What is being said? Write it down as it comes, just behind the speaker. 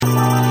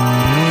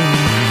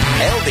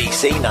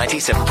BBC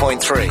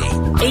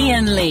 97.3.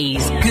 Ian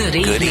Lee's Good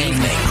Evening. Good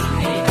evening.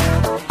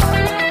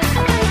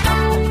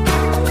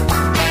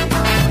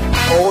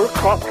 All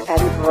cock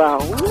and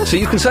roll. So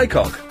you can say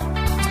cock.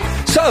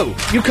 So,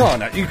 you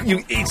can't.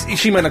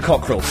 She meant a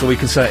cockerel, so we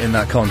can say it in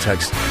that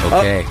context.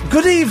 Okay.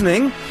 Good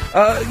evening.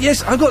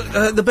 Yes, I've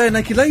got the Bare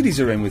Naked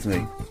Ladies are in with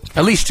me.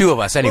 At least two of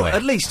us, anyway. Well,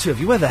 at least two of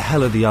you. Where the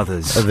hell are the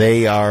others?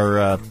 They are,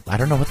 I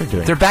don't know what they're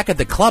doing. They're back at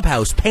the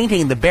clubhouse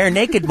painting the Bare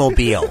Naked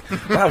Mobile.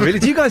 Wow, really?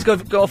 Do you guys go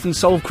off and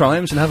solve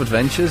crimes and have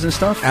adventures and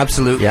stuff?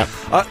 Absolutely. Yeah.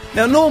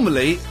 Now,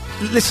 normally...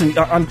 Listen,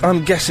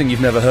 I'm guessing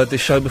you've never heard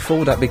this show before.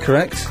 Would that be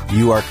correct?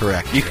 You are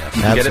correct. You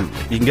can get it.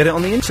 You can get it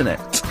on the internet.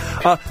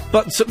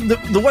 But so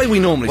the way we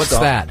normally What's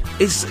start... that?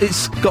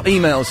 It's got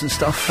emails and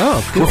stuff.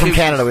 Oh, we're from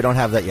Canada. We don't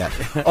have that yet.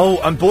 Oh,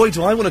 and boy,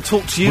 do I want to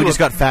talk to you... We just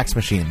got fax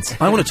machines.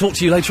 I want to talk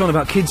to you later on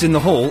about Kids in the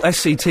Hall,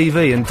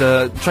 SCTV and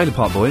Trailer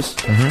Park Boys.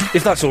 Mm-hmm.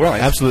 If that's all right.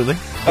 Absolutely.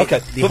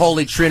 Okay. The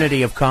holy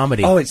trinity of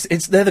comedy. Oh,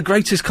 they're the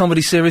greatest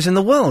comedy series in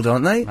the world,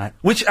 aren't they? Right.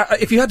 Which,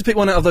 if you had to pick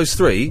one out of those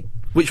three,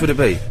 which would it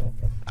be?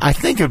 I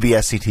think it would be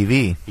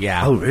SCTV.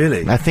 Yeah. Oh,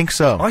 really? I think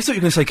so. I thought you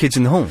were going to say Kids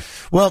in the Hall.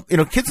 Well,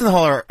 Kids in the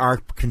Hall are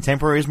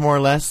contemporaries, more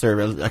or less. They're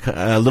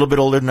a little bit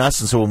older than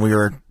us, and so when we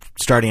were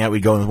starting out,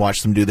 we'd go and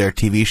watch them do their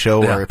TV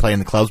show or play in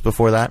the clubs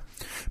before that.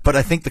 But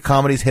I think the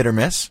comedy's hit or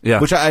miss,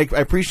 which I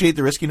appreciate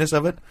the riskiness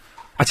of it.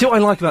 I tell you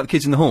what I like about the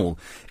Kids in the Hall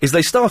is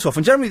they start off,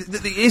 and generally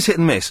it is hit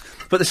and miss,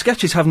 but the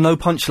sketches have no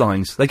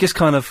punchlines. They just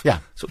kind of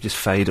sort of just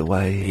fade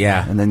away.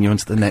 Yeah. And then you're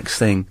onto the next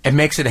thing. It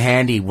makes it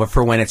handy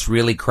for when it's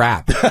really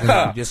crap.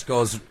 It just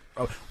goes...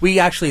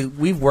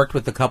 We've worked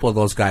with a couple of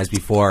those guys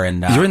before,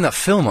 and you're in that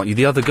film, aren't you?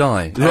 The other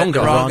guy, the wrong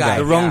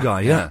guy,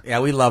 yeah.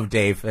 We love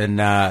Dave, and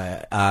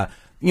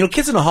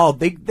Kids in the Hall.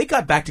 They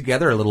got back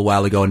together a little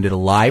while ago and did a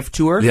live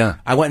tour. Yeah,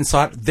 I went and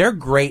saw it. They're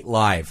great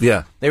live.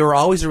 Yeah, they were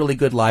always a really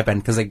good live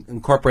band because they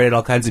incorporated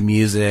all kinds of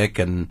music,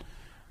 and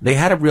they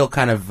had a real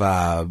kind of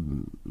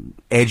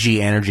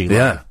edgy energy.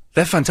 Yeah.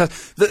 They're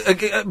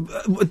fantastic.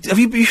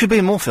 You should be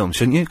in more films,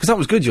 shouldn't you? Because that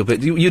was good, your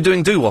bit. You're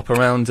doing doo-wop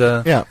around...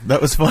 Yeah, that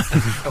was fun.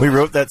 We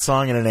wrote that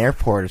song in an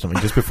airport or something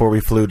just before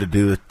we flew to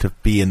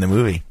be in the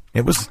movie.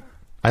 It was...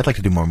 I'd like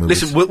to do more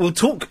movies. Listen, we'll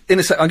talk in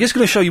a second. I'm just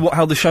going to show you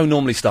how the show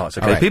normally starts,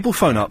 okay? Right. People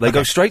phone up, they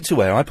go straight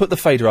to air. I put the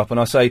fader up and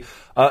I say,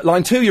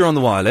 line 2, you're on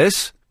the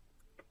wireless.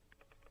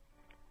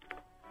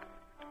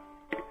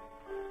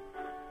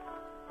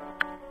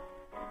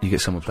 You get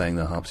someone playing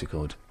the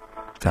harpsichord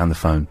down the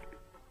phone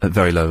at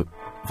very low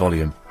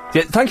volume.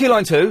 Yeah, thank you,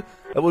 line 2.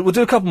 We'll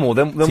do a couple more.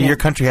 Then your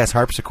country has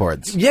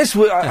harpsichords. Yes,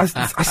 I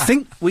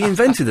think we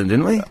invented them,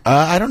 didn't we?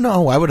 I don't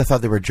know. I would have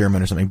thought they were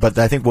German or something. But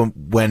I think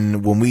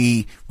when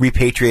we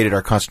repatriated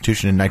our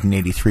constitution in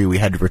 1983, we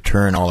had to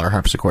return all our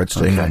harpsichords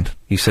to England.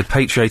 You said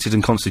patriated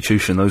and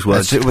constitution. Those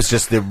words. It was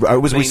just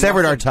we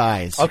severed our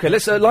ties. Okay,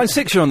 let's line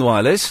 6. You're on the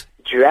wireless.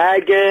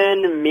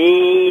 Dragon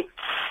meat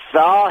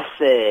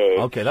sausage.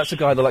 Okay, that's a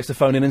guy that likes to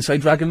phone in and say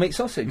dragon meat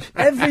sausage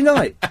every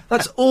night.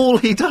 That's all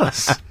he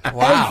does.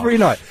 Wow. Every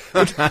night.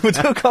 We'll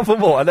do a couple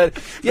more. And then,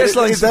 yes,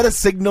 is that a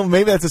signal?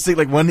 Maybe that's a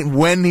signal. Like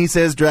when he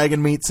says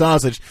dragon meat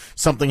sausage,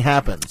 something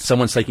happens.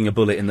 Someone's taking a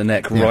bullet in the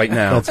neck right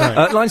now. That's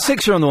right. Line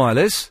 6, you're on the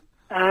wireless.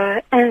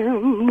 I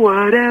am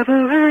whatever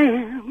I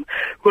am,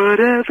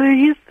 whatever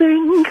you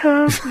think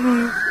of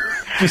me.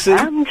 You see?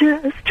 I'm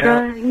just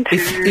trying to...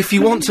 If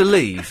you want to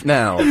leave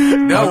now...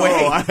 No way.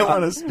 I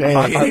want to stay.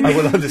 I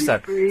will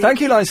understand. Thank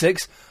you, line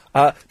 6.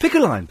 Pick a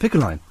line.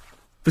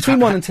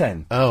 Between 1 and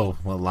 10. Oh,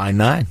 well, line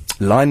 9.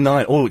 Line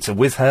 9. Oh, it's a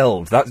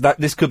withheld.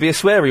 This could be a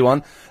sweary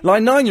one.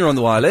 Line 9, you're on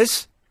the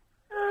wireless.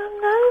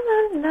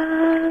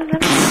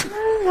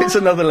 It's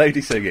another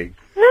lady singing.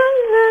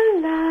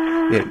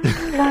 Yeah.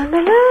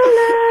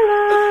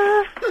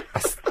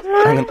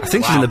 Hang on, I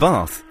think she's in the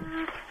bath.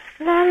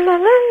 La la la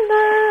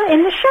la,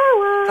 in the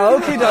shower.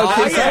 Okie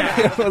dokie.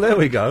 Yeah. Well, there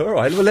we go. All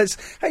right. Well,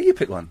 hey, you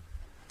pick one.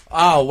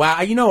 Oh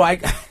wow!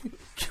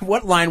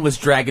 What line was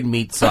dragon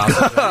meat sausage?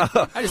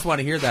 I just want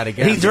to hear that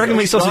again. Dragon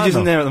meat sausage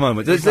isn't there at the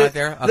moment. It's not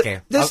there. Okay.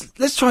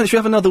 Let's try. Should we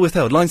have another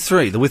withheld? Line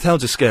 3. The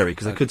withhelds are scary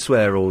because they could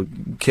swear or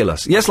kill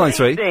us. Yes, line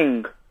 3.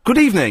 Good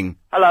evening.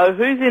 Hello.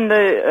 Who's in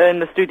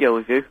the studio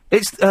with you?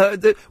 It's well,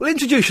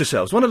 introduce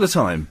yourselves one at a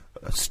time.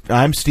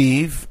 I'm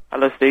Steve.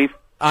 Hello, Steve.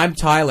 I'm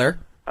Tyler.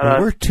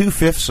 We're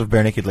 2/5 of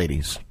Bare Naked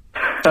Ladies.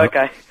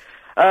 Okay.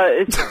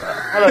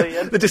 Hello,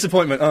 Ian. The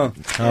disappointment. No,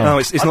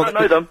 it's not. I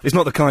don't know them. It's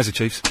not the Kaiser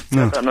Chiefs.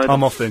 No, I don't know them.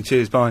 I'm off then.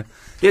 Cheers. Bye.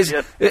 Yes.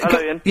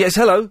 Hello, Ian. Yes.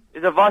 Hello.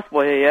 Is a Vice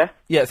Boy here? Yeah.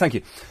 Yeah. Thank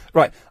you.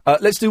 Right.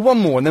 Let's do one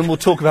more, and then we'll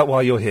talk about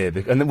why you're here,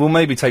 and then we'll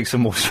maybe take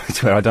some more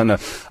straight away. I don't know.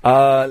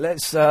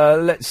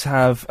 Let's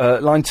have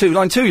line 2.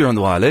 Line 2. You're on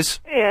the wireless.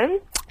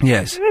 Ian?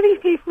 Yes. Who are these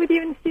people with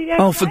you in the studio?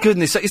 Oh, for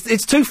goodness' sake!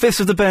 It's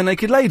 2/5 of the Bare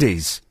Naked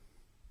Ladies.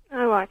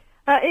 Oh, right.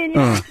 Ian,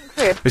 you're Agent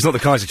Crib. It's not the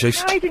Kaiser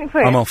Chiefs. No, Agent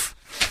Crib. I'm off.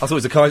 I thought it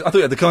was the Kaiser. I thought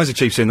you had the Kaiser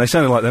Chiefs in. They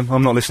sounded like them.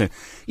 I'm not listening.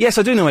 Yes,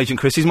 I do know Agent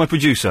Chris. He's my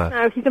producer.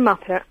 No, he's a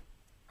Muppet.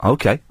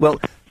 Okay.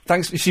 Well,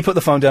 thanks. She put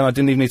the phone down. I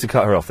didn't even need to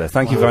cut her off there.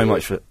 Thank you very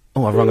much for...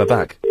 Oh, I've rung her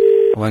back.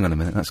 Oh, hang on a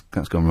minute.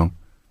 That's gone wrong.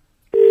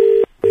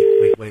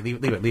 Wait.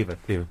 Leave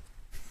it.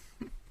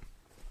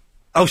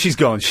 Oh, she's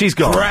gone. She's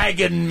gone.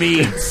 Dragon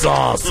meat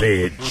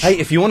sausage. Hey,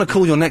 if you want to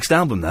call your next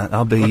album that,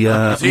 I'll be...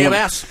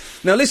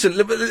 CMS. Now,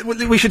 listen,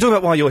 we should talk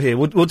about why you're here.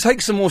 We'll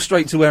take some more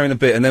straight to air in a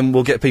bit, and then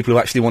we'll get people who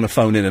actually want to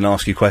phone in and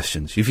ask you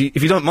questions. If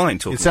you don't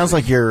mind talking. It sounds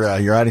like your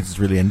audience is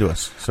really into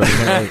us. So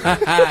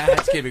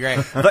That's going to be great.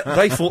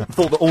 They thought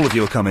that all of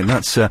you were coming.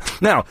 That's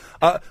now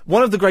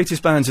one of the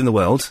greatest bands in the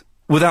world,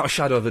 without a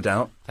shadow of a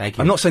doubt. Thank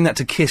you. I'm not saying that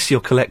to kiss your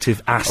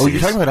collective asses. Oh,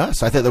 you're talking about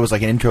us? I thought that was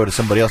like an intro to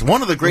somebody else.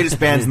 One of the greatest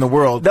bands in the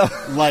world,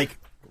 like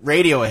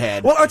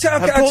Radiohead, Well,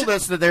 have told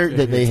us that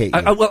they hate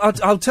you.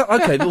 I'll tell.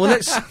 Okay, well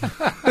let's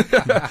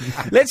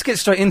let's get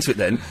straight into it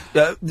then.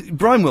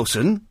 Brian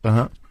Wilson.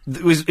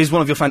 Is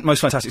one of your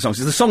most fantastic songs.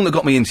 It's the song that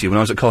got me into you when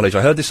I was at college.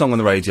 I heard this song on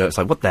the radio. It's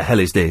like, what the hell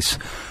is this?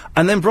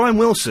 And then Brian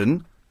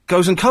Wilson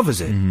goes and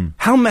covers it.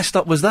 How messed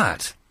up was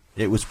that?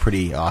 It was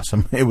pretty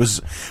awesome.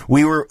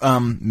 We were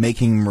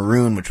making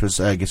Maroon, which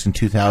was, I guess, in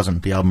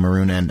 2000, the album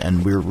Maroon,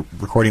 and we were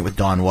recording it with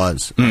Don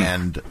Was.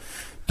 And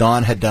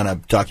Don had done a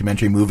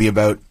documentary movie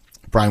about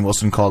Brian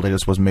Wilson called It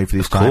Just Wasn't Made for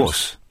These Times. Of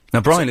course.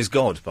 Now, Brian is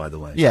God, by the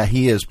way. Yeah,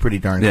 he is pretty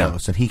darn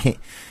close. And he came,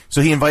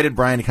 so he invited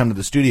Brian to come to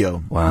the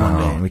studio one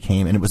day, and we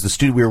came, and it was the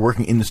studio, we were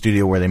working in the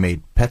studio where they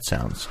made Pet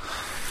Sounds.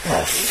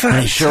 Oh, fantastic.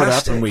 And he showed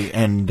up,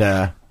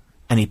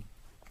 and he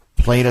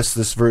played us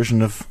this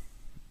version of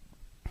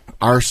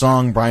our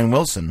song, Brian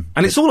Wilson.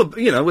 And it's all,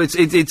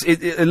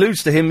 it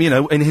alludes to him, in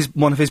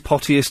one of his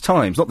pottiest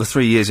times. Not the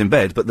 3 years in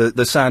bed, but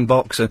the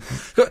sandbox.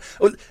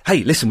 Well,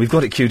 hey, listen, we've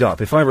got it queued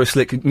up. If I were a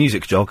slick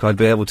music jock, I'd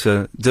be able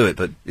to do it,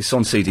 but it's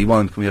on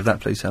CD1. Can we have that,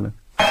 please, Helen?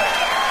 And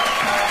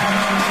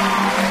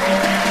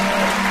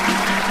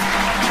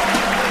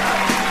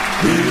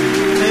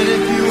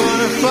if you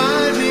want to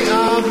find me,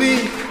 I'll be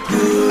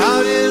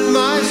out in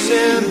my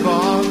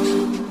sandbox,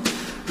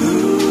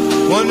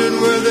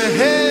 wondering where the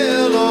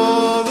hell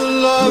all the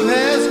love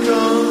has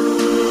gone.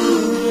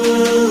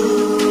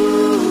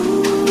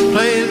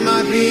 Playing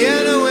my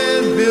piano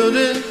and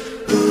building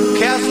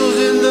castles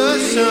in the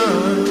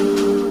sun,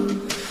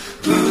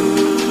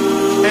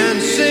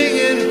 and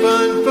singing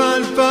fun,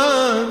 fun,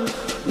 fun.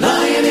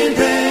 Lying in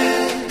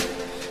bed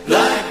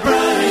like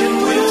Brian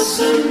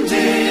Wilson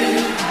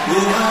did.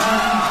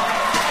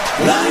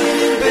 Lying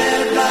in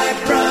bed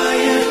like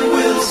Brian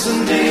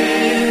Wilson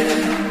did.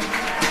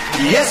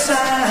 Yes,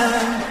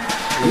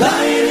 I'm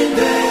lying in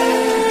bed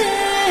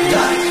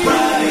like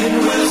Brian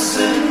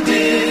Wilson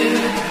did.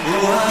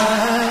 Oh,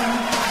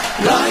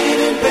 I'm lying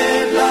in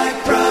bed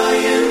like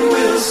Brian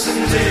Wilson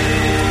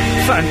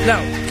did.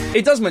 Now,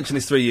 it does mention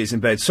his 3 years in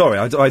bed. Sorry,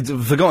 I'd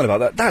forgotten about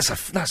that. That's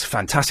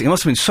fantastic. It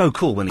must have been so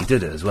cool when he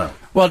did it as well.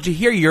 Well, to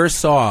hear your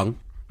song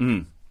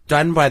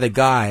done by the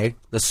guy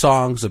the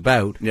song's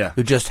about,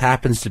 who just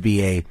happens to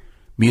be a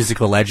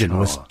musical legend,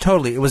 was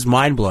it was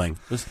mind-blowing.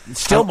 It was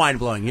still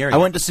mind-blowing hearing. I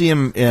went to see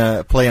him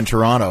play in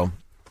Toronto,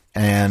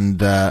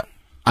 and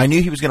I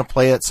knew he was going to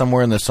play it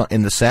somewhere in the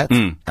set,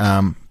 but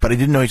I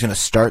didn't know he was going to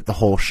start the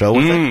whole show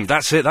with it.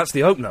 That's it. That's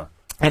the opener.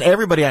 And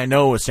everybody I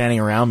know was standing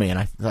around me, and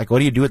I like, what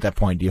do you do at that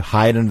point? Do you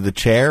hide under the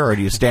chair, or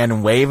do you stand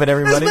and wave at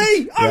everybody? That's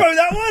me! I wrote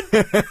that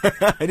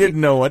one! I didn't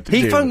know what to do.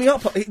 He phoned me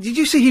up. Did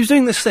you see he was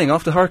doing this thing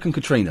after Hurricane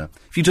Katrina?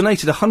 If you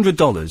donated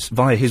 $100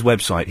 via his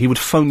website, he would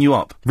phone you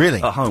up.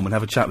 Really? At home and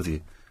have a chat with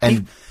you.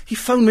 And he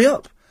phoned me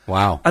up.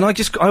 Wow. And I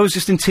was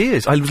just in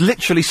tears. I was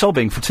literally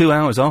sobbing for 2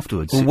 hours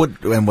afterwards. Well,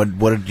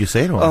 what did you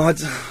say to him?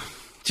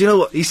 Do you know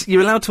what?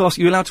 You're allowed to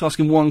ask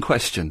him one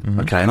question,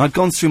 okay? And I'd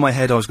gone through my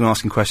head. I was going to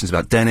ask him questions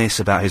about Dennis,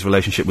 about his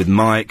relationship with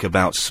Mike,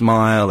 about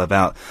Smile,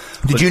 about.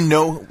 Did you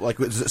know? Like,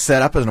 was it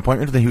set up as an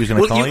appointment that he was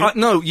going to call you?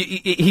 No.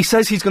 He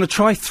says he's going to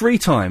try 3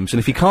 times, and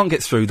if he can't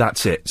get through,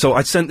 that's it. So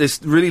I sent this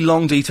really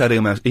long, detailed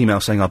email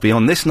saying I'll be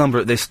on this number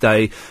at this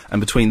day, and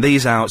between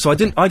these hours. So I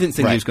didn't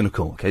think he was going to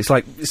call. Okay, it's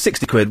like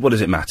 £60. What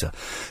does it matter?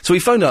 So he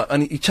phoned up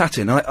and he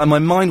chatted, and my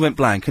mind went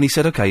blank. And he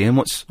said, "Okay, Ian,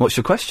 what's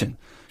your question?"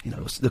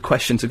 The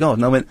question to God.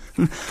 And I went,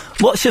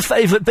 what's your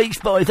favourite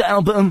Beach Boys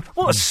album?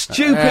 What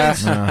stupid.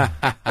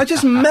 I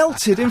just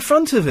melted in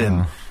front of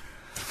him.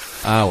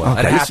 Oh, well,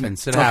 it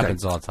happens. It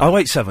happens all the time.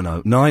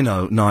 0870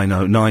 90 90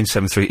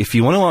 973. If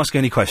you want to ask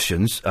any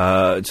questions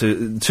to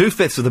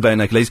 2/5 of the Bare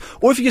Naked Ladies,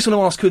 or if you just want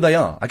to ask who they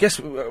are, I guess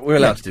we're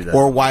allowed to do that.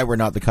 Or why we're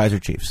not the Kaiser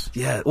Chiefs.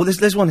 Yeah, well,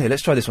 there's one here.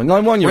 Let's try this one.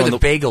 Line 1, you're we're on the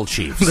Bagel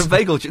Chiefs. The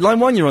Bagel Chiefs. Line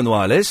 1, you're on the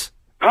wireless.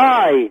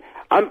 Hi,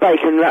 I'm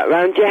bacon wrapped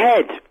round your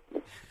head.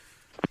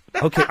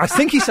 Okay, I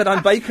think he said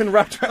I'm bacon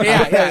wrapped around.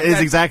 Yeah, is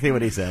exactly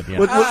what he said.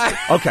 Yeah.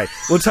 Okay,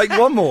 we'll take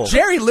one more.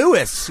 Jerry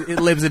Lewis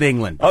lives in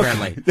England,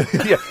 apparently.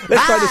 Yeah,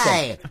 let's try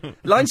this one.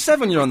 Line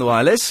 7, you're on the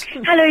wireless.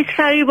 Hello, it's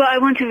Fariba. I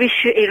want to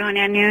wish you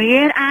Iranian New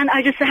Year, and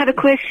I just have a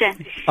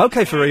question.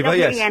 Okay, Fariba,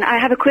 yes. Ian, I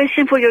have a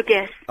question for your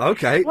guest.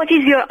 Okay. What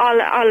is your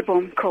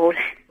album called?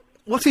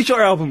 What is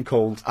your album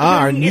called?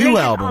 Our new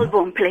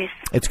album, please.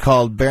 It's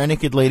called Bare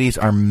Naked Ladies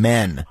Are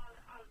Men.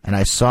 And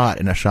I saw it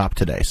in a shop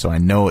today, so I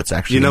know it's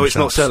actually. You know in it's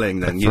shops. not selling,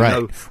 then. That's you right.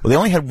 know. Well, they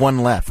only had one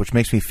left, which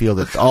makes me feel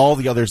that all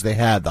the others they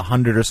had, the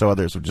 100 or so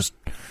others, were just.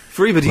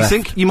 Fariba, do you left.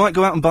 think you might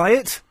go out and buy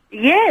it?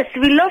 Yes,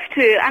 we love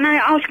to. And I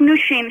asked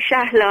Nushin,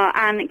 Shahla,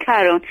 and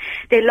Karon.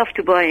 They love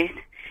to buy it.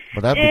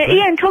 Well, that'd be great.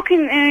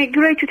 Ian,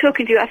 great to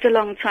talking to you after a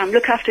long time.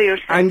 Look after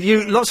yourself. And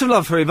you, lots of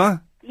love,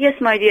 Fariba. Yes,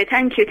 my dear.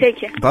 Thank you. Take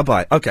care.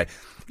 Bye-bye. Okay.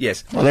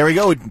 Yes. Well, there we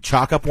go. We can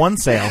chalk up one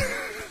sale.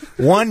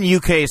 One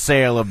UK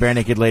sale of Bare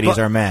Naked Ladies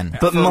Are Men.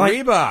 But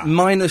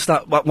minus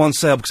that one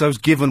sale, because I was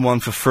given one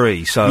for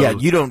free, so... Yeah,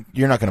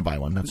 you're not going to buy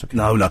one. That's okay.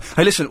 No.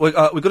 Hey, listen, we've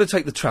got to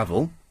take the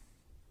travel,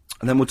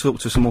 and then we'll talk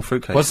to some more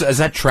fruitcake. Is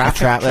that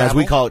traffic? As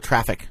we call it,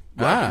 traffic.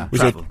 Ah. We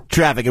say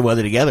traffic and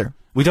weather together.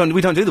 We don't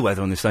do the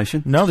weather on this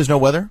station. No, there's no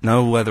weather.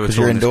 No weather at all. Because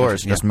you're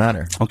indoors. It doesn't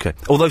matter. Okay.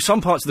 Although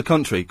some parts of the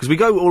country, because we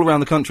go all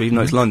around the country, even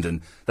though it's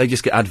London, they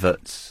just get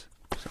adverts.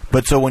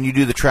 But so when you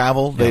do the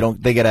travel,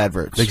 they get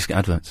adverts. They just get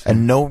adverts.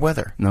 And no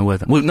weather. No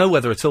weather. Well, no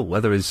weather at all.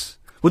 Weather is...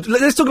 Well,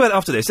 let's talk about it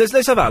after this.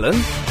 Let's have Alan.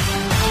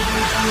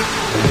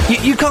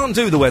 You can't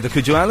do the weather,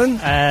 could you, Alan?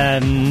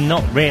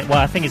 Not really. Well,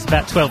 I think it's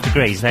about 12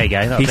 degrees. There you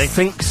go. He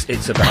thinks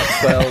it's about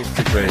 12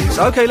 degrees.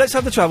 Okay, let's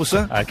have the travel,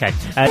 sir. Okay.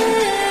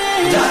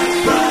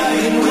 Like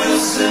Brian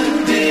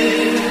Wilson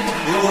did,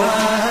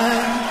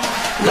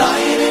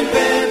 lying in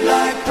bed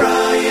like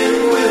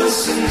Brian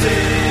Wilson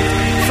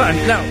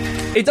did. Now,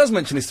 it does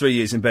mention his 3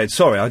 years in bed.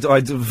 Sorry,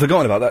 I'd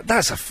forgotten about that.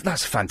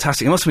 That's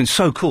fantastic. It must have been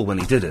so cool when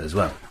he did it as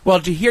well.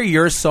 Well, to hear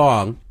your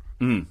song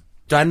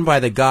done by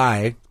the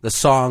guy the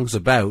song's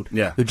about,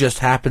 who just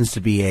happens to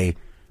be a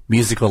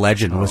musical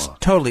legend, was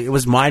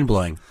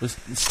mind-blowing. It was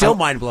still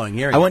mind-blowing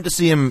hearing. I went to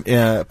see him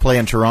play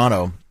in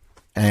Toronto,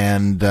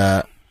 and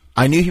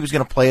I knew he was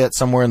going to play it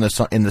somewhere in the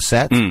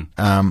set, but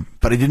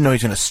I didn't know he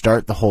was going to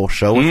start the whole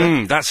show with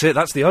it. That's it.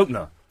 That's the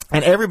opener.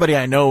 And everybody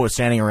I know was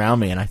standing around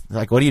me, and I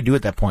like, what do you do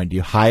at that point? Do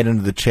you hide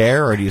under the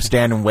chair, or do you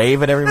stand and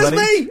wave at everybody?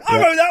 That's me! I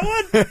wrote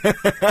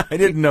that one! I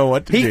didn't know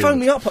what to do. He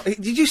phoned me up.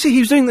 Did you see he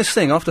was doing this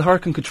thing after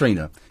Hurricane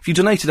Katrina? If you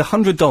donated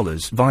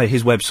 $100 via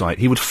his website,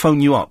 he would phone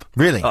you up.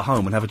 Really? At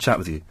home and have a chat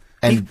with you.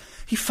 And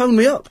he phoned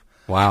me up.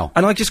 Wow.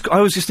 And I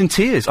was just in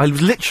tears. I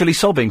was literally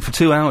sobbing for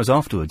 2 hours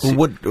afterwards.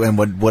 Well,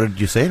 what did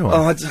you say to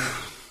him?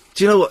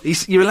 Do you know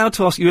what? You're allowed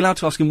to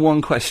ask him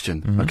one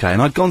question, okay?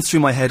 And I'd gone through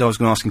my head. I was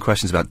going to ask him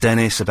questions about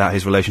Dennis, about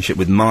his relationship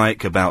with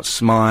Mike, about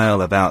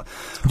Smile, about.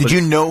 Did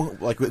you know,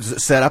 was it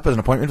set up as an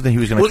appointment that he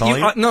was going to call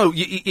you? No,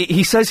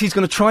 he says he's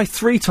going to try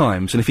 3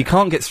 times, and if he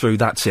can't get through,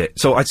 that's it.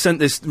 So I'd sent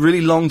this really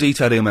long,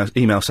 detailed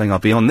email saying I'll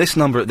be on this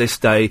number at this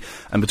day,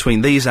 and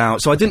between these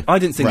hours. So I didn't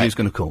think he was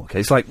going to call. Okay,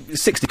 it's like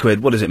 60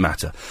 quid. What does it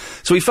matter?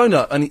 So he phoned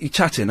up and he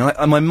chatted,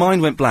 and my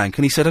mind went blank,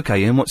 and he said,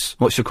 "Okay, Ian, what's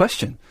your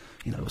question?"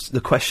 You know, the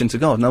question to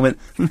God. And I went,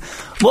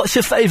 what's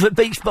your favourite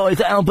Beach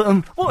Boys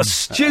album? What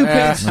stupid...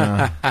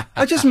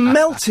 I just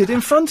melted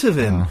in front of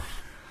him.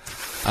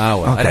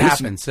 Oh, well, it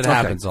happens. It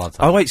happens all the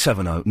time.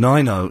 0870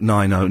 90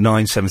 90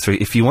 973.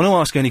 If you want to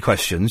ask any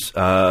questions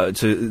to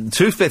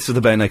 2/5 of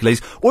the Bare Naked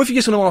Ladies, or if you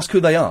just want to ask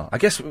who they are, I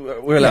guess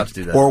we're allowed to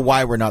do that. Or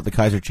why we're not the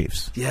Kaiser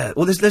Chiefs. Yeah,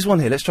 well, there's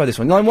one here. Let's try this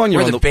one. Line 1, you're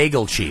we're on the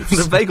Bagel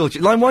Chiefs. The Bagel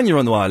Chiefs. Line 1, you're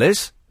on the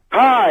wireless.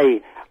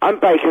 Hi, I'm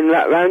bacon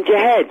wrapped round your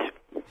head.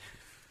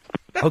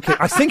 Okay,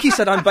 I think he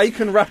said I'm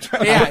bacon wrapped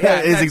around.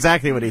 Yeah, is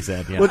exactly what he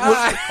said. Yeah.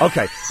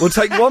 Okay, we'll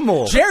take one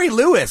more. Jerry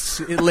Lewis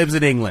lives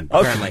in England,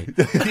 apparently.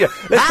 Yeah,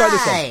 let's try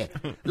this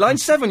one. Line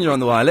 7, you're on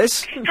the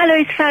wireless. Hello,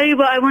 it's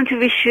Fariba. I want to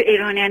wish you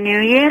Iranian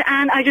New Year,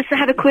 and I just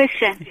have a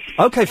question.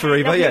 Okay,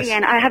 Fariba, yes.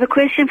 Ian, I have a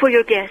question for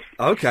your guest.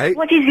 Okay.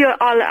 What is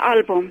your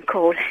album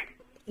called?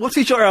 What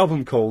is your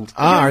album called?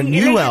 Our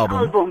new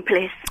album,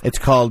 please. It's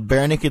called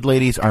Bare Naked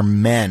Ladies Are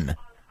Men.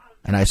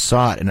 And I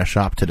saw it in a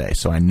shop today,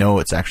 so I know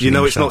it's actually You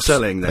know in it's shops. not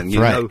selling, then. That's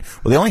you right. know.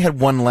 Well, they only had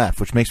one left,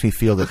 which makes me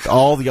feel that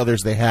all the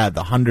others they had,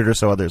 the 100 or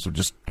so others, were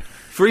just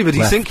Fariba, do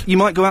you left. think you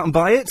might go out and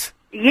buy it?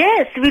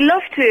 Yes, we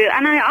love to.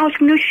 And I asked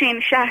Nushin,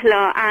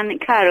 Shahla,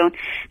 and Karen.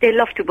 They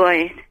love to buy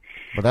it.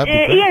 Well, that'd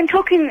be great.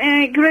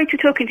 Ian, great to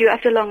talking to you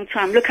after a long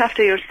time. Look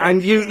after yourself.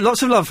 And you,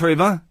 lots of love,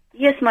 Fariba.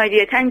 Yes, my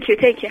dear. Thank you.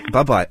 Take care.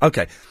 Bye-bye.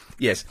 Okay.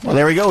 Yes. Well,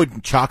 there we go. We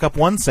can chalk up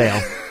one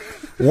sale.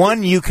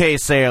 One UK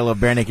sale of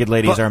Bare Naked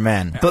Ladies Are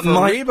Men. But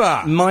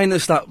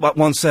minus that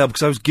one sale,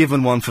 because I was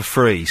given one for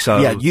free, so...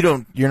 Yeah,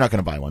 you're not going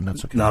to buy one.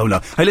 That's okay. No.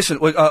 Hey, listen,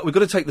 we've got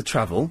to take the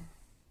travel,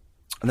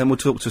 and then we'll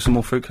talk to some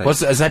more fruitcake.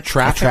 Is that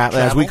traffic?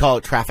 As we call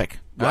it, traffic.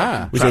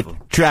 We say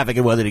traffic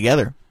and weather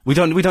together. We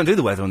don't do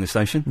the weather on this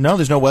station. No,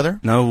 there's no weather.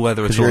 No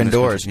weather at all. Because you're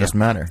indoors. It doesn't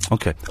matter.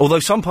 Okay. Although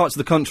some parts of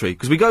the country,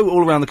 because we go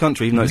all around the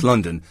country, even though it's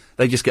London,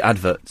 they just get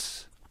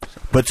adverts.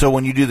 But so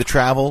when you do the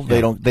travel,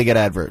 they get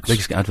adverts. They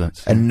just get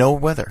adverts. And no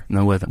weather.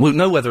 No weather. Well,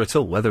 no weather at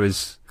all. Weather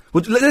is...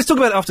 Well, let's talk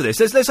about it after this.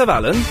 Let's have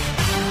Alan.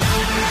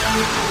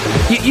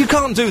 You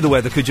can't do the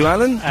weather, could you,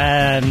 Alan?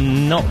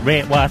 Not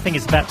really. Well, I think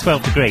it's about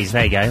 12 degrees.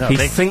 There you go. He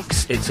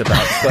thinks it's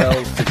about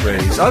 12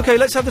 degrees. Okay,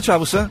 let's have the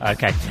travel, sir.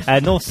 Okay.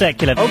 North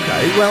Circular.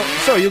 Okay, well,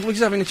 sorry, we're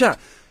just having a chat.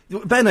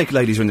 Bare Naked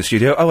Ladies are in the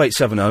studio,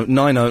 0870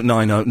 90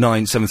 90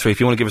 973, if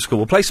you want to give us a call.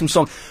 We'll play some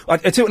song. I'll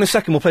tell you in a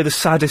second, we'll play the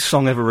saddest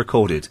song ever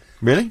recorded.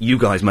 Really? You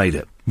guys made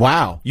it.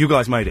 Wow. You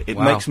guys made it. It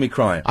makes me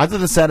cry. I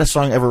thought the saddest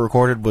song ever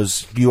recorded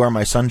was You Are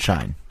My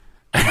Sunshine.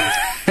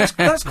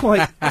 That's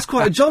quite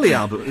a jolly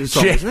album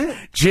song, isn't it?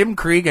 Jim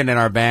Cregan in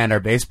our band,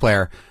 our bass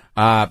player,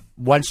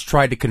 once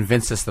tried to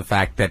convince us the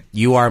fact that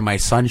You Are My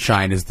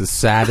Sunshine is the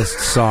saddest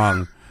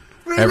song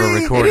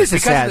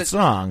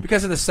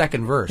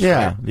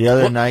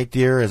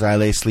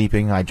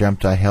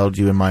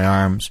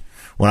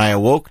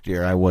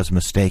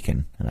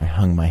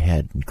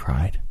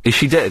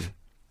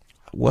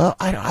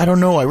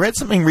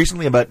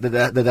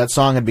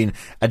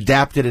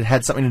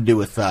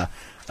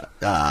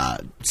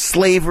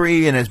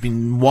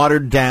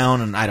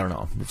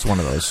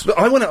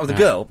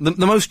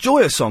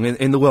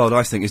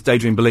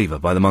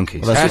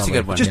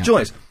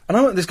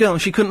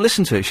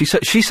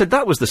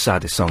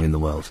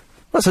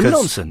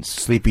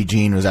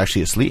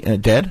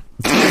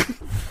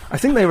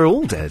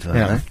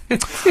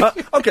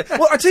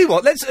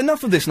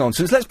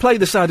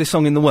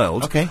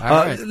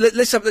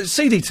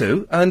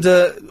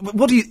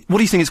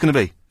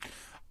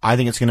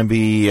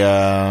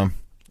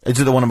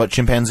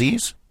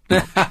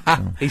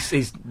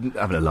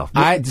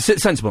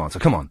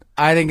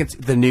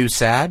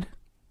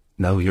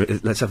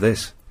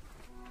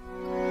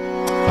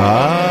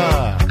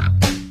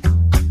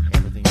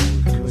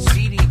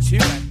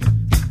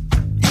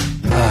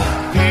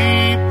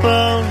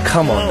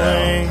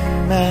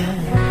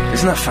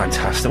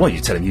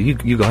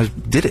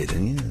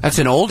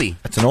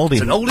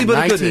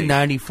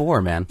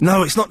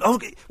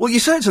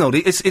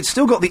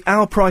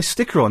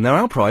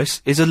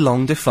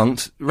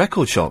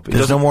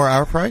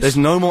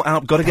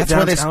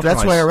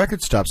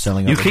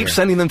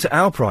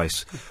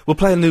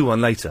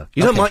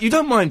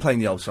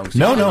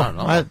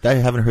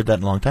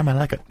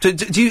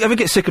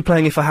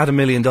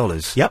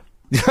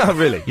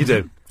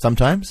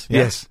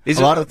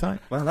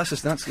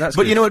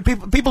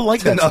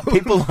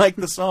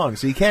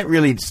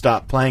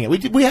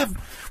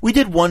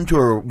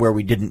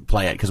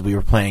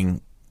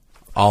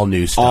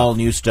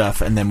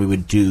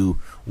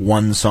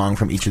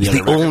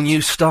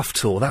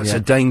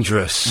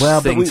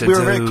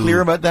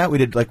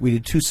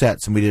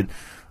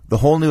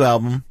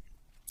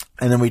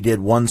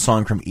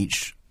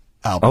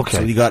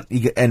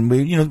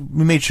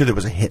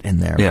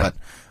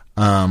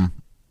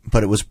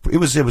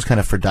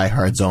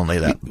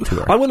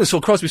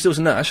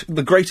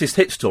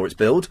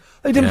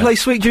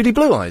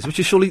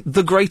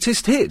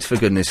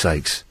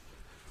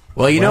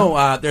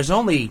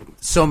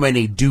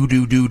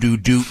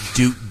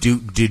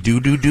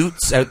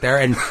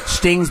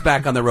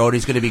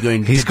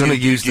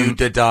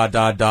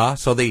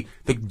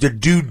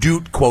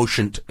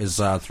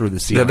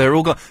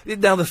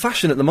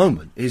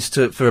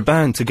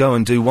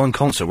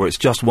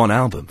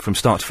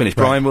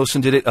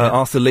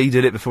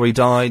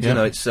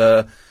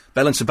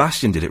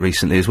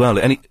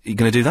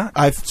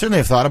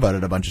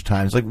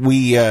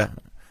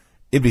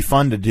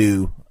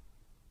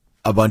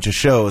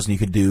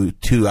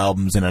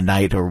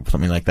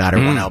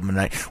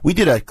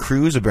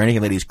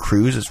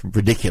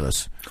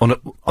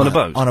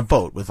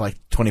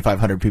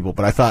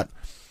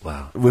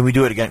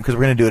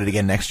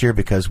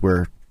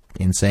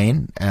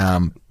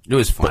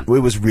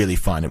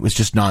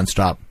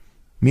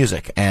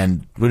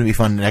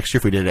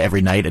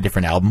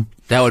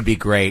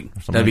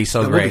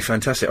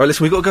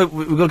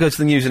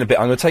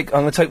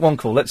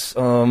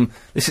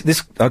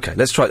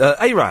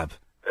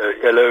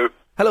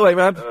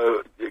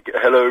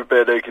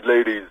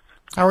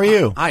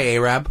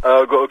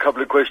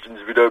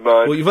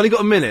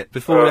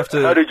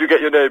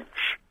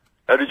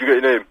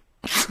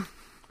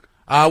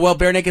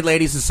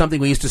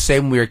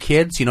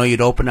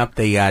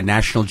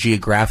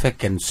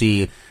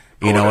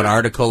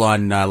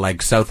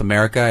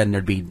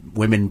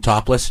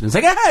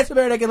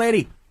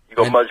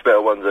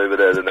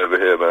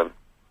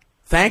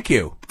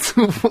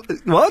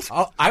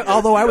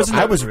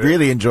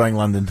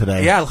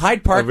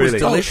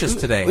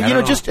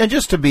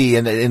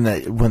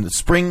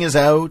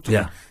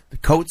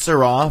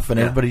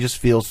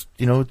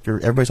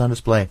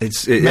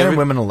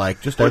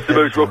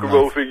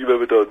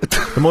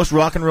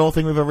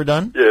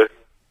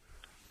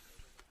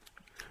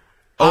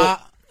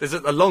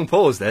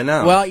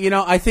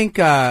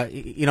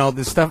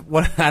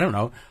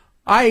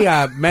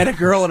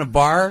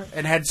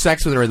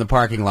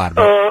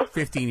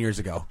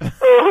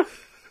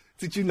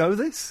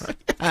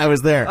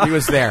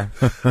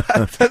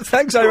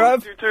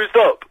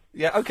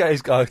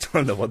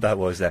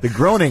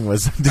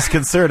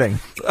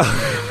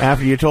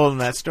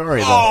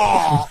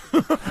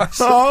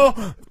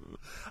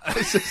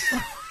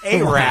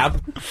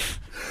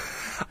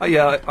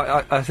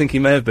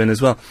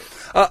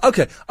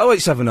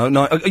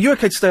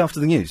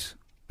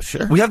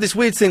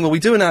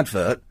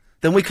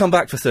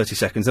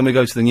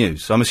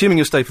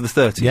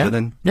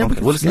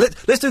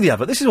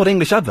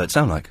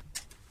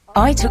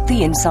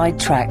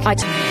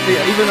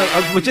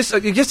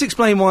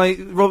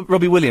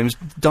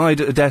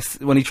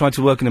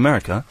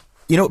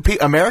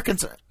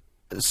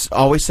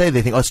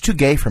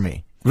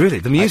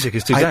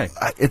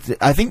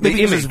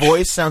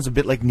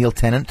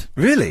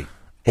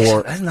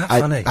Or Isn't that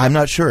funny? I'm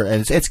not sure.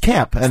 And it's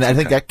camp, and I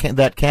think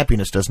that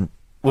campiness doesn't.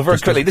 Well, very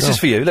quickly, this is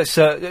for you. Let's.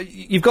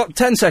 You've got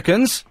 10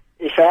 seconds.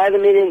 If I had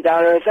 $1 million,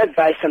 I'd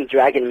buy some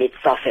dragon meat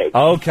sausage.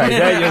 Okay,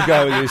 there you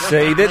go, you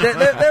see.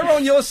 They're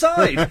on your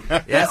side.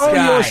 Yes, they're on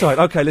guy. your side.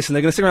 Okay, listen,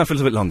 they're going to stick around for a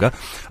little bit longer.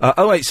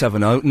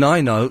 0870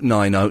 90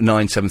 90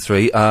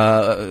 973.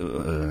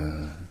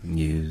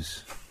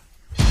 News.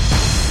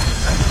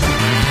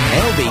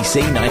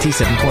 LBC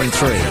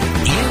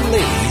 97.3. Ian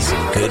Lee's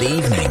Good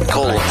Evening.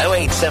 Call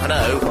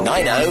 0870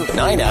 90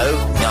 90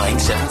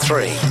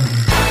 973.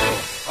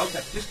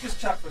 Okay, just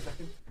chat for a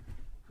second.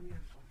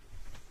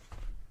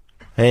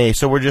 Hey,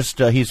 so we're just,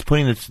 he's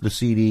putting the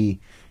CD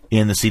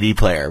in the CD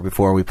player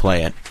before we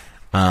play it.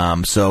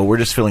 So we're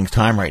just filling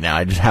time right now.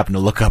 I just happened to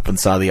look up and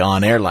saw the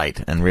on-air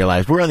light and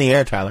realized we're on the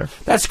air, Tyler.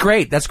 That's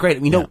great.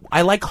 You know,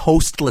 I like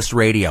hostless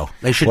radio.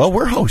 They should. Well,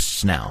 we're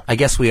hosts now. I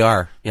guess we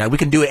are. Yeah, we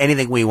can do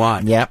anything we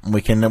want. Yeah,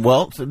 we can.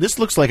 Well, so this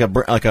looks like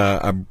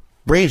a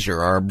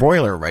brazier or a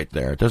broiler right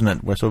there, doesn't it?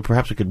 So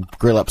perhaps we could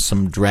grill up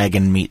some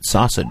dragon meat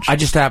sausage. I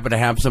just happen to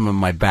have some in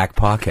my back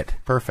pocket.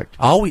 Perfect.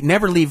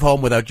 Never leave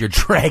home without your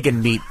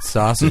dragon meat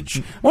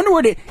sausage.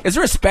 Wonder is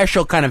there a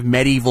special kind of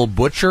medieval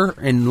butcher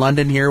in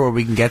London here where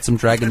we can get some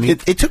dragon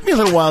meat? It took me a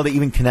little while to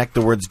even connect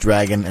the words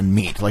dragon and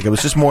meat. Like, it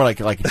was just more like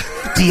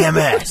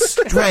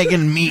DMS,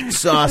 dragon meat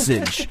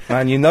sausage.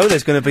 And you know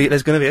there's going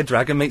to be a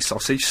dragon meat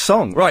sausage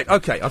song. Right,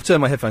 okay, I've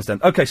turned my headphones down.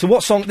 Okay, so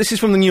what song? This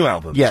is from the new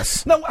album.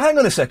 Yes. No, hang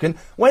on a second.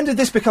 When did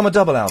this become a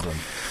double album?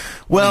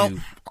 Well,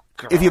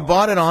 if you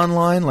bought it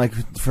online, like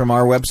from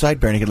our website,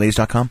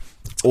 barenakedladies.com,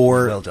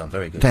 or... Well done,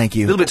 very good. Thank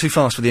you. A little bit too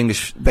fast for the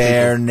English...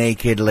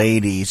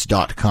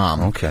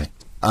 barenakedladies.com. Okay.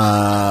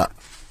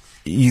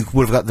 You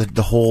would have got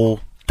the whole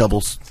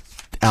double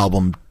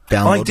album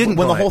download. I didn't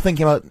when the buy whole it. thing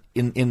came out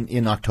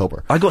in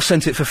October. I got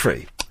sent it for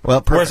free.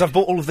 Well, whereas I've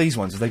bought all of these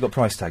ones, they've got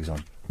price tags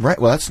on. Right,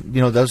 well,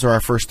 those are our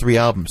first 3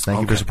 albums.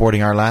 Thank you for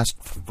supporting our last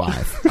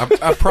 5.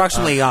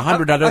 Approximately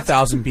 100 other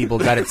thousand people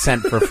got it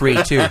sent for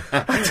free, too.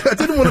 I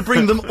didn't want to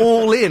bring them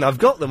all in. I've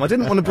got them. I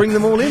didn't want to bring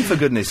them all in, for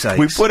goodness sakes.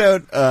 We put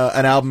out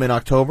an album in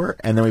October,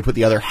 and then we put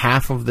the other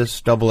half of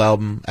this double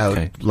album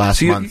out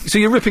last month. So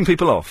you're ripping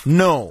people off?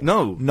 No,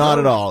 not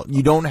at all.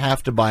 You don't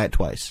have to buy it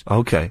twice.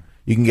 Okay.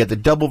 You can get the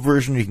double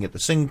version, you can get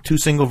the 2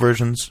 single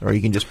versions, or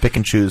you can just pick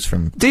and choose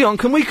from... Dion,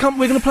 can we come...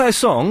 We're going to play a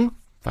song.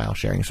 File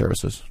sharing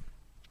services.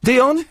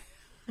 Dion?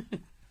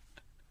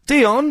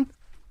 Dion?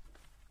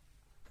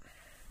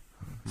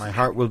 My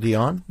heart will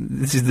Dion?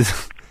 This is the...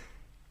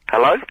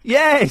 Hello?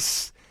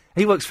 Yes!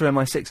 He works for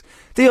MI6.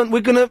 Dion,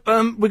 we're gonna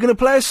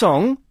play a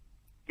song.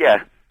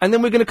 Yeah. And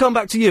then we're gonna come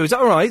back to you. Is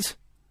that alright?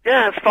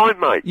 Yeah, it's fine,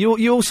 mate. You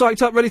all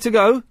psyched up, ready to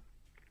go?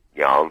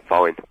 Yeah, I'm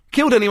fine.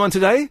 Killed anyone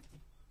today?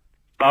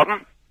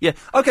 Pardon? Yeah.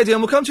 Okay,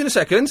 Dion, we'll come to you in a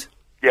second.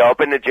 Yeah, I've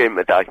been to the gym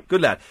today. Good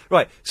lad.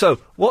 Right, so,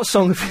 what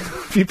song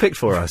have you picked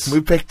for us?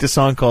 We picked a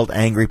song called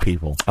Angry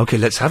People. Okay,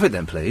 let's have it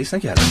then, please.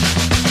 Thank you, Adam.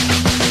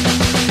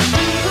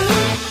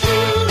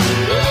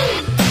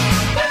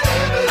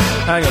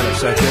 Hang on a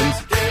second.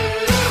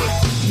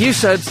 You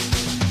said...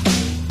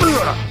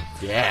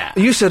 Yeah.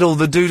 You said all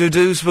the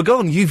doo-doo-doos were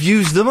gone. You've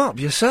used them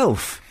up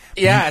yourself.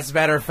 Yeah, as a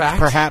matter of fact.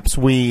 Perhaps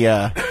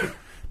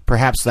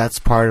perhaps that's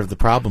part of the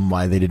problem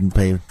why they didn't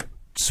play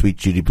Sweet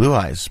Judy Blue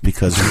Eyes,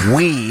 because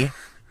we...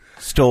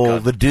 stole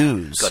the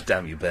dues. God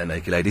damn you, Bare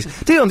Naked Ladies.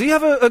 Dion, do you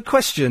have a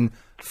question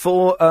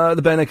for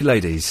the Bare Naked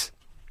Ladies?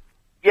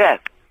 Yeah.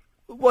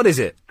 What is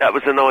it? That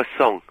was a nice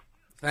song.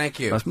 Thank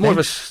you. That's more of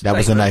a That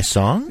was a nice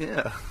song?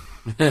 Yeah.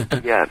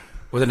 Yeah.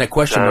 With a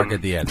question mark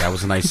at the end. That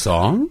was a nice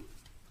song.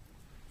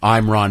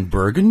 I'm Ron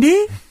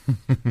Burgundy?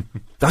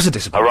 That's a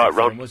disappointment, All right,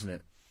 Ron. wasn't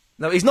it?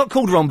 No, he's not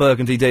called Ron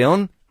Burgundy,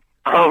 Dion.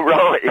 Oh,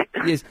 right.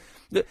 Yes.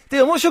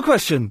 Dion, what's your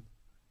question?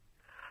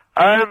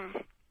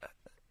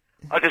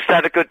 I just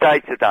had a good day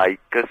today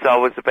because I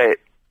was a bit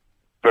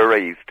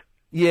bereaved.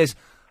 Yes.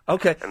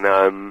 Okay.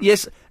 And,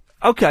 yes.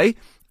 Okay.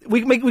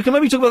 We can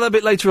maybe talk about that a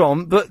bit later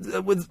on, but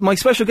with my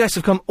special guests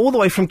have come all the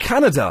way from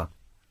Canada.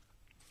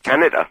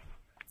 Canada?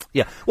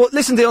 Yeah. Well,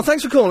 listen, Dion,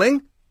 thanks for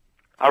calling.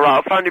 All right,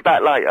 I'll phone you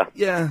back later.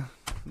 Yeah.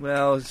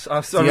 Well,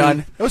 Dion.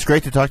 It was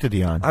great to talk to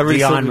Dion. I really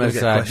Dion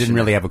didn't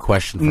really have a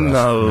question for us.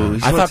 No.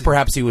 I thought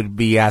perhaps he would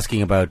be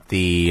asking about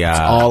the... it's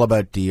all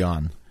about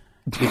Dion.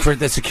 For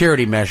the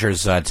security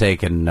measures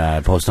taken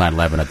post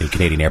 9/11 at the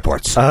Canadian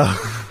airports.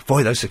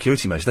 Boy, those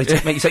security measures. They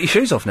make you take your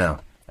shoes off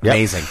now.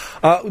 Amazing.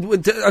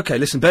 Okay,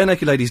 listen,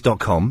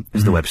 barenakedladies.com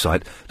is the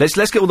website.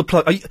 Let's get all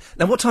the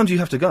now, what time do you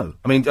have to go?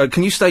 I mean,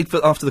 can you stay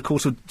after the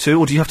 1:45,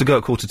 or do you have to go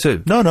at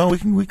 2:45? No, we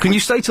can... Can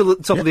you stay till the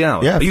top of the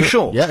hour? Yeah. Are you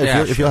sure?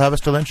 Yeah, if you'll have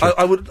us till then, sure.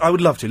 I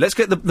would love to. Let's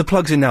get the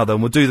plugs in now, though,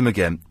 and we'll do them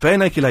again.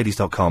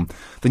 barenakedladies.com.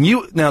 The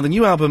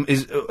new album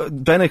is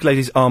Bare Naked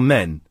Ladies Are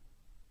Men.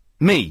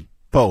 Me.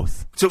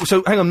 Both.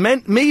 So hang on,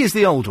 Me is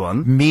the old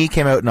one. Me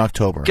came out in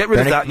October. Get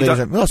rid of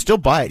that. Well, still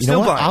buy it. You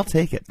know what? buy it. I'll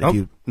take it. I'll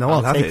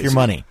have take it. your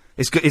money.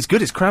 It's good. It's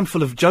good. It's crammed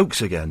full of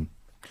jokes again.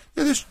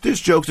 Yeah, there's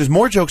jokes. There's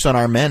more jokes on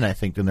Our Men, I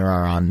think, than there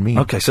are on Me.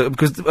 Okay, so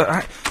because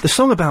the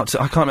song about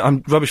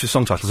I'm rubbish with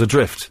song titles.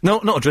 Adrift. No,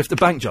 not Adrift. The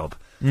Bank Job.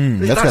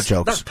 That's got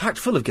jokes. That's packed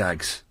full of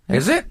gags.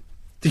 Is it?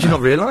 Did you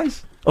not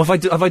realise? Or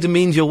have I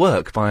demeaned your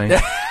work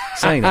by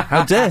saying that?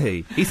 How dare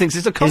he? He thinks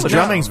it's a comedy. His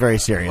drumming's very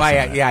serious.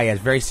 Yeah,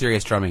 it's very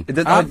serious drumming.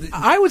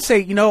 I would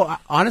say,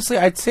 honestly,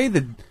 I'd say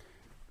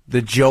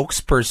the jokes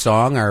per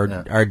song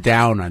are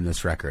down on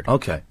this record.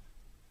 Okay.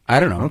 I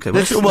don't know. Okay.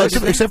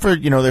 Except for,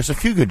 there's a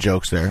few good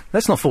jokes there.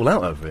 Let's not fall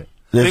out over it.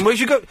 I mean, where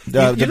should you go?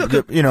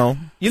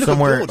 You look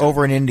somewhere at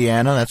over in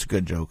Indiana, that's a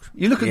good joke.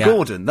 You look at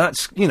Gordon,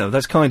 that's kind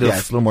of... Yeah,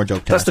 it's a little more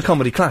joke-tastic. That's the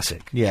comedy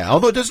classic. Yeah,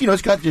 although it does,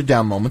 it's got your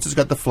down moments. It's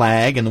got the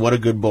flag and what a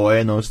good boy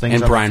and those things.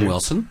 And Brian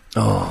Wilson.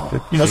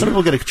 Oh. Some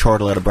people get a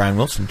chortle out of Brian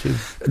Wilson, too.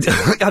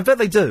 I bet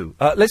they do.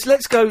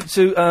 Let's go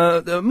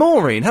to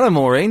Maureen. Hello,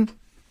 Maureen.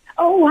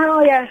 Oh,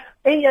 hiya,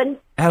 Ian.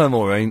 Hello,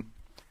 Maureen.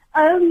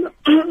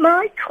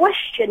 My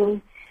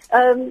question...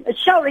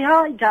 sorry,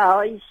 hi,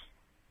 guys.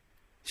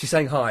 She's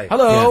saying hi.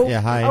 Hello. Yeah,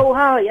 hi. Oh,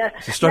 hiya.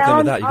 If you're struggling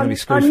with that, you're going to be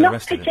screwed for the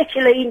rest of it. I'm not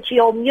particularly into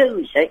your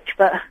music,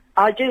 but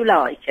I do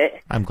like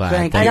it. I'm glad.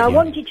 Thank and you. I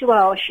wanted to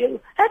ask you,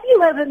 have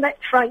you ever met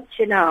Frank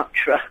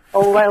Sinatra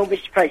or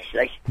Elvis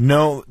Presley?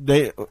 No,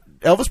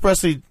 Elvis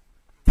Presley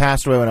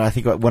passed away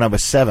when I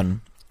was 7.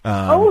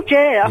 Oh,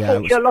 dear, I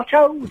thought you were a lot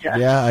older.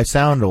 Yeah, I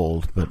sound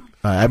old, but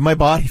my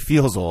body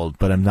feels old,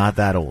 but I'm not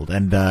that old.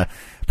 And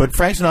but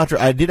Frank Sinatra,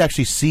 I did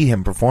actually see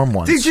him perform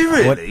once. Did you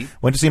really?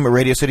 Went to see him at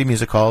Radio City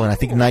Music Hall, and I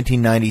think in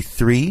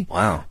 1993.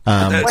 Wow.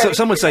 So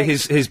some would say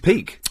his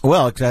peak.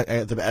 Well, at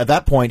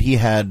that point, he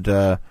had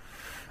about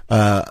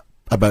 8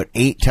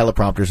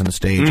 teleprompters on the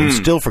stage and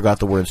still forgot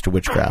the words to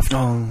Witchcraft.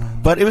 Oh.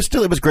 But it was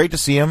great to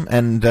see him,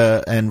 and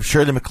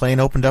Shirley MacLaine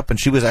opened up, and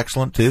she was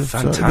excellent too.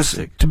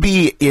 Fantastic. So to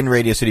be in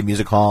Radio City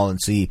Music Hall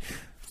and see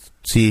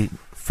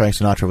Frank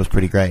Sinatra was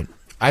pretty great.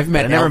 I've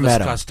met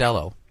Elvis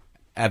Costello.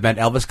 I've met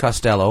Elvis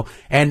Costello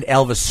and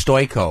Elvis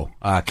Stoico,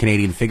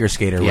 Canadian figure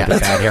skater with a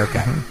bad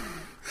haircut.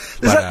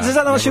 Does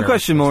that answer your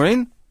question,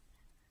 Maureen?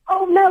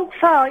 Oh, no,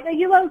 fine. Are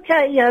you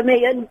okay,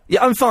 Ian?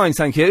 Yeah, I'm fine,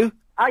 thank you.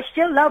 I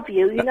still love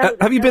you,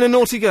 have you been a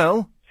naughty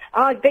girl?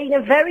 I've been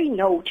a very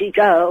naughty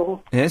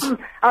girl. Yes?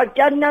 I've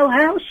done no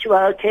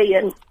housework,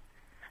 Ian.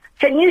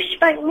 Can you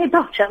spank me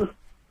bottom?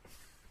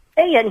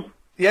 Ian?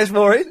 Yes,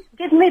 Maureen?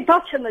 Give me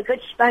bottom a good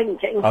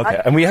spanking.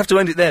 Okay, and we have to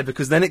end it there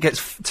because then it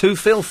gets too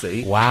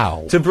filthy.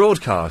 Wow. To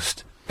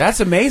broadcast. That's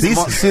amazing.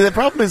 See, the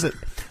problem is that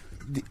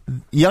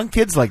young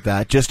kids like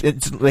that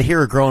they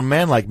hear a grown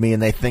man like me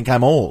and they think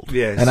I'm old.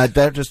 Yes. And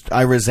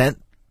I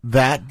resent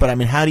that. But I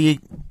mean, how do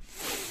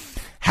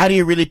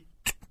you really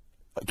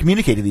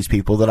communicate to these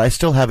people that I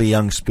still have a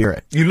young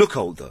spirit? You look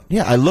old, though.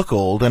 Yeah, I look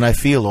old and I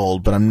feel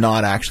old, but I'm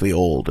not actually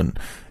old. And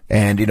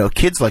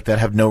kids like that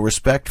have no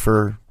respect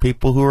for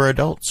people who are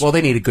adults. Well,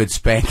 they need a good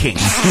spanking.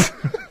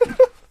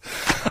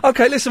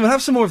 Okay, listen, we'll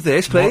have some more of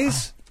this,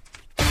 please.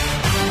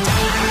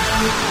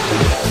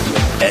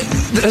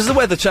 Has the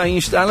weather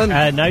changed,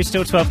 Alan? No,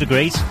 still 12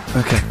 degrees.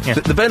 Okay. Yeah.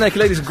 The Bare Naked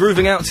Ladies are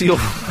grooving out to your...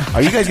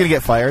 Are you guys going to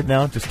get fired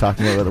now, just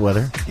talking about the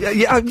weather?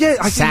 Yeah.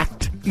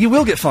 Sacked. You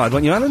will get fired,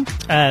 won't you, Alan?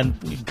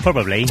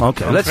 Probably.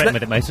 Okay, I'm threatened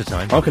with it most of the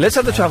time. Okay, let's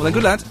have the travel then.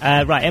 Good lad.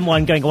 Right,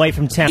 M1 going away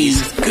from town.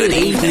 Good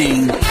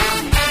evening.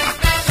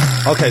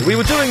 Okay, we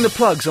were doing the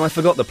plugs and I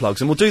forgot the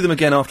plugs, and we'll do them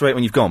again after 8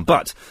 when you've gone.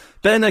 But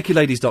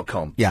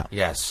barenakedladies.com. Yeah.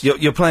 Yes.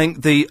 You're playing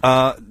the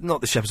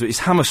not the Shepherd's, it's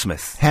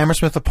Hammersmith.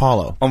 Hammersmith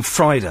Apollo on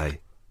Friday.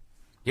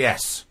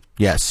 Yes.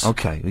 Yes.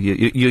 Okay. Are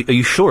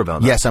you sure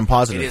about that? Yes, I'm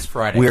positive. It is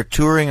Friday. We are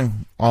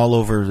touring all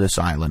over this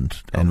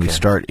island, and we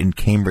start in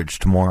Cambridge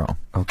tomorrow.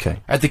 Okay.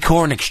 At the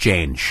Corn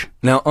Exchange.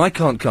 Now, I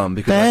can't come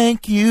because...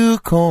 Thank you,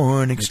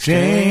 Corn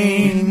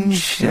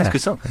Exchange. Yeah, it's a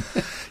good song.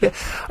 Yeah.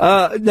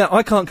 Now,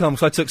 I can't come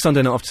because I took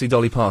Sunday night off to see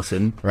Dolly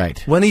Parton.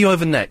 Right. When are you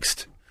over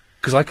next?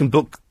 Because I can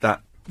book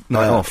that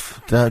night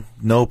off.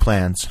 No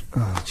plans.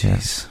 Oh,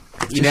 jeez.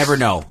 You never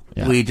know.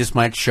 Yeah. We just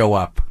might show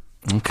up.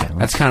 Okay.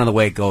 That's kind of the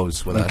way it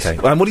goes with us. Okay.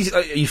 And what are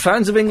you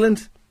fans of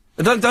England?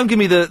 Don't give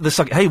me the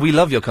suck. Hey, we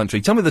love your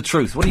country. Tell me the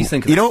truth. What do you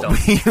think of this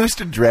stuff? We used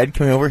to dread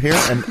coming over here,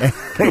 and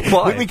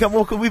why? We've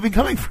been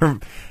coming for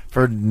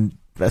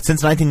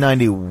since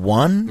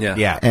 1991.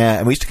 Yeah.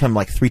 And we used to come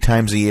like 3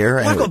 times a year.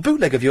 Well, I've got a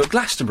bootleg of you at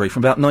Glastonbury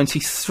from about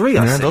 93,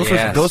 I think.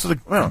 Those are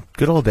the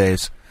good old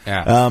days.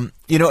 Yeah. And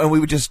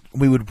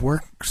we would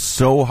work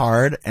so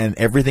hard, and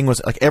everything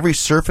was like every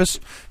surface.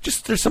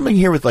 Just there's something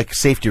here with like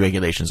safety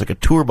regulations, like a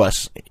tour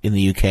bus in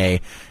the UK.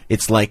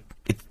 It's like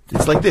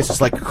this.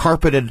 It's like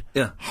carpeted,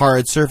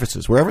 hard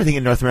surfaces where everything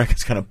in North America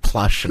is kind of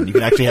plush, and you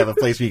can actually have a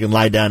place where you can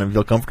lie down and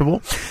feel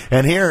comfortable.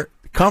 And here,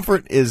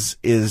 comfort is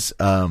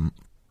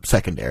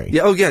secondary.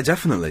 Yeah. Oh, yeah.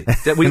 Definitely.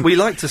 we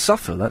like to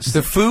suffer.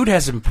 The food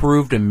has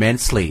improved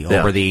immensely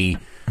over the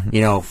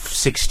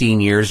 16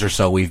 years or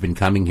so we've been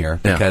coming here,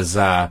 because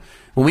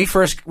when we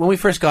first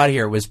got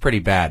here, it was pretty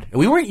bad.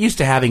 We weren't used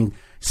to having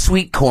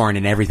sweet corn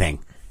and everything.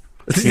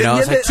 It's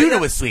like tuna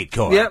with sweet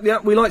corn. Yeah,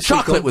 we like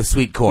chocolate with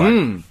sweet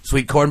corn.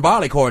 Sweet corn,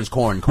 barley corn's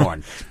corn.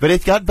 But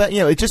it got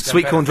it just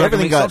sweet corn.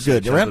 Everything got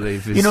good.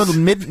 The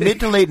mid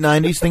to late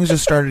 90s, things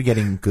just started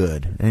getting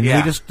good, and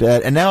we just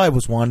and now I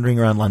was wandering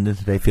around London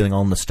today, feeling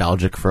all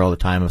nostalgic for all the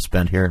time I've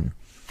spent here. And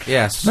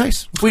yes,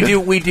 nice.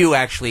 We do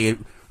actually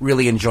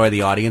really enjoy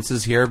the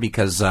audiences here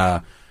because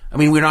I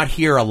mean, we're not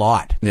here a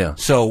lot. Yeah.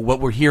 So what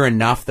we're here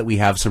enough that we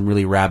have some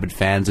really rabid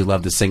fans who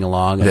love to sing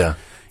along. And,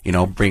 you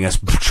know, bring us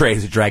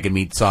trays of dragon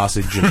meat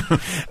sausage. And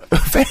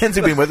fans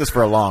have been with us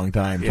for a long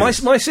time. My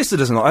sister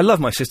doesn't like. I love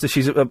my sister.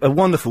 She's a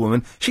wonderful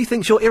woman. She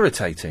thinks you're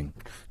irritating.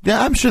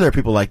 Yeah, I'm sure there are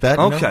people like that.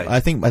 you know. Okay. I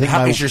think.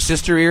 Is your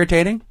sister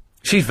irritating?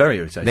 She's very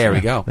irritating. There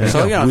we go. There you So,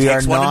 go. you know, We it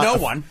takes are one to not-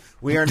 know one.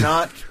 We are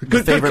not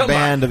the favorite come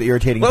band on. of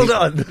irritating Well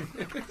people. done.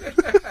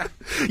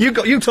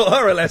 You taught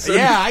her a lesson.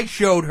 Yeah, I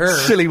showed her.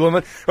 Silly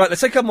woman. Right,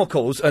 let's take a couple more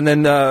calls, and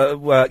then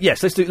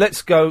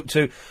let's go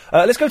to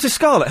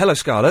Scarlett. Hello,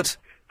 Scarlett.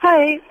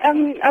 Hi,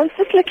 I was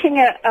just looking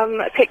at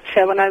a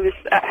picture when I was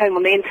at home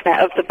on the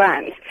internet of the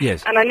band.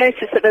 Yes. And I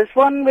noticed that there's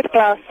one with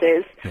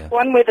glasses,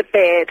 one with a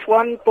beard,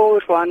 one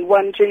bald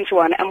one ginger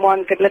one, and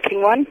one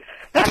good-looking one.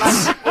 And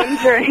I'm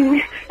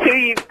wondering who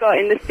you've got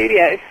in the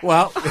studio.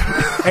 Well,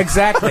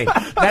 exactly.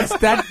 That's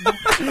that.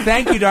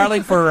 Thank you,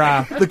 darling, for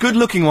the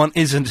good-looking one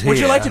isn't here. Would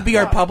you like to be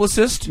our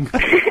publicist?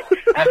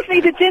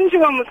 Actually, the ginger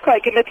one was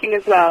quite good-looking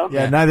as well.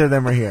 Yeah, neither of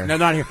them are here. No,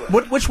 not here.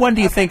 Which one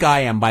do you think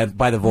I am by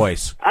the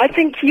voice? I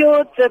think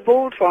you're the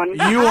bald one.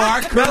 You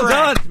are correct, Well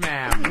done.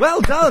 ma'am. Well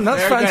done.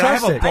 That's Very good. I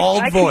have fantastic. a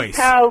bald I voice.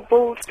 can tell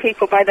bald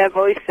people by their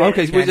voices.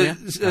 Okay,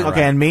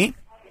 Okay, and me?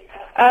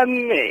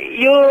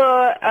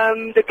 You're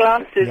the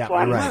glasses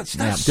one. Right.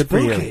 That's good for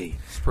you. spooky.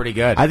 It's pretty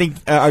good. I think.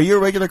 Are you a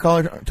regular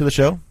caller to the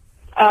show?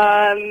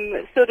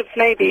 Sort of,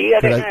 maybe. I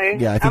don't know.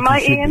 Yeah, I think Am I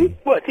you should Ian? be.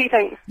 What do you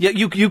think? Yeah,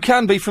 you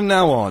can be from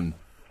now on.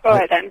 All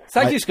right, then.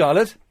 Thank you,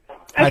 Scarlett.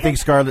 I think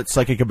Scarlett's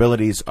psychic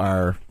abilities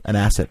are an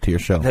asset to your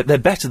show. They're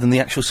better than the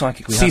actual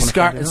psychic we See, have on a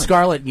Friday night.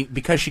 Scarlett,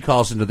 because she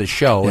calls into the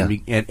show,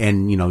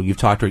 and you know, you've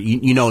talked to her,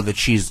 you know that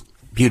she's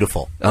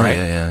beautiful. Oh, right?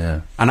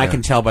 yeah. And I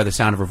can tell by the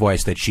sound of her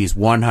voice that she's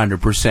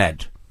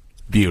 100%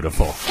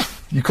 beautiful.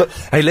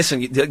 Hey,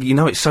 listen, you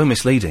know it's so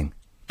misleading.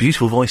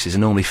 Beautiful voices are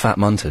normally fat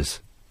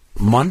munters.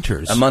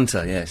 Munters? A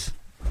munter, yes.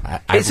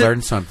 I've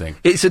learned something.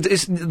 It's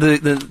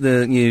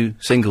the new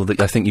single that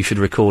I think you should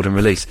record and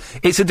release.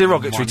 It's a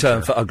derogatory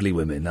term for ugly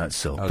women.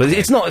 That's all. But Okay.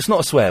 it's not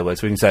a swear word,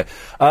 so we can say.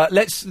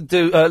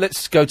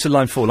 Let's go to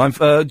line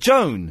 4.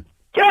 Joan.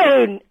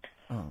 Joan.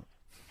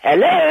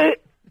 Hello.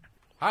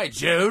 Hi,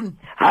 June.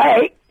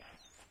 Hi.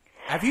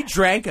 Have you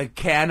drank a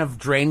can of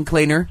drain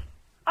cleaner?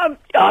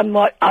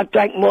 I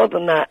drank more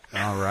than that.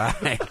 All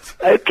right.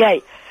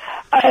 Okay.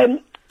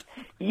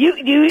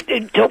 You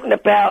talking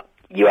about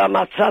You Are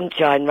My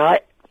Sunshine,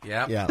 right?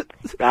 Yeah.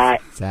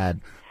 Right. Sad.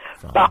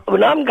 But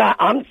when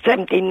I'm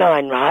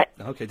 79, right?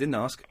 Okay, didn't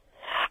ask.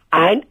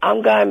 And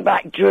I'm going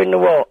back during the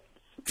war.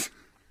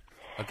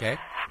 Okay.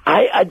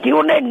 Do you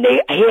want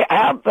to hear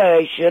our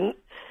version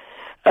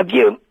of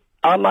You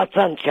Are My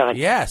Sunshine?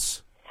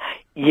 Yes.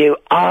 You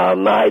are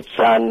my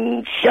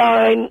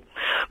sunshine,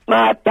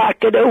 my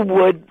packet of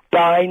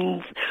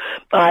woodbines,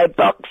 my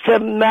box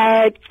of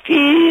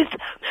matches,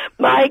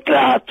 my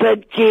glass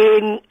of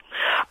gin,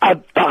 a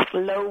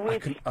bottle of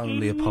whiskey. I can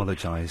only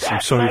apologise.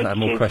 I'm sorry if I had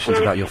more questions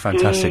about your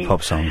fantastic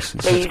pop songs.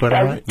 Please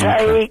don't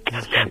take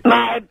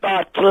my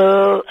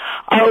bottle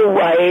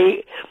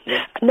away.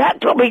 And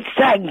that's what we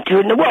sang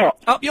during the war.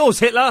 Up yours,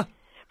 Hitler!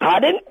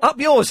 Pardon? Up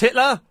yours,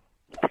 Hitler!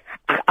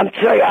 I'm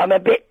sorry, I'm a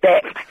bit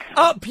deaf.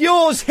 Up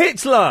yours,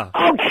 Hitler!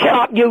 Oh, shut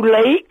up, you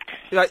leak.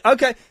 Right,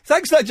 okay,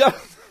 thanks, there, Joe.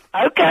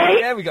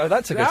 Okay. There we go.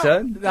 That took a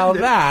turn. Now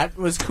that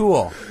was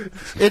cool.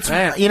 It's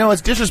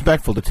it's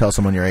disrespectful to tell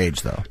someone your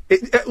age, though.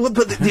 Well,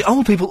 but the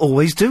old people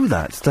always do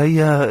that. They,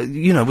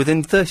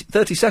 within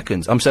 30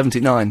 seconds. I'm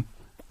 79.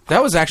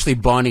 That was actually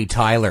Bonnie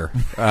Tyler.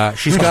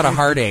 She's got a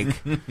heartache.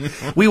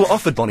 We were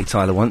offered Bonnie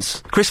Tyler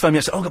once. Chris phoned me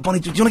up and said, Bonnie,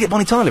 do you want to get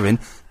Bonnie Tyler in?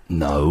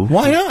 No.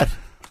 Why not?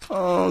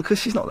 Oh, because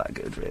she's not that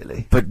good,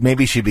 really. But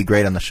maybe she'd be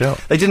great on the show.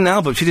 They did an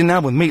album. She did an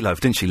album with Meatloaf,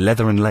 didn't she?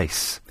 Leather and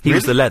Lace. He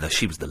was the leather.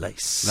 She was the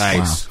lace.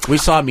 Nice. Wow. We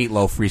saw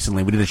Meatloaf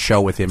recently. We did a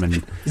show with him in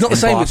He's not the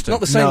same. Boston.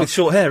 Not the same with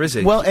short hair, is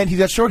he? Well, and he's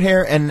got short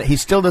hair, and he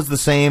still does the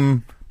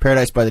same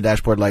Paradise by the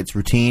Dashboard Lights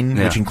routine,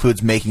 which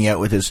includes making out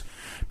with his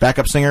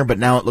backup singer. But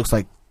now it looks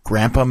like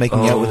Grandpa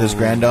making out with his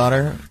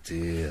granddaughter.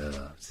 Dear,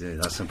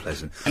 that's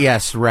unpleasant.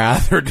 Yes,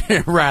 rather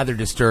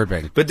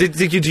disturbing. But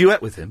did you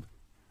duet with him?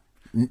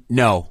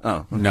 No. Oh,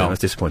 okay, no.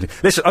 that's disappointing.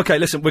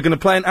 Listen, we're going to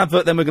play an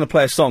advert, then we're going to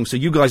play a song, so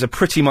you guys are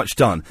pretty much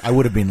done. I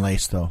would have been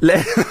laced, though.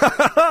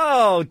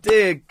 Oh,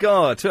 dear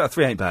God. 2 out of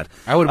 3 ain't bad.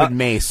 I would have been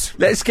Mace.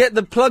 Let's get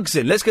the plugs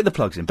in.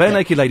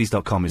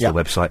 BareNakedLadies.com is the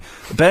website.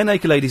 Bare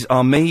Naked Ladies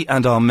are me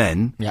and our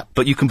men,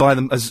 but you can buy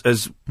them as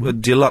a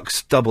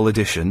deluxe double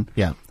edition.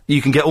 Yeah.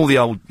 You can get all the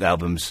old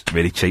albums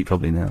really cheap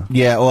probably now.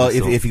 Yeah, well,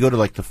 if you go to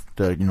like the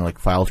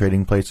file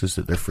trading places,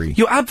 they're free.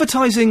 You're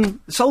advertising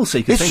Soul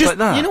Seekers, things like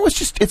that. You know, it's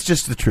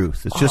just the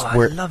truth. It's just I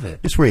where love it.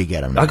 It's where you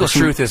get them. The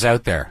truth is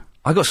out there.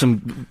 I got some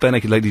Bare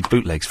Naked Ladies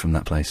bootlegs from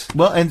that place.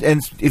 Well, and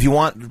if you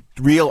want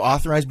real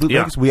authorized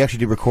bootlegs, we actually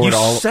do record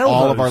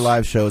all of our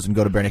live shows and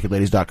go to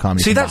barenakedladies.com.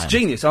 See, that's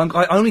genius.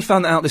 I only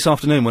found that out this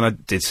afternoon when I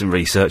did some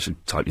research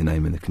and typed your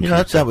name in the computer. You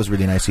know, that was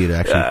really nice of you to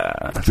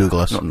actually Google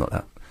us. Not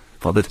that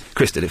bothered.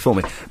 Chris did it for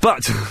me.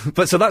 But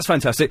so that's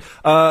fantastic.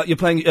 You're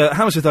playing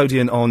Hammersmith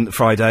Odeon on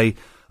Friday.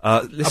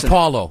 Listen,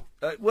 Apollo.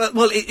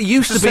 Well, it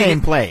used It's to the be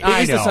same place.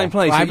 It is the same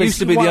place. It used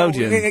to be the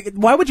Odeon.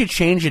 Why would you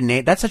change a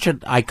name? That's such an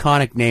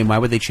iconic name. Why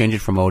would they change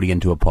it from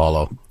Odeon to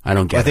Apollo? I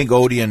don't get it. I think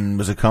Odeon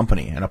was a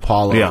company, and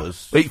Apollo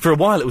was... For a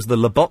while, it was the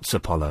Labots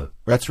Apollo.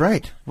 That's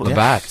right.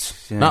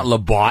 Labatt's. Not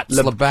Labots,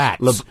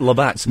 Labatt's.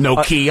 Labatt's.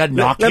 Nokia,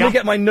 Nokia. Let me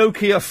get my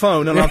Nokia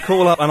phone and I'll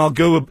call up and I'll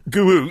go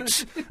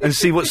out and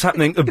see what's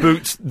happening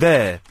about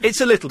there.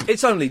 It's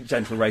only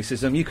gentle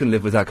racism. You can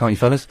live with that, can't you,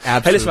 fellas?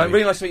 Absolutely. Hey, listen, mate,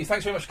 really nice to meet you.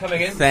 Thanks very much for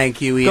coming in. Thank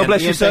you, Ian. God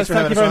bless you, Ian, sir. thanks for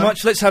Thank you having very us on.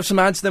 much. Let's have some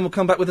ads, then we'll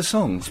come back with a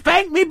song.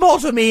 Spank me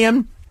bosom,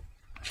 Ian.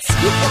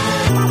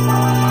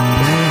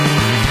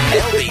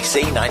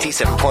 LBC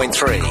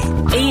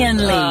 97.3. Ian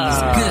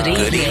Lee's Good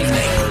Evening.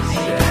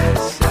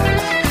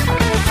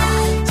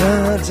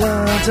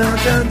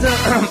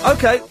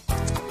 Okay.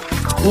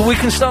 Well, we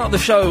can start the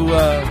show,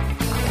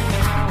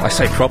 I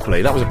say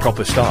properly. That was a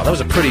proper start. That was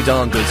a pretty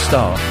darn good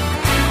start.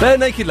 Bare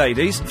Naked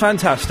Ladies,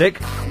 fantastic.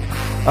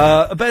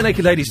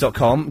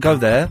 BareNakedLadies.com, go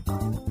there.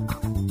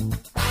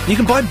 You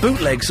can buy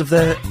bootlegs of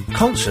their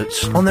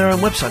concerts on their own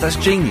website. That's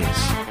genius.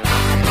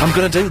 I'm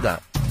going to do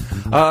that.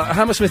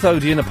 Hammersmith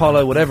Odeon,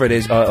 Apollo, whatever it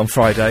is, on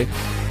Friday.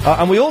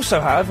 And we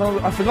also have,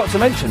 I forgot to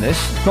mention this,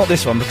 not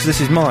this one because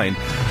this is mine.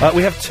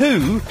 We have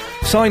 2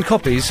 signed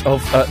copies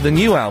of the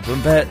new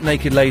album, Bare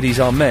Naked Ladies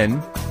Are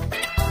Men.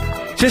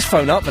 Just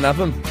phone up and have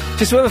them.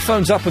 Just whoever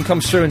phones up and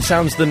comes through and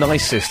sounds the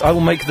nicest, I will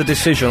make the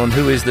decision on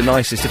who is the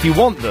nicest. If you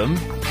want them,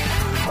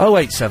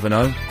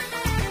 0870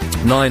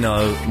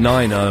 90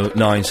 90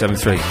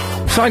 973.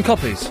 Signed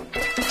copies.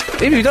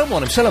 Even if you don't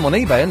want them, sell them on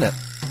eBay, isn't it?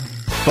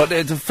 But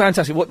it's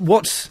fantastic.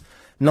 What's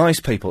nice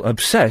people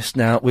obsessed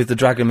now with the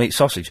dragon meat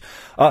sausage?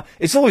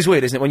 It's always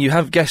weird, isn't it? When you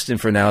have guests in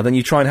for an hour, then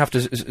you try and have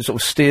to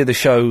sort of steer the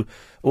show.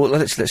 Or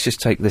let's just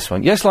take this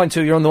one. Yes, line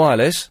 2, you're on the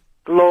wireless.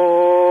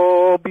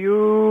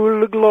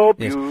 Globule, globule.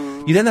 Yes.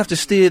 You then have to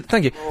steer.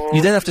 Thank you.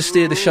 You then have to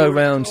steer the show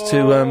round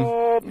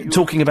to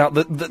talking about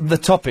the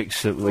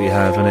topics that we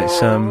have, and it's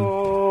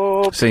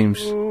seems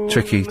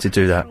tricky to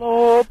do that.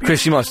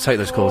 Chris, you must take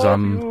those calls.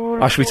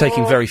 I shall be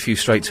taking very few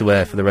straight to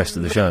air for the rest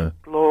of the show.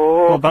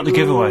 What about the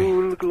giveaway?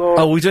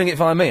 Oh, we're doing it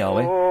via me, are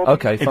we?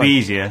 Okay, fine. It'd be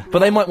easier. But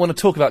they might want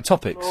to talk about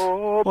topics.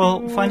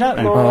 Well, find out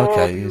then. Oh,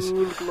 okay, yes.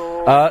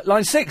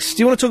 Line 6,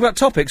 do you want to talk about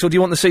topics, or do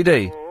you want the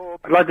CD?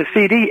 I'd like the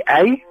CD,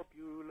 eh?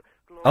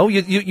 Oh,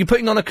 you're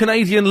putting on a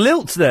Canadian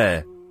lilt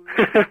there.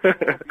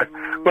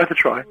 Worth a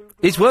try.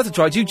 It's worth a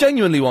try. Do you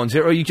genuinely want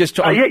it, or are you just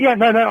trying...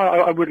 No,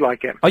 I would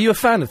like it. Are you a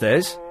fan of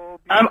theirs?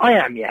 I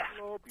am, yes.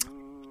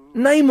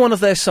 Name one of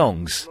their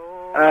songs.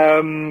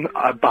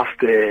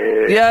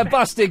 Busted. Yeah,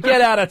 Busted.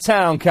 Get out of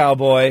town,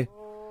 cowboy.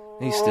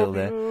 He's still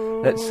there.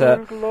 Let's,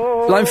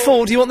 line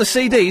 4, do you want the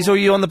CDs, or are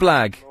you on the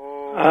blag?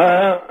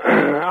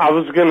 I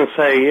was gonna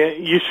say,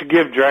 you should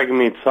give Dragon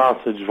Meat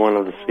Sausage one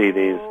of the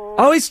CDs.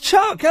 Oh, it's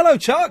Chuck. Hello,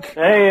 Chuck.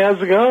 Hey,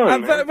 how's it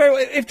going?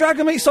 If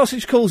Dragon Meat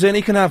Sausage calls in,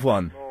 he can have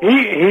one.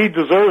 He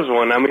deserves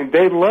one. I mean,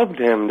 they loved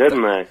him,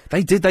 didn't they?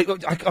 They did.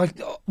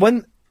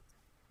 When...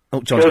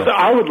 Oh, John. Because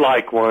I would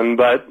like one,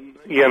 but,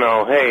 you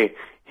know, hey,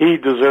 he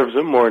deserves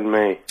it more than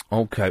me.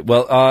 Okay,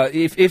 well,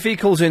 if he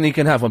calls in, he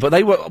can have one. But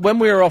they were, when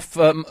we were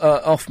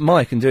off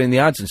mic and doing the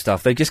ads and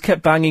stuff, they just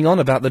kept banging on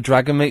about the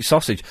Dragon Meat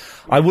Sausage.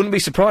 I wouldn't be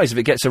surprised if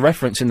it gets a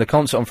reference in the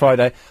concert on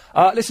Friday.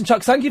 Listen,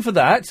 Chuck, thank you for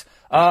that.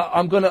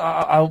 I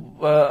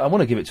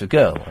want to give it to a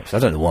girl. I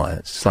don't know why.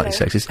 It's slightly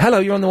sexist. Hello,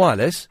 you're on the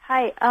wireless.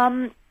 Hi.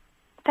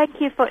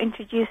 Thank you for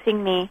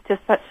introducing me to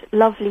such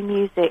lovely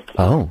music.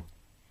 Oh.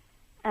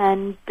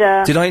 And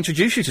did I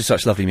introduce you to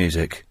such lovely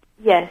music?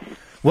 Yes.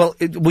 Well,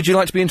 would you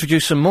like to be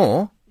introduced some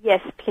more? Yes,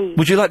 please.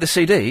 Would you like the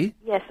CD?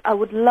 Yes, I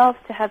would love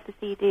to have the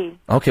CD.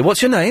 Okay,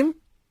 what's your name?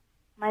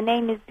 My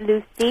name is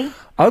Lucy.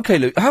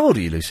 Okay, how old are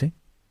you, Lucy?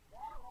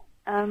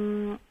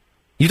 You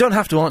don't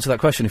have to answer that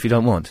question if you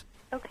don't want.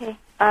 Okay,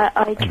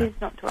 I choose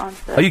not to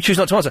answer. Oh, you choose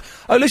not to answer.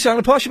 Oh, Lucy, I'm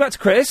going to pass you back to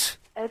Chris.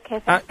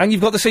 Okay, and you've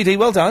got the CD,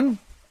 well done.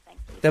 Thank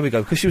you. There we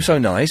go, because she was so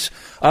nice.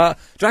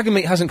 Dragon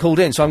Meat hasn't called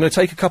in, so I'm going to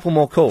take a couple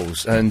more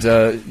calls and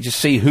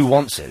just see who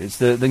wants it. It's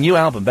the new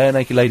album, Bare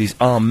Naked Ladies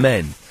Are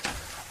Men.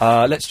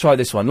 Let's try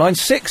this one. Line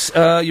 6,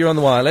 you're on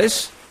the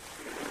wireless.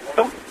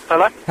 Oh,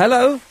 hello?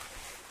 Hello?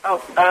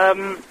 Oh,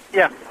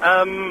 yeah,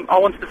 I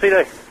wanted the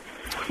CD.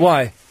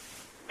 Why?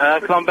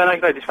 Because I'm a Bare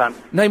Naked Ladies fan.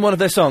 Name one of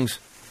their songs.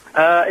 If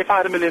I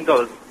had $1 million.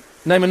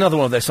 Name another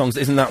one of their songs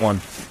that isn't that one.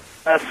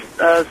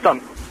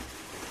 Stunt.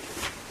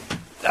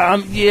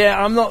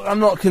 Yeah, I'm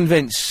not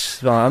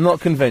convinced. Right, I'm not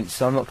convinced.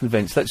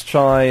 Let's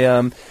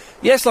try,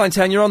 yes, Line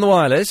 10, you're on the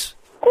wireless.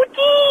 Good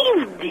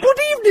evening. Good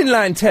evening,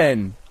 Line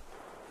 10.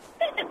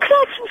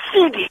 Club some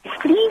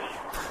CDs, please.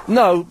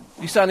 No,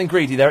 you're sounding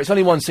greedy there. It's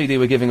only one CD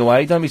we're giving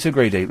away. Don't be too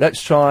greedy.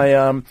 Let's try,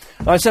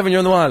 Line 7, you're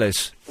on the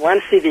wireless.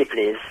 One CD,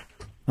 please.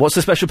 What's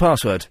the special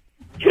password?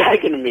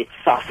 Dragon Meat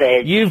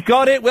Sausage. You've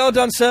got it. Well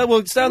done, sir.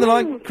 We'll stay on the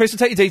line. Chris will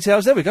take your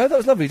details. There we go. That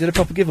was lovely. You did a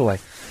proper giveaway.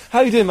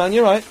 How you doing, man?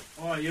 You all right?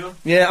 All right, you?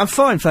 Yeah, I'm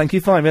fine, thank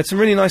you. Fine. We had some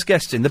really nice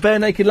guests in. The Bare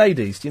Naked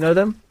Ladies. Do you know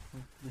them?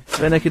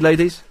 Bare Naked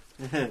Ladies?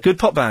 Good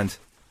pop band.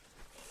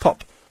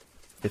 Pop.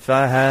 If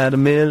I had $1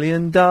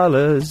 million,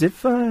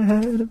 if I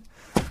had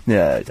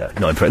Yeah,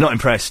 not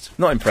impressed.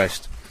 Not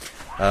impressed.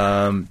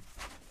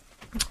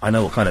 I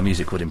know what kind of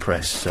music would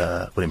impress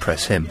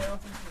him.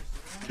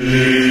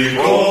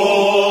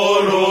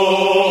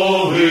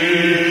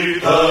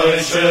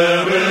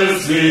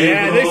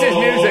 Yeah, this is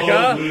music,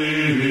 huh?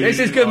 This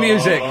is good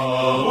music.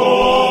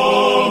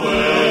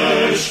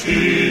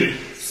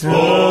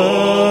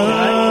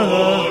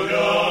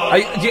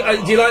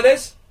 Do you like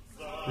this?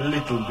 A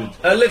little bit.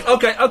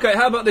 Okay,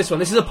 how about this one?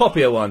 This is a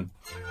poppier one.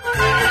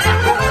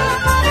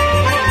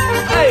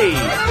 Hey!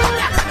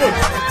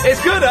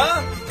 It's good,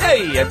 huh?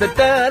 Hey! You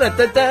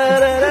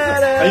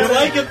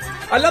like it?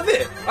 I love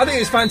it. I think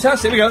it's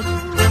fantastic. Here we go.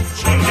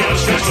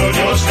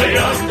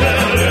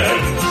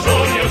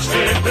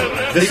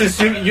 This is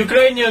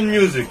Ukrainian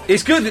music.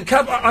 It's good.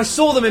 I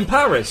saw them in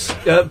Paris.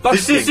 Busking.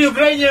 This is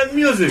Ukrainian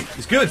music.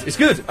 It's good. It's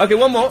good. Okay,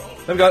 one more.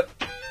 There we go.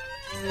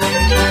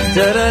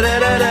 You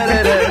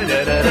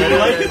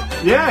like it?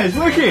 Yeah, it's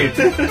working.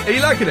 Are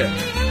you liking it?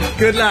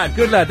 Good lad.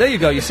 Good lad. There you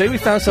go. You see, we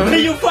found something.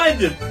 Where did you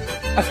find it?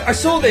 I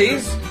saw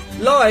these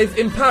live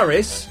in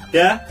Paris.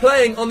 Yeah.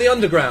 Playing on the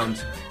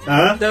underground.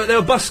 Uh-huh. They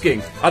were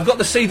busking. I've got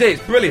the CD.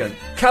 It's brilliant.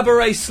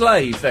 Cabaret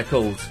Slave, they're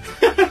called.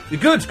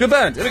 Good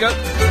band. Here we go.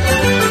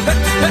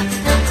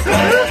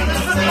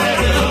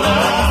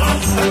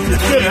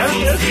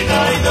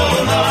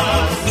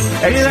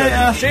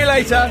 Excellent. See you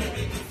later.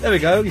 There we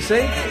go. You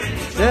see?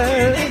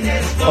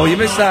 Oh, you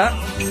missed that.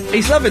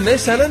 He's loving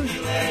this, Helen.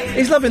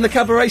 He's loving the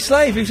Cabaret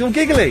Slave. He's all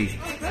giggly.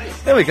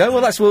 There we go.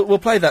 Well, we'll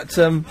play that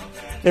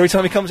every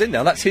time he comes in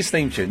now. That's his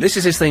theme tune. This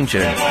is his theme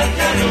tune.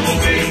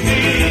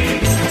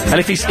 And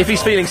if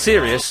he's feeling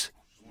serious,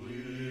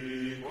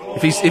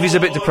 if he's a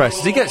bit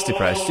depressed, he gets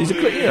depressed. He's a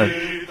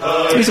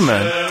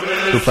man.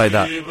 He'll play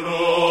that.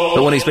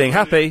 But when he's being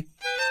happy,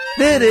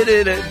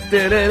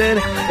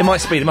 it might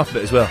speed him up a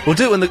bit as well. We'll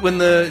do it when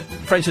the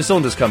French and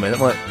Saunders come in. It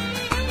might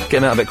get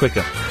him out a bit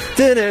quicker.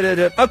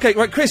 Okay,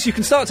 right, Chris, you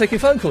can start taking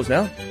phone calls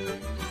now.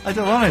 I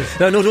don't want it.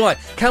 No, nor do I.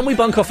 Can we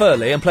bunk off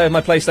early and play with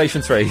my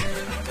PlayStation 3?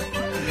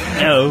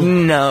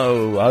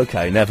 No.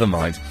 Okay, never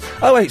mind.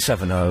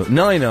 0870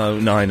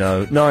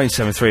 9090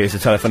 973 is the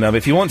telephone number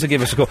if you want to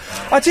give us a call.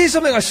 I'll tell you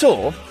something I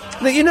saw.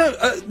 That, you know,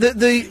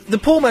 the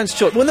poor man's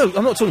choice. Well, no,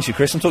 I'm not talking to you,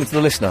 Chris. I'm talking to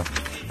the listener.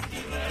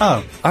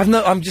 Oh.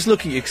 I'm just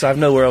looking at you because I have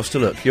nowhere else to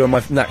look. You're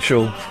my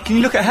natural... Can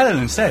you look at Helen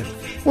instead?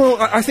 Well,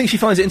 I think she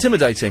finds it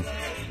intimidating.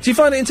 Do you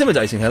find it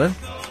intimidating, Helen?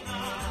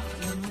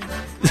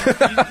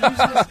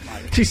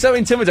 She's so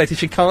intimidated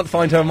she can't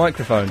find her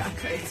microphone.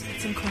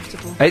 It's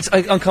uncomfortable. It's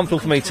uncomfortable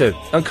for me too.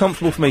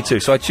 Uncomfortable for me too.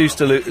 So I choose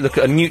to look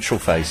at a neutral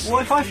face.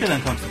 What if I feel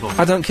uncomfortable?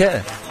 I don't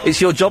care.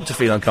 It's your job to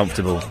feel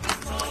uncomfortable.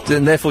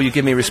 And therefore you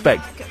give me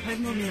respect.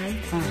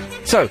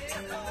 So,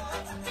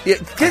 yeah,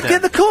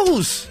 get the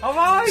calls. All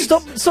right.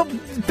 Stop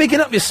bigging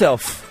up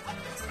yourself.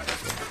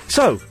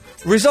 So,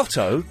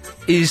 risotto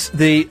is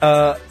the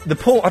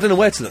poor. I don't know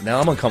where to look now.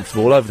 I'm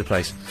uncomfortable all over the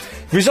place.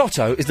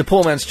 Risotto is the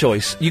poor man's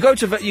choice. You go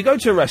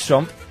to a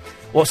restaurant.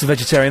 What's the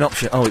vegetarian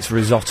option? Oh, it's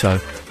risotto.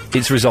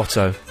 It's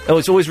risotto. Oh,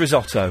 it's always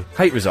risotto.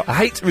 Hate risotto. I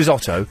hate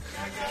risotto.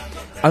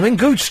 I'm in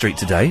Goodge Street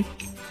today.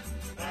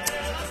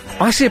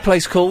 I see a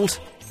place called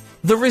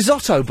the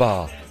Risotto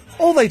Bar.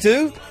 All they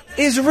do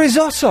is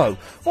risotto.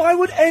 Why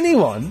would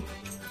anyone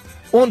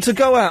want to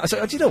go out and say,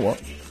 oh, do you know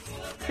what?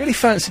 Really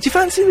fancy. Do you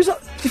fancy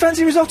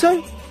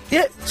risotto?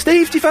 Yeah.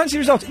 Steve, do you fancy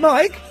risotto?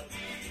 Mike,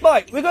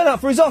 we're going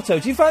out for risotto.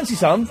 Do you fancy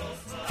some?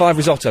 5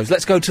 risottos.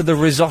 Let's go to the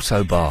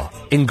Risotto Bar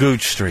in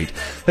Goodge Street.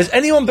 Has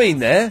anyone been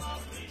there?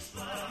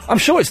 I'm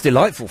sure it's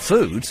delightful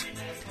food.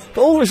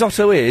 But all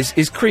risotto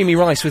is creamy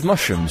rice with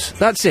mushrooms.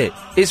 That's it.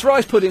 It's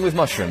rice pudding with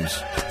mushrooms.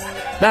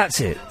 That's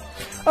it.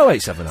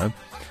 0870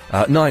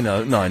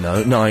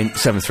 9090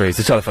 973 is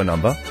the telephone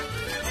number.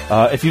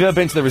 If you've ever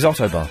been to the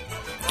Risotto Bar,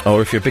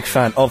 or if you're a big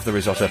fan of the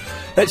risotto,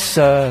 let's,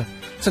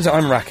 since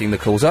I'm racking the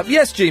calls up.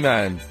 Yes,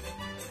 G-Man.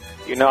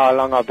 You know how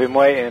long I've been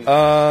waiting?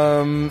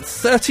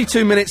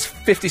 32 minutes,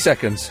 50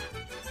 seconds.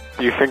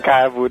 Do you think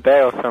I have all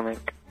day or something?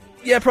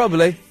 Yeah,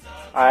 probably.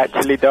 I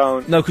actually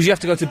don't. No, because you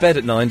have to go to bed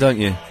at 9, don't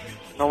you?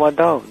 No, I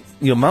don't.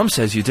 Your mum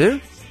says you do.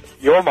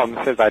 Your mum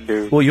says I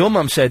do. Well, your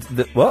mum said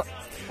that... What?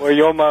 Well,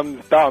 your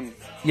mum's dumb.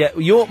 Yeah,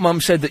 your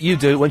mum said that you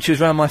do when she was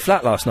round my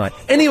flat last night.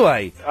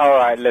 Anyway...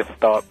 Alright, let's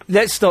stop.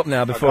 Let's stop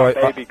now before I've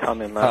got a baby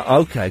coming, man.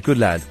 Okay, good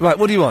lad. Right,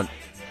 what do you want?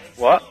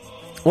 What?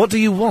 What do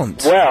you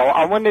want? Well,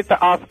 I wanted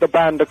to ask the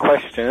band a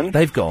question.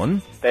 They've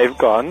gone. They've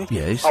gone.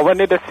 Yes. I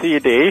wanted a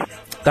CD.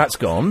 That's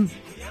gone.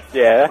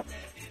 Yeah.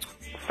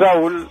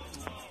 So,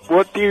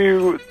 what do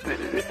you...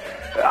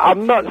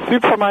 I'm not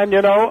Superman,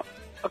 you know.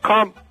 I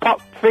can't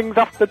pop things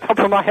off the top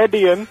of my head,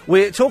 Ian.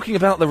 We're talking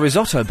about the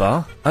Risotto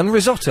Bar and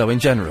risotto in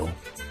general.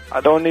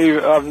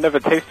 I've never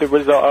tasted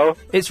risotto.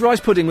 It's rice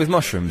pudding with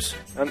mushrooms.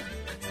 And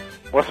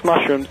what's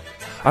mushrooms?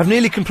 I've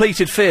nearly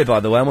completed Fear, by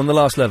the way. I'm on the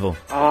last level.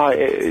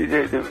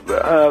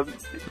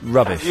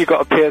 Rubbish. Have you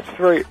got a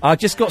PS3? I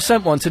just got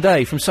sent one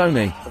today from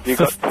Sony. Have you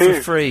got 2?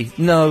 For free.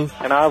 No.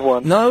 Can I have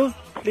one? No.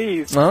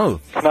 Please. No.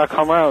 Can I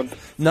come round?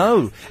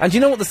 No. And do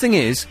you know what the thing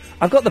is?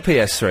 I've got the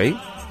PS3.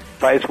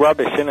 But it's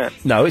rubbish, isn't it?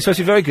 No, it's supposed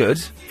to be very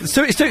good. It's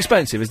too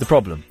expensive is the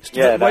problem. It's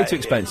Yeah, way that- too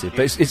expensive,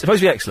 but it's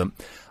supposed to be excellent.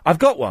 I've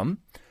got one.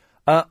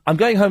 I'm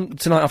going home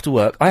tonight after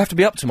work. I have to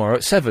be up tomorrow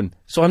at 7,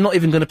 so I'm not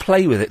even going to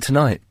play with it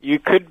tonight. You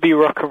could be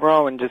rock and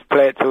roll and just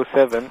play it till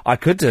 7, I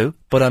could do,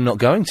 but I'm not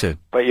going to.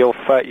 but you're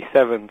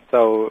 37,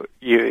 so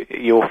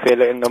you'll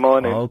feel it in the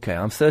morning. Okay,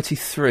 I'm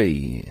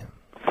 33.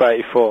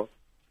 34.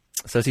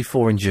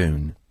 34 in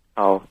June.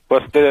 Oh,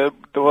 what's the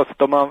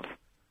month?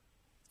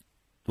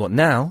 What,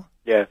 now?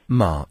 Yeah.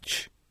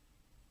 March.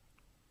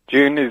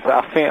 June is,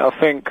 I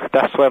think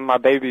that's when my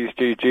baby's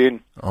due,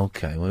 June.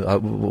 Okay, well,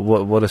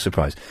 what a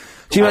surprise.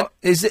 Do you want,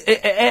 is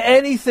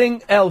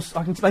anything else?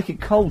 I can make it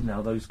cold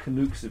now, those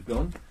Canucks have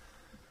gone.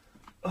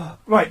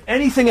 Right,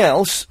 anything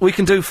else we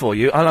can do for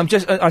you? And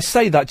I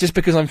say that just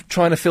because I'm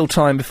trying to fill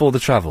time before the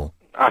travel.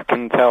 I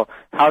can tell.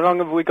 How long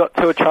have we got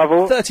till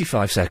travel?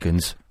 35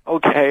 seconds.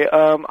 Okay,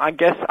 I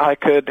guess I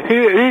could.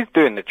 Who's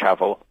doing the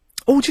travel?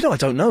 Oh, do you know? I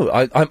don't know.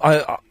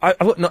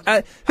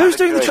 Who's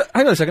doing the?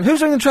 Hang on a second. Who's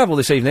doing the travel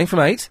this evening from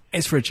 8?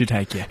 It's Richard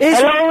Hakia.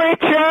 Hello,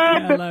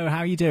 Richard. Hello, how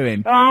are you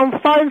doing? I'm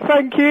fine,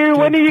 thank you.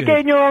 When are you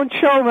getting your own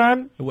show,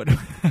 man?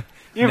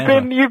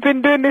 You've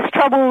been doing this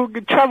travel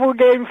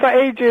game for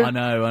ages. I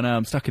know.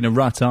 I'm stuck in a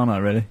rut, aren't I?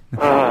 Really?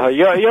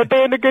 You're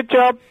doing a good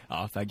job.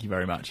 Oh, thank you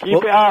very much.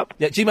 Keep it up.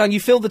 Yeah, G-Man, you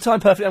filled the time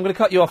perfectly. I'm going to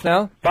cut you off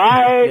now.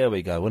 Bye. There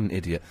we go. What an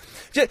idiot.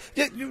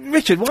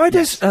 Richard, why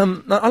does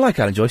I like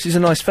Alan Joyce. He's a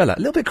nice fella. A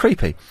little bit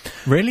creepy.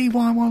 Really?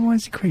 Why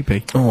is he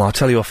creepy? Oh, I'll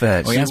tell you off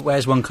air. Well, he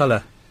wears one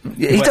colour.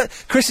 Yeah,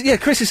 Chris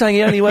is saying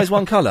he only wears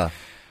one colour.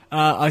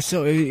 I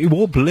saw he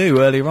wore blue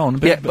earlier on.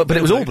 But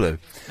it was all blue.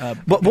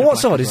 But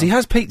what's odd is he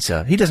has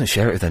pizza. He doesn't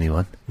share it with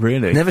anyone.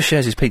 Really? Never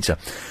shares his pizza.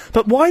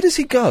 But why does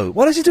he go?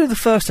 Why does he do the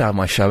first hour of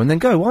my show and then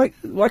go? Why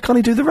can't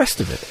he do the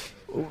rest of it?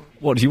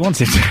 What do you want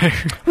him to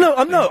do?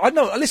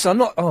 Listen, I'm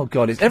not. Oh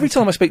God! Every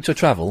time I speak to a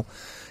travel,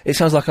 it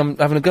sounds like I'm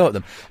having a go at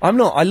them. I'm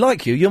not. I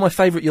like you. You're my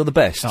favourite. You're the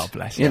best. Oh,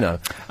 bless you. You know.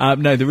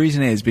 No, the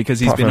reason is because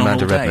he's Apart been from on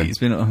Amanda all day. Redman. He's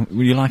been.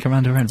 You like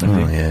Amanda Redman?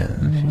 Oh yeah.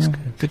 She's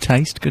good. Good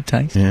taste. Good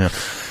taste. Yeah.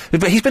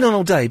 But he's been on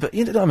all day. But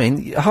you know what I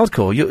mean?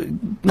 Hardcore.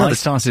 I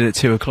started at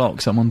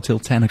 2:00, so I'm on till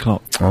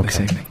 10:00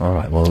 this evening. All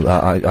right. Well,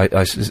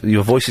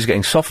 your voice is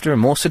getting softer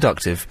and more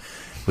seductive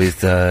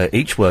with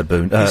each word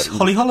boon. Is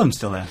Holly Holland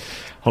still there?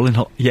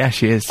 Yeah,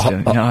 she is.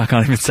 I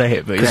can't even say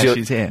it, but yeah,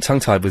 she's here.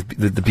 Tongue-tied with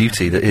the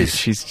beauty that is.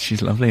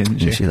 She's lovely, isn't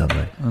she? Is she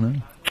lovely? I know.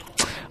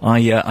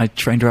 I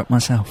trained her up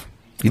myself.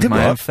 You did with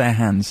my what? own fair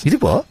hands. You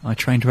did what? I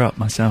trained her up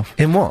myself.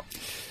 In what?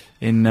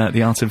 In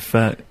the art of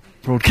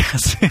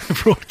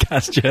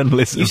broadcast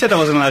journalism. You said I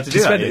wasn't allowed to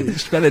do that.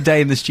 Spent a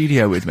day in the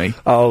studio with me.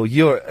 Oh, with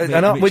your me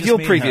and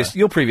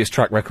her. previous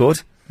track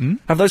record.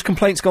 Have those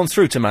complaints gone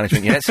through to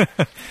management yet?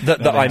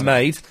 that I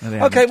made.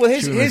 No, okay, well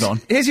here's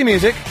your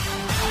music.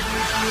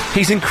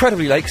 He's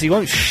incredibly late because he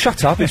won't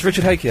shut up. It's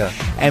Richard Hakia.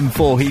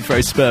 M4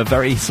 Heathrow Spur,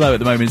 very slow at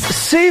the moment.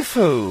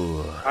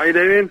 Sifu! How you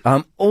doing?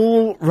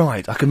 All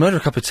right. I can murder a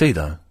cup of tea,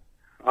 though.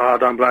 Oh,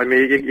 don't blame me.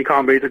 You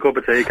can't beat a cup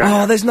of tea, can you?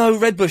 Oh, there's no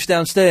Red Bush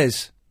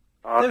downstairs.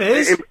 There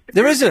is.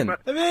 There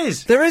isn't. There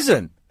is. There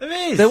isn't.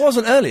 There is. There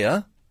wasn't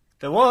earlier.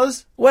 There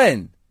was.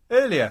 When?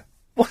 Earlier.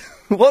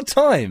 What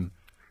time?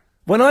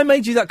 When I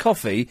made you that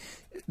coffee,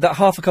 that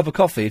half a cup of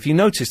coffee, if you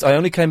noticed, I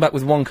only came back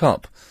with one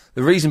cup.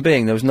 The reason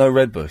being there was no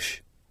Red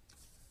Bush.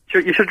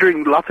 You should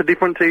drink lots of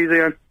different teas,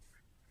 Ian.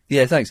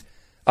 Yeah, thanks.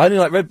 I only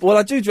like Red. Well,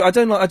 I do. I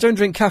don't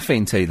drink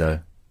caffeine tea though.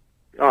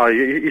 Oh,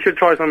 you should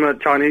try some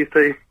Chinese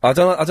tea. I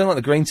don't like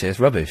the green tea. It's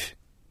rubbish.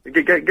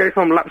 Get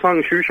some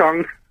Lapsang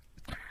Shushang.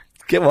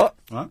 Get what?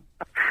 What?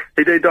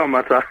 It don't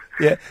matter.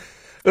 Yeah.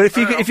 Well, if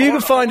you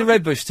can find a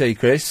Red Bush tea,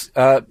 Chris,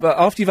 but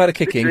after you've had a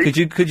kick in,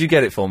 could you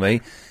get it for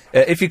me?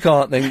 If you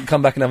can't, then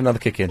come back and have another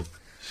kick in.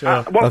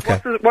 Sure.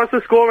 Okay. What's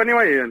the score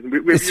anyway,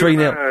 Ian? It's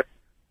 3-0.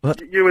 What?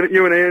 You and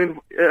Ian,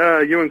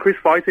 you and Chris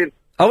fighting.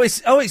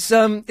 It's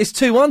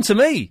 2-1 to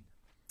me.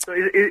 So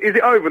is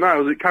it over now?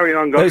 Or is it carrying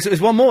on going? There's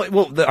one more.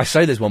 Well, I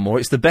say there's one more.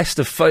 It's the best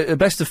of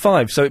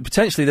 5. So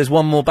potentially there's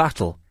one more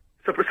battle.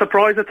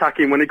 Surprise attack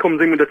him when he comes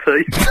in with the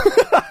tea.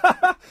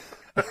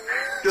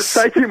 Just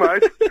take him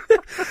out.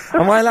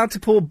 Am I allowed to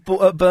pour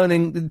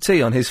burning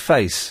tea on his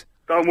face?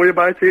 Don't worry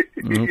about it.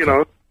 Okay. You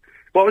know.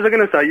 What was I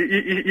going to say?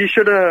 You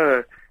should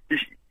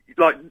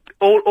like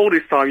all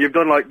this time you've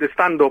done like the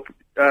stand up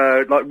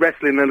like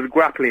wrestling and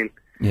grappling.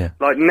 Yeah.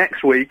 Like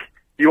next week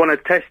you want to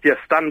test your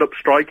stand up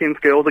striking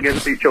skills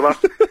against each other.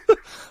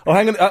 Oh,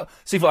 hang on.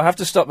 See, I have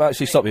to stop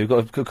you. We've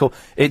got a call.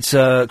 It's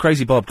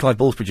Crazy Bob, Clyde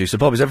Ball's producer.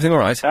 Bob, is everything all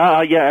right?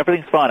 Yeah,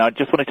 everything's fine. I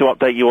just wanted to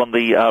update you on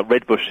the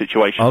Red Bush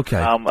situation. Okay.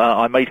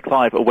 I made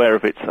Clive aware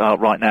of it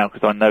right now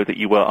because I know that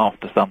you were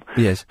after some.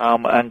 Yes.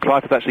 And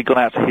Clive has actually gone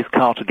out to his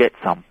car to get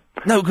some.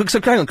 No, so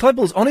hang on. Clive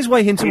Ball's on his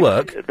way into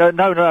work. No.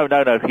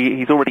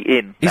 He's already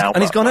in now.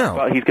 And he's gone out?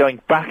 But he's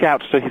going back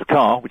out to his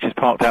car, which is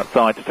parked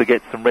outside, to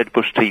get some Red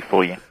Bush tea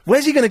for you.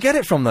 Where's he going to get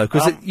it from, though?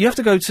 Because you have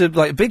to go to,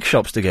 like, big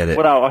shops to get it.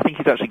 Well, no, I think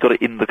he's actually got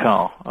it in the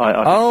car.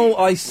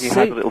 I see. He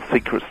has a little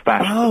secret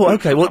stash. Oh,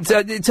 okay. Well,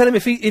 tell him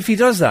if he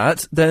does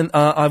that, then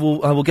I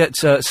will get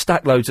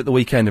stack loads at the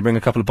weekend and bring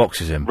a couple of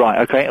boxes in.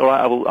 Right. Okay. All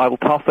right. I will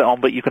pass that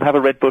on. But you can have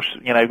a Red Bush,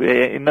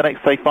 in the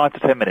next, say, 5 to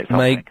 10 minutes.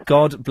 May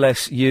God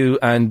bless you.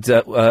 And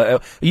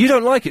you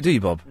don't like it, do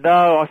you, Bob?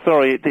 No, I'm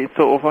sorry. It's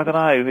sort of, I don't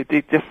know.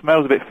 It just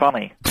smells a bit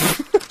funny.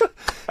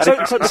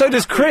 So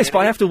does Chris, but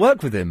I have to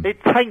work with him.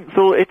 It taints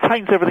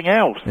everything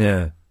else.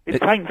 Yeah.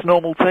 It taints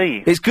normal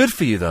tea. It's good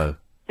for you, though.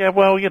 Yeah,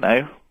 well,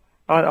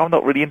 I'm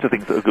not really into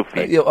things that are good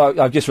for you.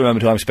 I've just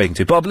remembered who I'm speaking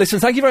to. Bob, listen,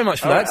 thank you very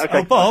much for that. Okay.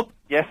 Oh, Bob?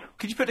 Yes?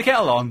 Could you put the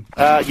kettle on?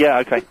 Yeah,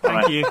 okay.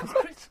 Thank you.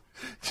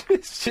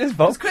 Cheers,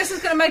 Bob. Chris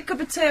is going to make a cup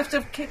of tea after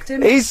I've kicked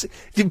him.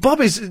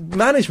 Bob is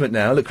management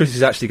now. Look, Chris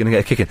is actually going to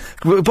get a kick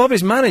in. Bob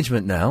is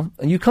management now,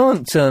 and you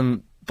can't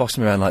boss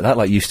him around like that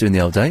like you used to in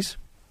the old days.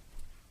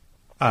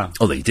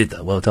 Although you did,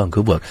 though. Well done.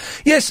 Good work.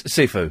 Yes,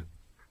 Sifu.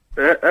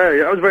 Yeah,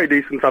 that was very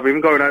decent of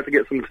him going out to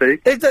get some tea.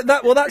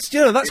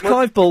 That's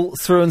Clive Ball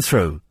through and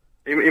through.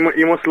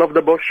 You must love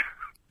the bush.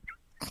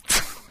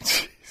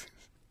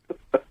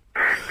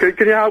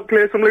 Can you help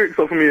clear some lyrics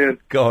off for me, Ian?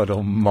 God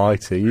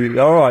almighty.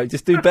 All right,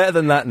 just do better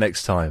than that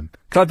next time.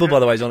 Clive Ball, by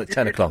the way, is on at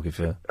 10 o'clock, if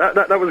you...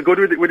 That was good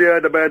with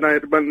the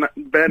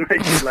bare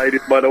naked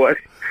ladies, by the way.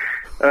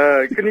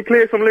 Can you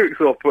clear some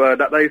lyrics up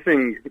that they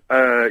sing?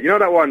 You know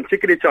that one,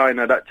 Chickadee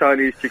China, that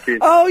Chinese chicken?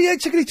 Oh, yeah,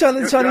 Chickadee China,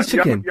 the Chinese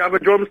chicken. You have a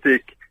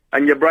drumstick,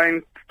 and your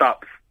brain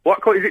stops.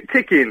 Is it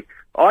ticking?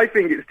 I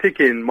think it's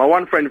ticking. My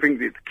one friend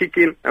thinks it's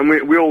kicking, and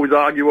we always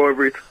argue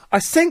over it. I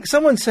think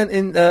someone sent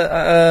in,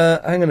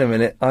 hang on a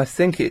minute, I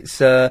think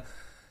it's,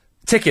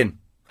 ticking.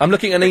 I'm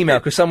looking at an email,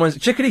 because someone's,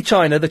 Chickadee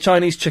China, the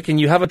Chinese chicken,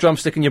 you have a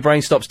drumstick and your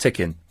brain stops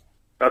ticking.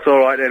 That's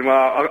alright then,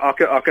 well,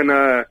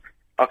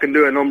 I can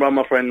do a number on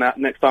my friend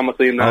next time I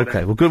see him now. Okay,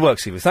 then. well, good work,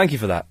 Steve. Thank you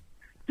for that.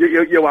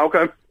 You're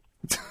welcome.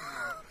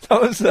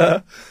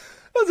 That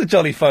was a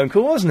jolly phone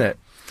call, wasn't it?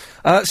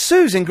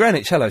 Sue's in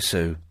Greenwich. Hello,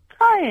 Sue.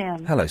 Hi,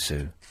 Ian. Hello,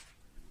 Sue.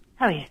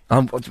 How are you?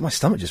 My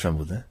stomach just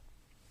rumbled there.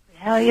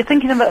 Yeah, you're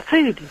thinking about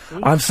food, you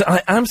see.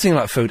 I am thinking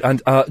about food,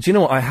 and do you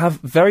know what?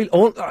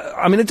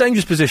 I'm in a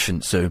dangerous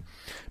position, Sue,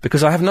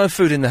 because I have no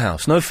food in the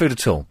house, no food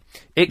at all,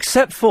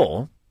 except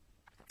for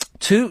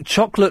 2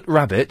 chocolate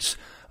rabbits,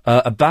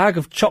 a bag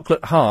of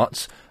chocolate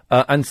hearts,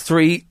 and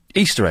 3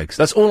 Easter eggs.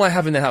 That's all I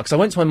have in the house. 'Cause I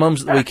went to my mum's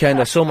at the weekend,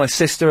 I saw my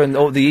sister, and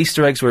all the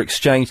Easter eggs were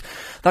exchanged.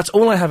 That's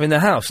all I have in the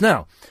house.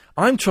 Now,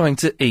 I'm trying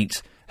to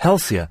eat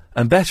healthier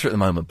and better at the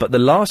moment, but the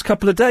last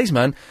couple of days,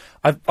 man,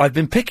 I've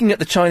been picking at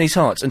the Chinese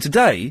hearts, and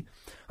today,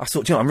 I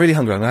thought, I'm really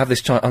hungry, I'm gonna have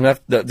this, I'm gonna have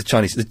the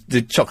Chinese,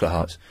 the chocolate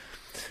hearts.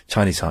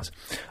 Chinese hearts.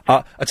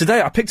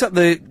 Today, I picked up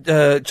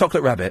the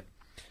chocolate rabbit,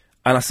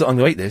 and I thought, I'm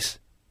gonna eat this.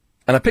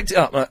 And I picked it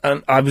up,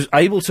 and I was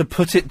able to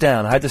put it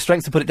down. I had the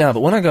strength to put it down. But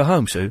when I go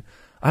home, Sue,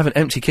 I have an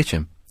empty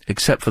kitchen,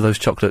 except for those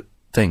chocolate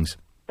things.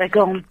 They're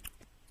gone.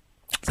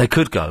 They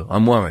could go.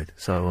 I'm worried.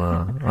 So,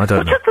 I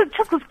don't know.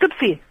 Chocolate's good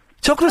for you.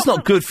 Chocolate's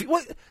not good for you.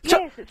 What?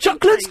 Yes, it's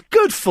chocolate's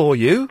good for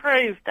you?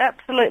 Proved,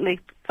 absolutely.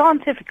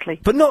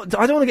 Scientifically. But not,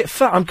 I don't want to get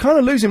fat. I'm kind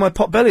of losing my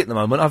pot belly at the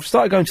moment. I've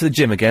started going to the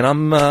gym again.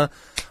 I'm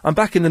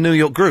back in the New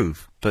York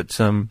groove. But,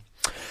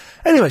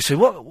 anyway, Sue,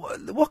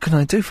 what can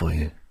I do for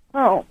you?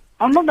 Well,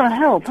 I'm not going to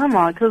help, am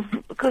I?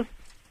 Because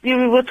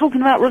you were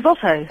talking about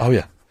risotto. Oh,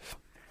 yeah.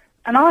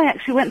 And I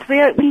actually went to the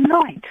opening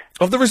night.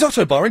 Of the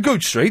risotto bar in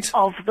Goodge Street?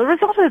 Of the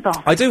risotto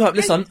bar. I do hope,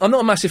 listen, I'm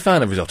not a massive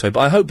fan of risotto, but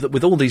I hope that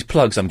with all these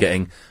plugs I'm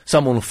getting,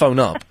 someone will phone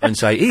up and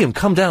say, Ian,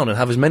 come down and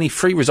have as many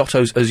free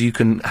risottos as you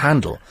can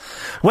handle.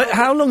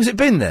 How long has it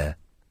been there?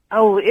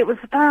 Oh,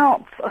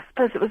 I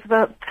suppose it was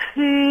about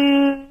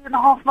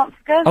 2.5 months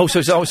ago. Oh, so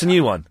it's a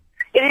new one?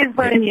 It is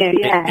very new,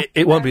 yeah.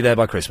 It won't be there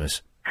by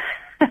Christmas.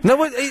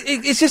 No,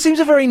 it just seems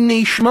a very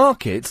niche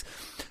market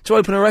to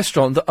open a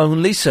restaurant that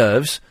only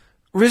serves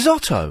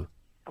risotto.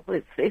 Well,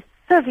 it's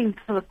serving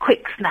for a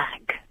quick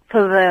snack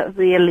for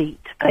the elite,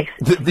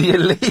 basically. The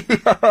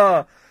elite,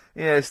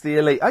 yes, the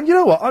elite. And you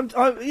know what?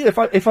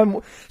 If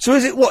I'm, so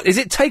is it what? Is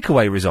it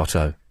takeaway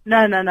risotto?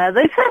 No.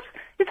 They serve.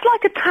 It's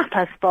like a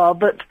tapas bar,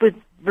 but with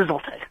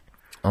risotto.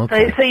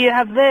 Okay. So you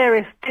have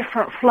various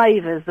different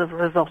flavours of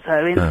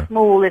risotto in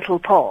small little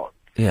pots.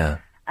 Yeah.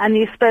 And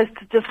you're supposed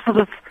to just sort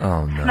of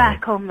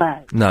snack on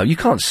those. No, you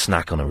can't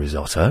snack on a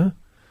risotto.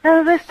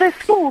 No, they're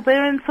small.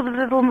 They're in sort of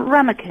little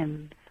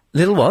ramekins.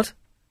 Little what?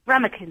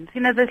 Ramekins.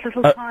 You know, those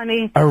little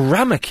tiny... A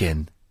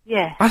ramekin?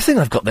 Yeah. I think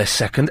I've got their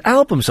second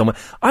album somewhere.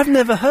 I've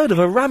never heard of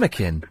a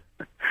ramekin.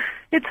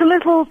 It's a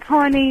little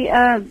tiny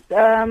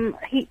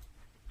heat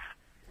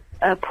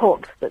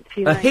pot that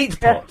you make. A heat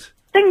pot?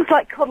 Things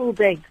like coddled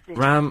eggs.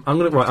 I'm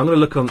gonna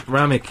look on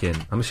ramekin.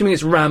 I'm assuming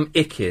it's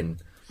ramikin.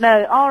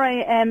 No,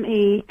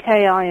 Ramekin.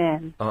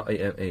 Rame.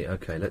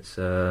 Okay, let's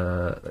have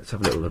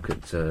a little look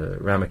at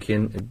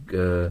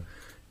ramekin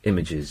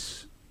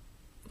images.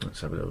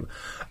 Let's have a little...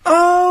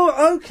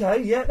 Oh,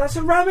 okay, yeah, that's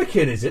a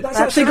ramekin, is it? That's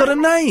actually got a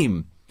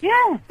name.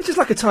 Yeah. It's just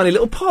like a tiny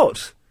little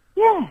pot.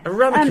 Yeah. A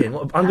ramekin.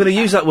 I'm going to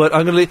use that word.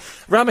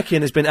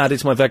 Ramekin has been added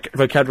to my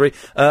vocabulary.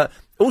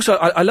 Also,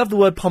 I love the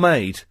word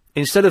pomade.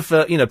 Instead of,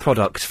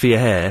 product for your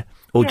hair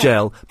or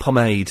gel,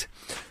 pomade.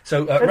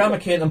 So,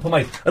 ramekin and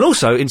pomade. And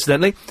also,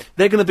 incidentally,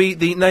 they're going to be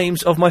the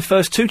names of my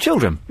first 2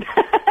 children.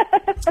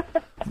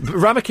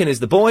 Ramekin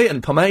is the boy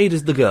and pomade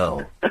is the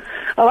girl.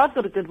 Oh, I've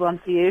got a good one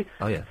for you.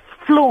 Oh, yeah.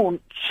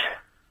 Flaunch.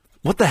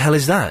 What the hell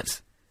is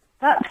that?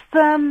 That's,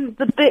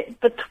 the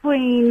bit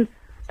between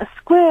a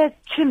square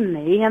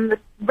chimney and the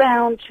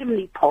round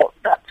chimney pot.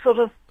 That sort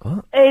of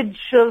edge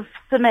of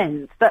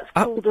cement. That's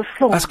called a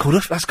flaunch.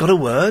 That's got a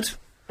word?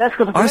 That's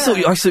got a word. I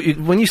thought you,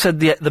 when you said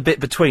the bit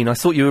between, I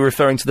thought you were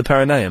referring to the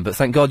perineum, but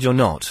thank God you're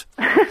not.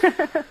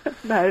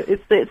 No,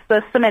 it's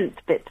the cement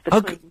bit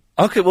between.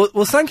 Okay,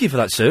 well, thank you for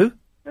that, Sue.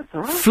 That's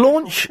all right.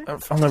 Flaunch. I'm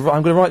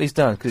going to write these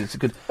down because it's a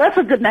good. That's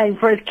a good name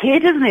for a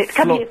kid, isn't it?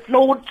 Come here,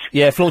 Flaunch.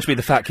 Yeah, Flaunch be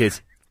the fat kid.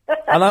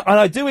 and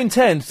I do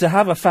intend to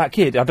have a fat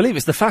kid. I believe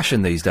it's the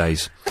fashion these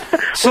days.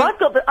 So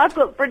I've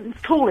got Britain's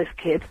tallest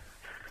kid.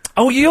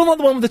 Oh, you're not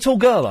the one with the tall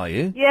girl, are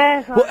you?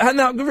 Yes. Well,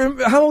 now,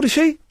 how old is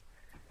she?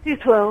 She's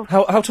 12.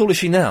 How tall is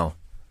she now?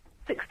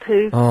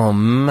 6'2". Oh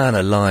man,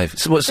 alive.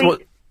 So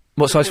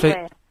what size feet?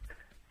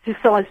 She's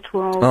size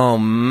 12. Oh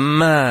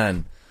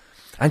man,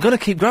 and going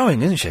to keep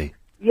growing, isn't she?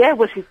 Yeah,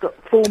 well, she's got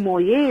 4 more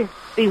years.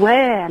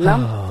 Beware,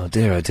 lump. Oh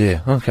dear, oh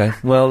dear. Okay,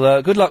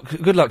 well, good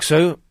luck,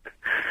 Sue.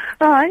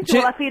 All right.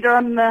 Well, I feed her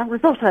on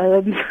risotto.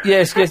 And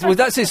yes. Well,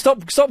 that's it.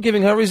 Stop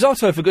giving her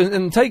risotto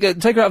and take her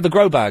out of the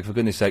grow bag for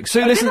goodness' sake.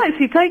 Sue, listen. I didn't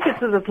actually take her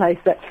to the place.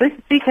 Actually,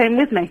 she came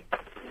with me.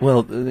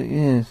 Well,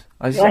 yes.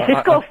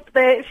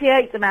 She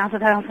ate them out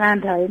of house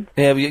and home.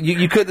 Yeah,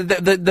 you could.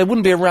 There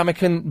wouldn't be a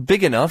ramekin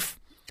big enough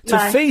to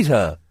feed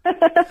her.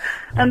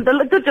 And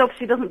the good job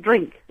she doesn't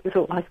drink, is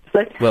all I have to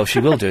say. Well, she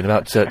will do in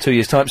about 2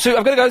 years' time. Sue,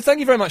 I've got to go. Thank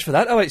you very much for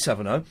that.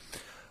 0870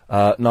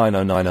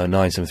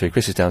 9090973.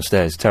 Chris is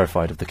downstairs,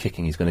 terrified of the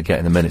kicking he's going to get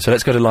in a minute. So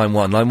let's go to line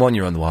 1. Line 1,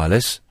 you're on the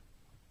wireless.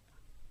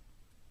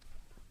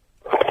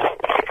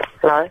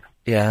 Hello?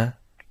 Yeah?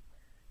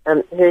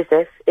 Who's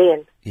this?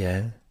 Ian?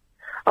 Yeah?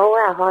 Oh,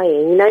 wow, hi,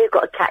 Ian. You know you've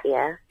got a cat,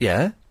 yeah?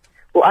 Yeah?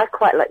 Well, I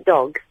quite like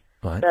dogs.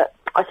 Right. But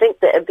I think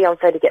that it'd be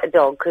unfair to get a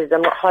dog because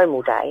I'm not home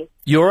all day.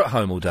 You're at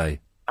home all day?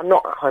 I'm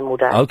not at home all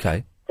day.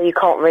 Okay. So you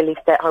can't really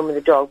stay at home with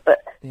a dog.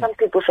 But some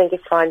people think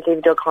it's fine to leave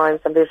a dog home.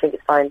 Some people think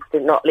it's fine to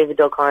not leave a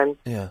dog home.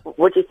 Yeah.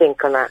 What do you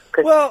think on that?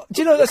 Well,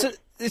 do you know,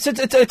 it's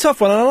a tough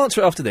one, and I'll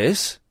answer it after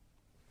this.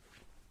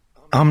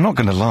 I'm not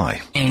going to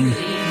lie.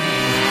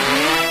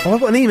 Oh, I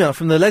got an email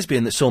from the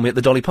lesbian that saw me at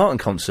the Dolly Parton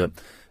concert.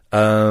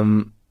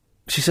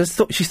 She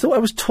says she thought I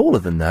was taller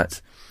than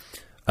that.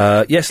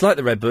 Yes, like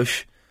the Red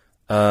Bush.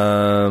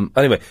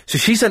 Anyway, so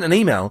she sent an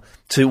email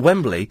to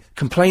Wembley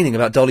complaining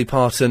about Dolly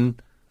Parton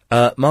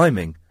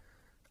miming.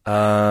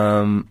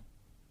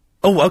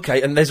 Oh,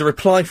 okay, and there's a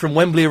reply from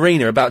Wembley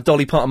Arena about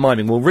Dolly Parton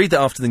miming. We'll read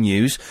that after the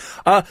news.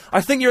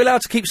 I think you're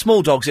allowed to keep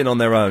small dogs in on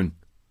their own.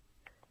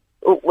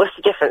 Well, what's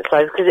the difference,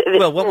 though? Because if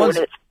it's small and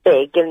it's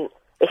big and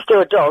it's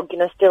still a dog, you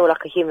know, still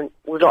like a human.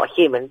 Well, not a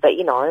human, but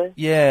you know.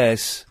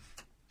 Yes.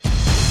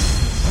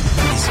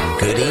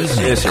 Good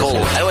evening. Call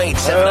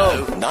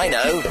 0870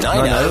 90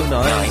 90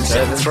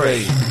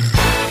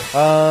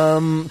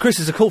 973. Chris,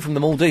 there's a call from the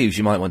Maldives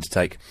you might want to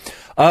take.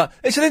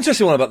 It's an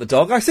interesting one about the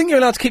dog. I think you're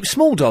allowed to keep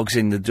small dogs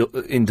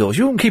indoors.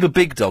 You won't keep a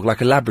big dog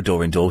like a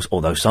Labrador indoors,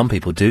 although some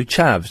people do,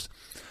 chavs.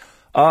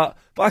 But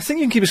I think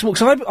you can keep a small...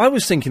 So I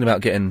was thinking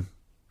about getting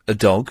a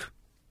dog.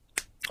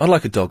 I'd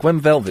like a dog. When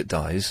Velvet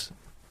dies,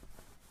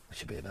 it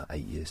should be about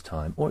 8 years'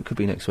 time, or it could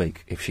be next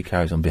week if she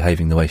carries on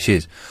behaving the way she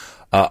is.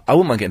 I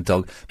wouldn't mind getting a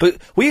dog. But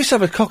we used to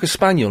have a Cocker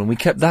Spaniel, and we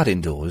kept that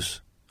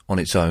indoors on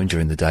its own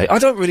during the day. I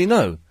don't really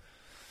know.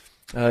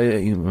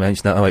 You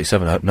mentioned that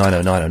 0870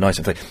 90 90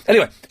 973.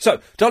 Anyway, so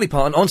Dolly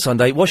Parton on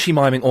Sunday, was she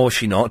miming or was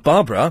she not?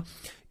 Barbara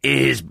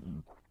is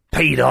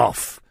paid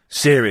off,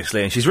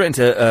 seriously, and she's written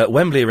to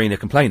Wembley Arena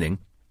complaining,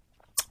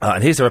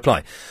 and here's the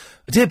reply.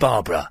 Dear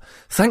Barbara,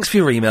 thanks for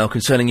your email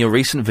concerning your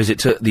recent visit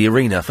to the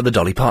arena for the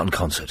Dolly Parton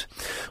concert.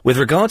 With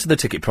regard to the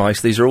ticket price,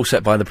 these are all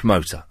set by the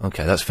promoter.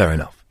 Okay, that's fair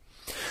enough.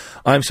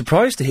 I am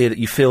surprised to hear that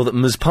you feel that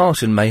Ms.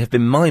 Parton may have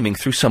been miming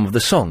through some of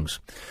the songs.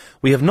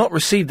 We have not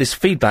received this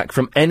feedback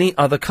from any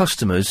other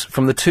customers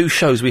from the 2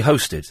 shows we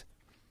hosted.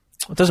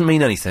 It doesn't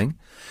mean anything.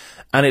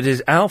 And it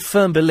is our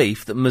firm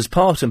belief that Ms.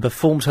 Parton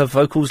performed her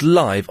vocals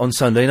live on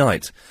Sunday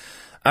night.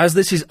 As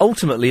this is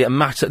ultimately a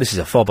matter... This is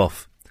a fob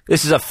off.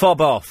 This is a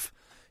fob off.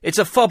 It's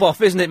a fob off,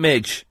 isn't it,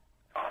 Midge?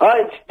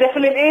 It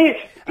definitely is.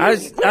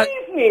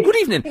 Good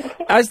evening.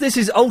 As this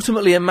is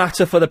ultimately a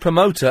matter for the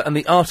promoter and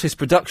the artist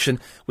production,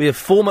 we have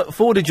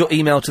forwarded your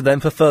email to them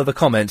for further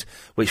comment,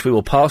 which we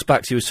will pass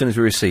back to you as soon as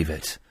we receive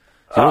it.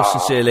 Yours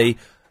sincerely,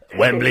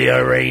 Wembley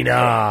Arena.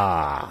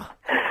 I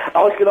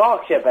was going to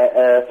ask you about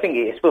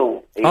thingy as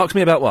well. Ask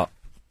me about what?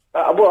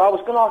 Well, I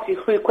was going to ask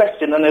you a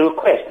question and a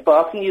request,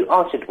 but I think you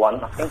answered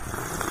one, I think.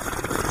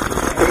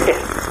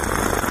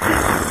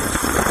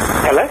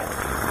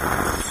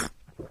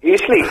 You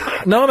asleep?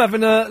 No, I'm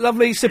having a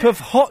lovely sip of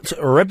hot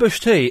Red-Bush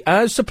tea,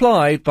 as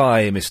supplied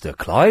by Mr.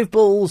 Clive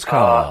Bull's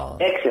car.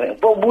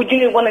 Excellent. But would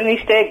you want an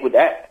Easter egg with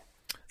that?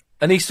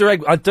 An Easter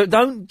egg?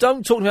 Don't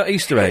talk about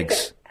Easter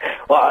eggs.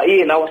 Well,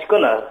 Ian, I was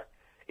gonna,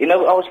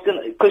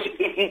 because,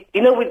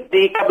 you know with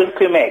the Cadbury's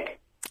cream egg?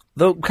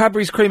 The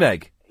Cadbury's cream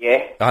egg?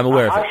 Yeah. I'm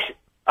aware of it.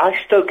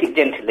 I stoke it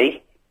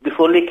gently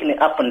before licking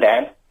it up and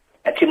down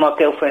until my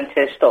girlfriend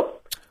says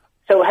stop.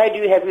 So how do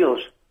you have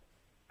yours?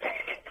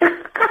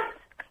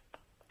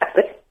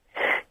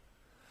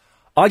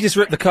 I just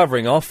ripped the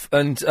covering off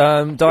and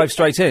dive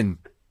straight in.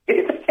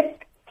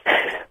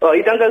 Well,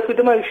 you don't go through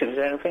the motions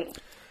or anything?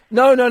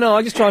 No,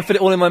 I just try and fit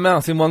it all in my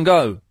mouth in one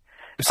go.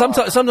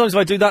 Sometimes if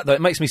I do that, though,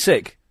 it makes me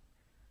sick.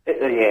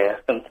 Yeah.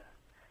 And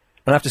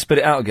I have to spit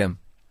it out again.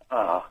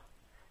 Oh.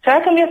 So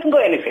how come you haven't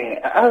got anything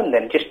at home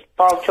then? Just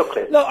bar of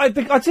chocolate? No, I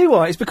tell you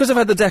why. It's because I've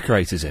had the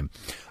decorators in.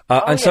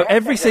 So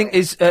everything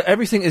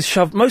is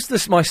shoved. Most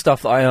of my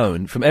stuff that I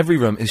own from every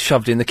room is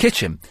shoved in the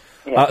kitchen.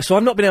 Yeah. So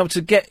I've not been able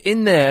to get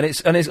in there,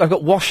 and I've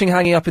got washing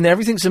hanging up in there.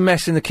 Everything's a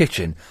mess in the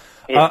kitchen.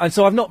 Yeah. And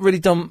so I've not really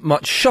done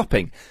much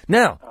shopping.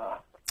 Now,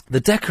 the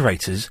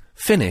decorators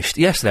finished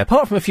yesterday,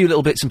 apart from a few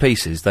little bits and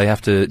pieces they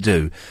have to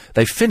do.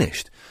 They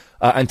finished.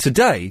 And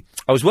today,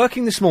 I was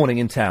working this morning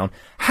in town.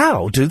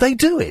 How do they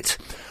do it?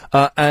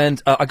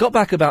 And I got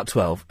back about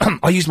 12.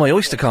 I used my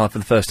Oyster card for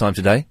the first time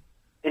today.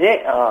 Is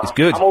it? It's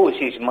good. I'm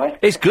always using mine.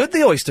 It's good,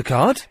 the Oyster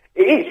card.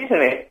 It is,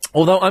 isn't it?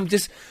 Although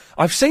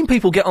I've seen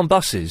people get on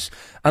buses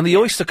and the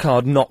Oyster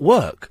card not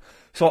work.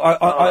 So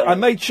I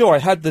made sure I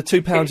had the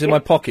 £2 in my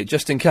pocket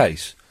just in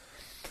case.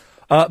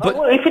 But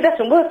well, if it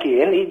doesn't work,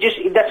 Ian,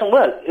 it doesn't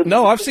work.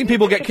 No, I've seen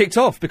people get kicked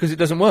off because it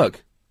doesn't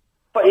work.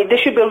 But there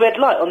should be a red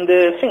light on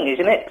the thing,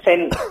 isn't it?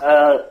 Saying,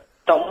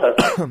 don't work.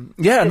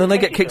 Yeah, and then they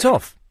get kicked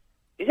off.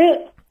 Is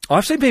it?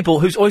 I've seen people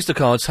whose Oyster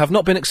cards have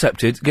not been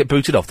accepted get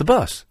booted off the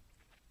bus.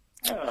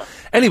 Oh.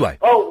 Anyway.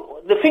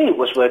 Oh, the thing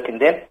was working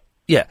then?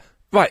 Yeah,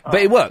 right,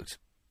 but it worked.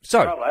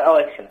 So,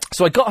 excellent.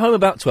 So I got home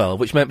about 12,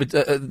 which meant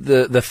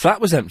the flat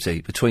was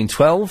empty between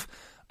 12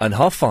 and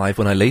 5:30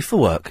 when I leave for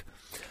work.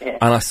 Yeah.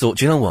 And I thought,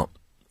 do you know what?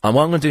 What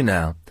I'm going to do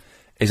now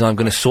is I'm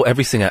going to sort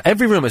everything out.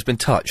 Every room has been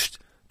touched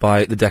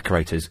by the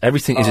decorators.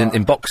 Everything is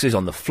in boxes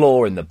on the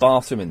floor, in the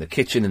bathroom, in the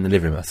kitchen, in the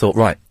living room. I thought,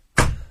 right,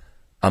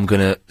 I'm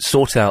going to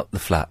sort out the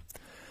flat.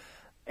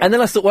 And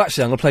then I thought, well,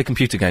 actually, I'm going to play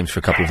computer games for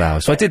a couple of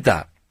hours. So I did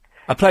that.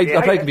 I played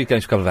computer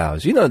games for a couple of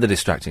hours. You know, they're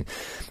distracting.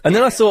 And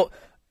then I thought,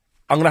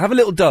 I'm going to have a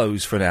little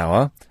doze for an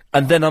hour,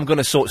 and then I'm going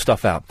to sort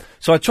stuff out.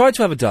 So I tried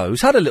to have a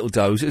doze, had a little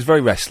doze. It was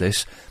very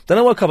restless. Then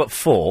I woke up at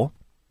 4,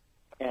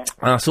 and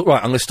I thought,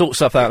 right, I'm going to sort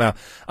stuff out now.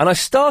 And I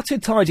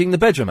started tidying the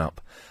bedroom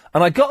up.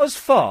 And I got as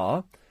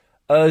far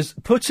as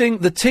putting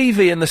the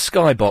TV and the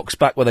skybox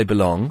back where they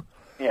belong.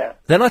 Yeah.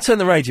 Then I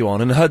turned the radio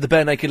on and heard the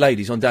Bare Naked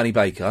Ladies on Danny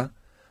Baker.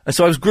 And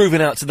so I was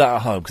grooving out to that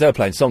at home, because they were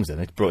playing songs then.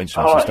 They brought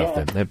instruments and stuff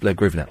then. They're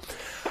grooving out.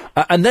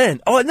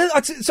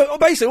 So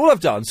basically all I've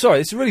done,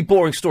 sorry, it's a really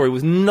boring story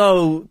with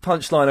no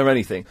punchline or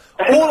anything.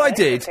 All I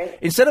did,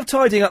 instead of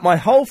tidying up my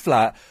whole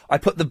flat, I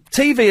put the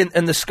TV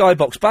and the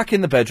skybox back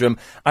in the bedroom,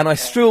 and I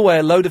threw away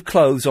a load of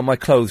clothes on my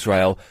clothes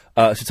rail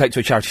to take to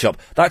a charity shop.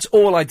 That's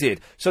all I did.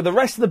 So the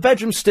rest of the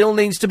bedroom still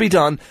needs to be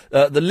done.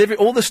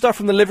 All the stuff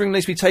from the living room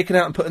needs to be taken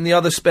out and put in the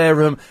other spare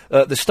room.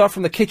 The stuff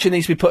from the kitchen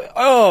needs to be put...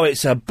 Oh,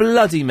 it's a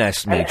bloody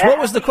mess, Midge. What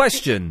was the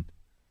question?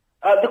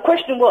 The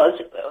question was...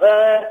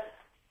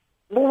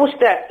 what was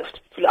that?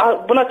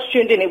 When I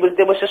tuned in,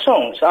 there was a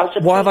song. So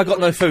why have I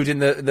got no food in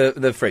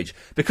the fridge?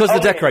 Because the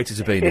decorators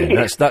have been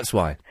in. That's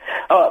why.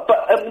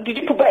 But did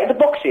you put back the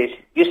boxes,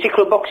 your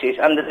secret boxes,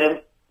 under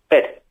the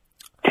bed?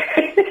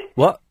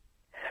 What?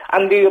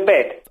 Under your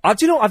bed.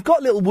 Do you know, I've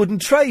got little wooden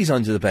trays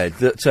under the bed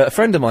that a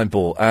friend of mine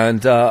bought,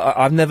 and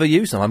I've never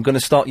used them. I'm going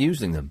to start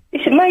using them.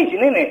 It's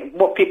amazing, isn't it,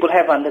 what people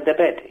have under their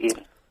bed,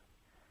 Ian?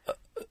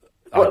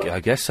 I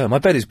guess so. My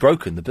bed is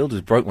broken. The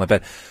builders broke my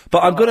bed,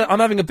 but I'm gonna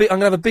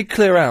have a big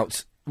clear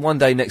out one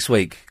day next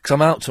week, because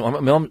I'm out.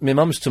 I'm at my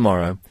mum's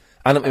tomorrow,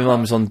 and at my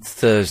mum's on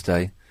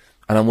Thursday,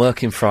 and I'm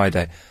working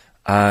Friday.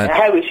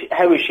 How is she?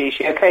 Is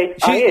she okay?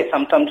 I hear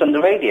sometimes on the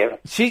radio.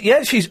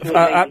 She's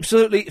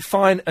absolutely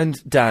fine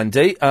and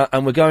dandy,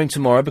 and we're going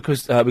tomorrow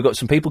because we've got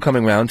some people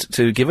coming round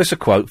to give us a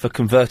quote for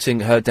converting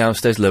her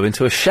downstairs loo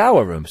into a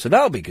shower room. So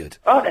that'll be good.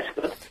 Oh, that's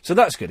good. So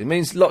that's good. It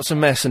means lots of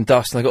mess and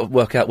dust, and I've got to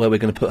work out where we're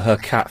going to put her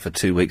cat for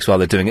 2 weeks while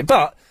they're doing it.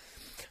 But,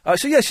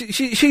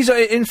 she's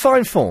in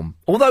fine form.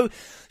 Although,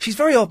 she's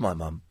very odd, my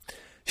mum.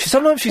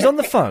 Sometimes she's on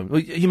the phone.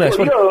 Well, you may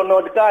you're an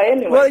odd guy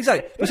anyway. Well,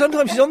 exactly. But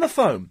sometimes she's on the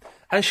phone,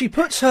 and she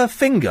puts her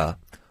finger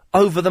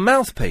over the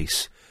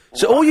mouthpiece.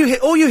 So all you hear,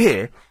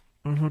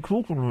 and you're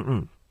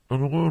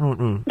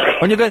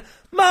going,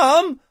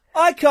 Mum,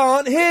 I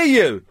can't hear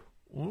you.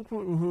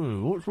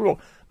 What's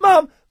wrong?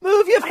 Mum,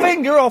 move your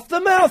finger off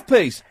the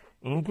mouthpiece.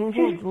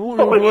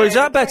 Or is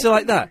that better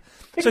like that?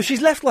 So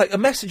she's left like a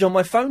message on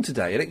my phone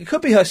today, and it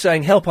could be her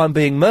saying, "Help, I'm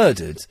being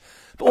murdered."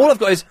 But all I've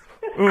got is,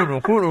 can you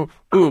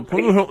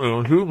help me?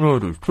 I'm being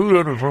murdered. 2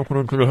 letters broken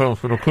into the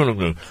house and are killing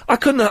me. I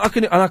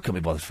couldn't be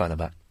bothered to phone her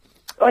back.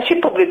 Well,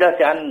 she probably does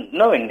it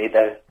unknowingly,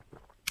 though.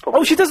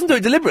 Oh, she doesn't do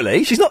it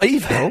deliberately. She's not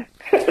evil.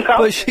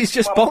 But she's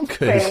just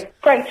bonkers.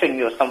 Pranking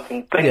you or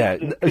something. Yeah,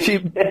 she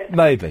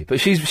maybe, but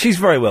she's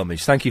very well,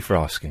 Midge. Thank you for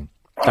asking.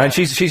 And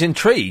she's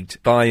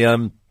intrigued by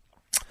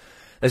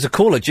there's a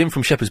caller, Jim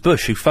from Shepherd's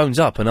Bush, who phones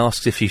up and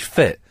asks if she's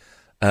fit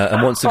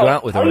and wants to go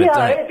out with her on a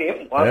I date. heard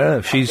him.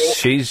 Yeah,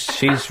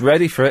 she's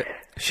ready for it.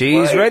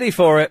 She's ready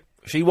for it.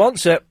 She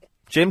wants it.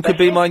 Jim could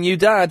be my new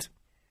dad.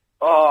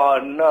 Oh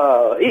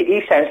no,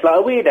 he sounds like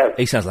a weirdo.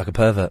 He sounds like a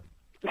pervert.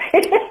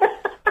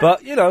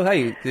 But, you know,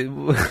 hey,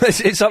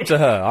 it's up to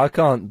her. I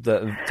can't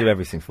do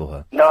everything for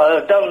her.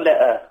 No, don't let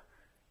her.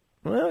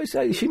 Well,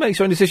 she makes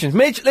her own decisions.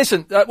 Midge,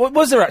 listen,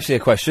 was there actually a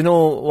question,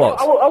 or what?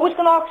 I was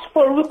going to ask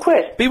for a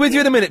request. Be with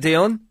you in a minute,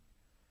 Dion.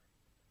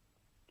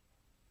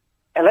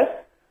 Hello?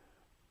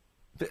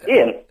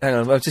 Ian? Hang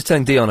on, I was just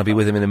telling Dion I'll be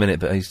with him in a minute,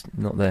 but he's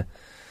not there.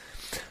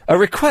 A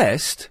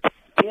request?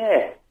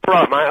 Yeah.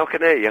 Right, mate, I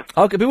can hear you.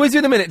 Okay, be with you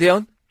in a minute,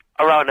 Dion.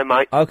 All right then,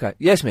 mate. Okay.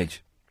 Yes,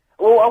 Midge?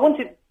 Well, I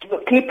wanted...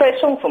 Can you play a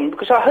song for me?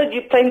 Because I heard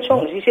you playing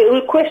songs. Is it a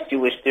request you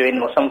was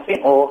doing or something,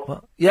 or...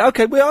 Well, yeah,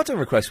 okay, we are doing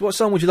requests. What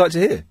song would you like to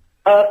hear?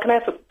 Can I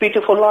have a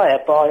Beautiful Liar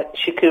by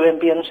Shakira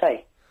and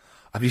Beyonce?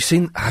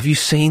 Have you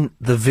seen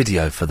the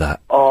video for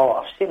that? Oh,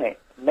 I've seen it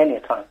many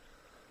a time.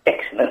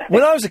 Excellent.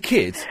 When I was a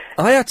kid,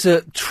 I had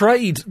to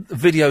trade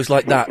videos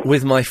like that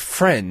with my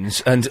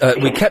friends, and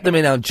we kept them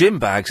in our gym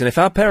bags, and if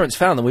our parents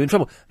found them, we were in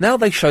trouble. Now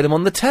they show them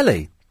on the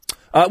telly.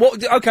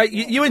 Okay,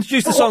 you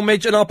introduce the song,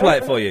 Midge, and I'll play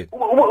it for you.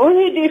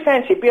 Who do you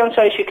fancy, Beyonce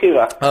or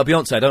Shakira?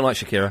 Beyonce, I don't like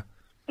Shakira.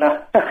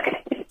 No,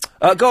 okay.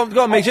 Go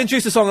on, Midge,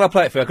 introduce the song and I'll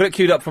play it for you. I've got it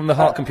queued up from the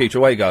Heart computer.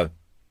 Away you go.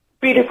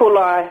 Beautiful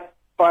Lie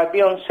by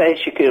Beyonce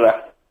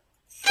Shakira.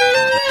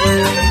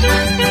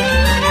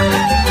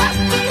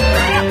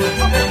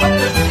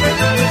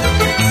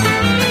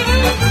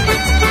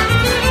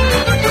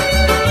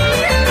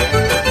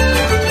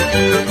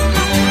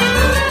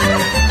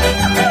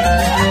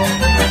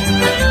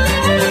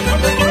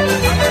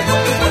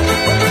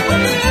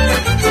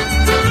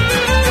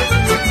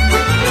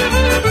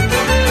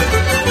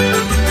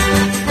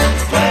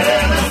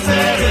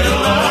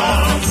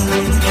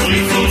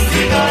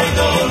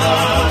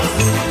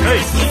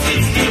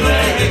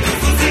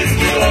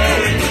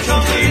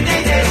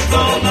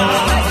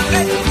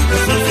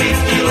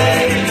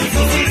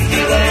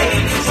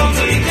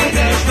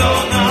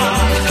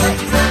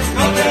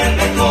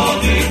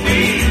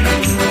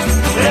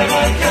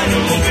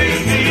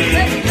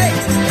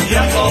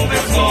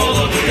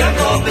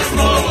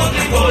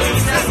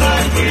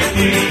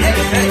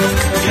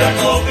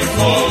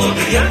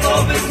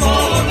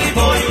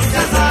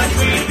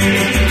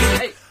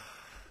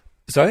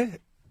 Sorry?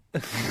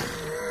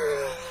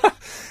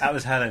 That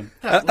was Helen.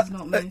 That was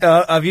not me.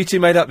 Have you two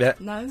made up yet?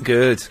 No.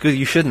 Good.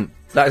 You shouldn't.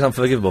 That is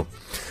unforgivable.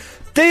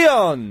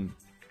 Dion!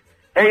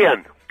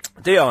 Ian!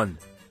 Dion.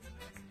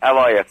 How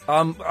are you?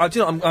 I'm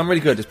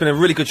really good. It's been a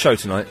really good show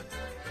tonight.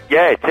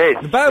 Yeah, it is.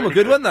 The band were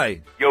good, weren't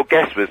they? Your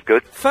guest was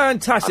good.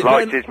 Fantastic. I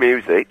liked his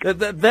music.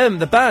 The band,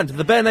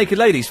 the Bare Naked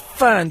Ladies,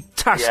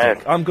 fantastic.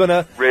 Yeah, I'm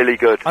gonna... Really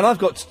good. And I've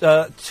got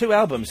 2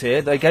 albums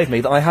here they gave me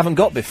that I haven't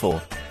got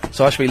before.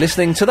 So I shall be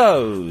listening to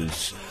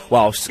those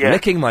whilst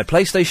licking my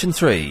PlayStation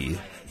 3.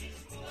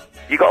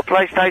 You got a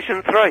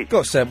PlayStation 3?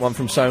 Got sent one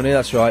from Sony,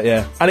 that's right,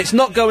 yeah. And it's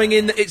not going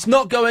in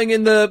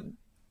the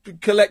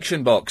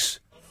collection box.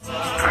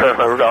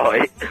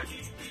 Right.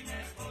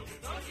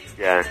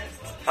 Yeah.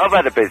 I've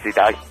had a busy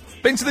day.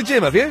 Been to the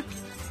gym, have you?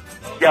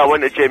 Yeah, I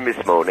went to the gym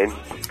this morning.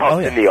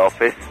 Popped in the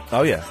office.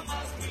 Oh, yeah.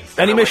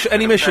 Any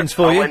missions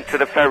for you? I went to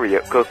the ferry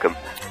at Cookham.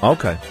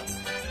 Okay.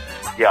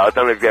 Yeah, I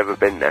don't know if you've ever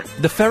been there.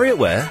 The ferry at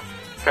where?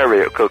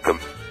 Ferry at Cookham.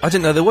 I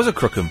didn't know there was a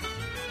Crookham.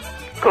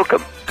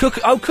 Cookham.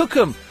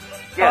 Cookham.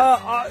 Yeah.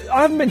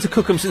 I haven't been to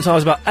Cookham since I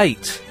was about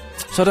 8,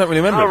 so I don't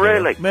really remember. Oh,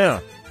 really? Yeah.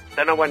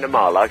 Then I went to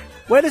Marlow.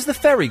 Where does the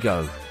ferry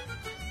go?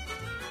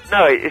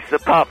 No, it's the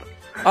pub.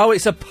 Oh,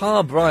 it's a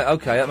pub, right,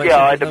 okay. That makes Yeah,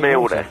 sense. I had a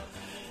meal there.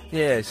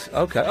 Yes,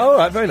 okay. All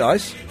right, very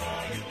nice.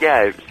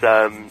 Yeah, it's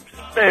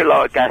very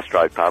like a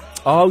gastro pub.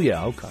 Oh,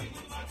 yeah, okay.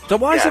 So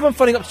why is everyone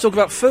phoning up to talk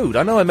about food?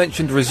 I know I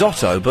mentioned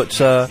risotto, but,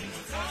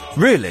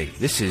 really,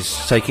 this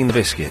is taking the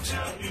biscuit.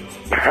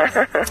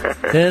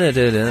 Bob's in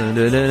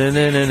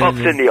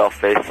the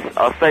office.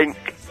 I think...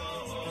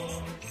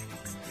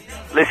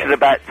 Listen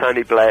about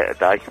Tony Blair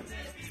today.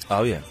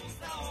 Oh, yeah.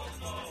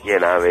 You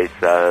know, it's,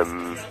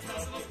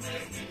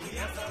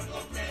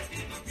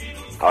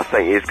 I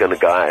think he's going to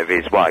go out of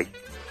his way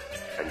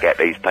and get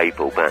these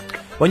people back.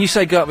 When you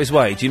say go out of his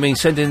way, do you mean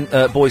sending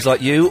boys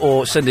like you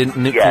or sending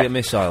nuclear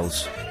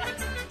missiles?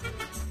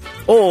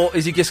 Or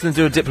is he just going to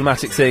do a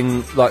diplomatic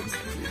thing, like...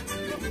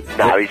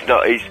 No, he's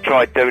not. He's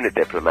tried doing a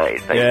diplomatic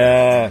thing.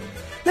 Yeah.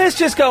 Let's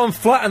just go and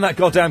flatten that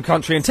goddamn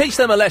country and teach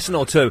them a lesson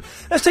or two.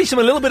 Let's teach them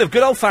a little bit of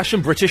good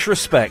old-fashioned British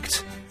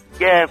respect.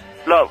 Yeah,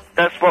 look,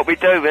 that's what we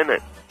do, isn't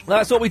it?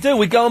 That's what we do.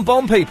 We go and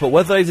bomb people,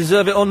 whether they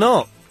deserve it or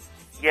not.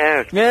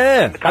 Yeah.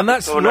 Yeah, and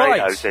that's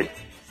right. In.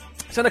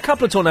 Send a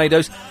couple of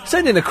tornadoes,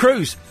 send in a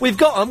cruise. We've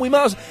got them, we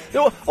might as...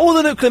 All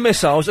the nuclear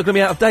missiles are going to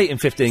be out of date in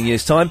 15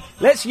 years' time.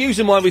 Let's use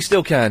them while we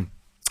still can.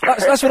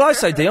 That's what I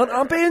say, Dion.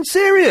 I'm being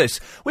serious.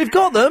 We've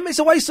got them. It's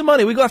a waste of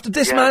money. We've got to have to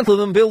dismantle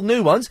them and build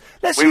new ones.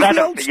 Let's We've use had the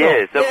them old for stock.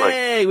 years, haven't we?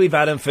 Yay, we've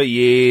had them for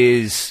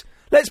years.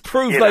 Let's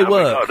prove You they know,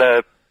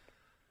 work.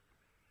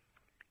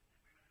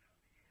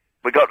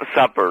 We got the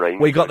submarine.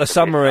 We got the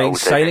submarine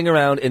sailing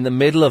around in the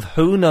middle of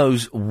who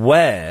knows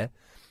where.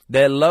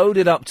 They're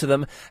loaded up to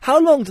them. How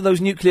long do those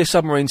nuclear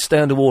submarines stay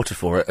underwater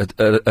for at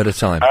a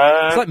time?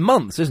 It's like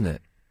months, isn't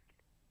it?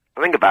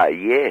 I think about a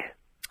year.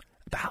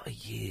 About a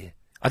year.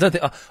 I don't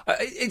think...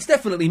 it's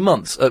definitely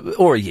months,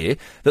 or a year,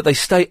 that they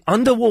stay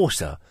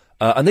underwater.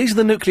 And these are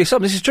the nuclear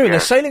submarines. This is true. Yeah. They're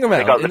sailing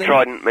around... They got the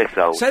Trident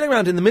missile. Sailing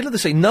around in the middle of the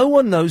sea. No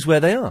one knows where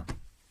they are.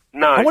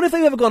 No. I wonder if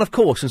they've ever gone off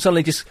course and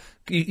suddenly just...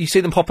 You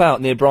see them pop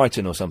out near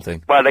Brighton or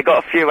something. Well, they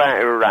got a few out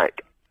of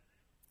Iraq.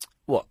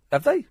 What?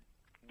 Have they?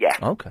 Yeah.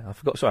 Okay. I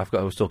forgot who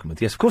I was talking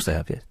with. Yes, of course they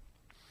have, yes.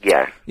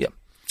 Yeah. Yeah.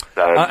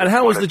 So, And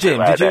how was the gym?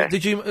 one or two out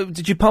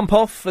Did you pump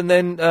off and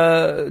then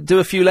do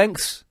a few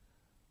lengths?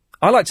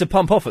 I like to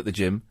pump off at the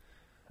gym,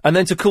 and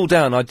then to cool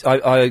down, I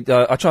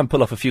try and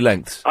pull off a few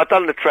lengths. I've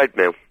done the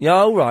treadmill. Yeah,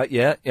 all right.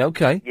 Yeah.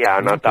 Okay. Yeah,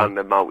 and I've done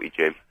the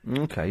multi-gym.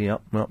 Okay.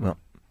 Yep.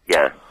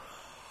 Yeah.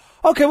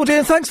 Okay. Well,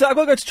 Dean, thanks for that. I've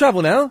got to go to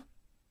travel now.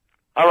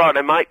 All right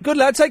then, mate. Good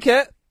lad. Take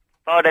care.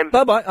 Bye then.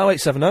 Bye bye.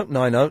 0870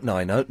 90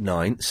 90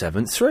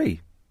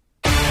 973.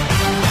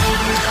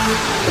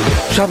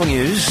 Travel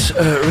news.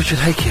 Richard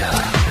Hakier.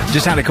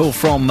 Just had a call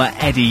from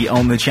Eddie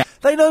on the chat.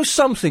 They know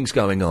something's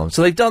going on,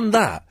 so they've done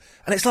that.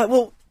 And it's like,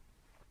 well,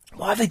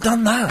 why have they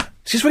done that?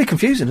 It's just really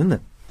confusing, isn't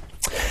it?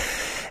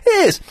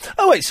 It is.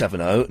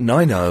 0870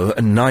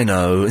 90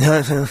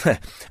 90.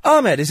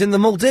 Ahmed is in the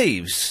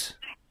Maldives.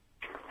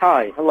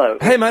 Hi, hello.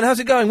 Hey, man, how's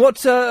it going?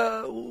 What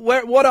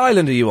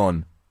island are you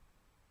on?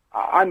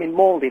 I'm in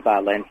Maldives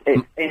Island,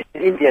 in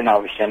Indian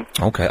Ocean.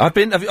 Okay. I've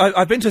been to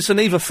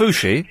Saniva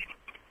Fushi.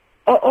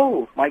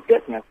 Oh, my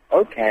goodness.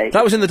 Okay.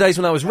 That was in the days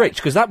when I was rich,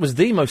 because that was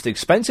the most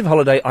expensive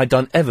holiday I'd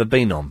ever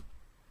been on.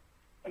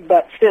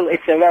 But still,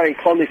 it's a very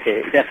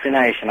quality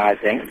destination, I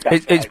think.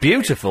 It's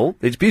beautiful.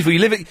 It's beautiful. You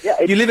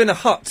live in a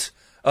hut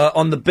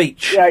on the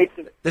beach. Yeah,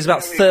 There's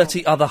about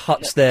 30 other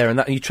huts there,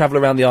 and you travel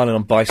around the island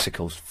on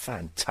bicycles.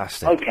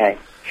 Fantastic. Okay,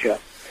 sure.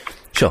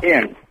 Sure.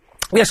 Ian.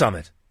 Yes,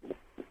 Ahmed.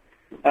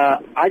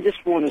 I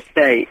just want to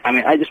say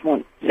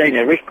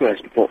a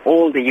request for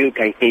all the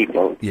UK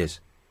people. Yes.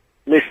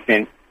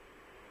 Listening.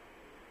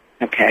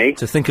 Okay.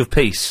 To think of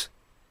peace.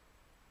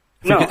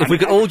 If we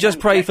could all just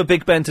pray for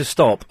Big Ben to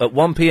stop at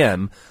 1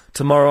 p.m.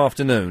 tomorrow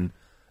afternoon,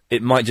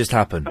 it might just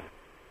happen.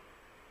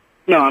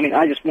 No,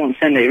 I just want to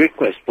send a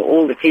request for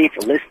all the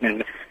people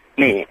listening,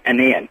 me and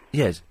Ian.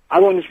 Yes. I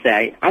want to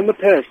say, I'm a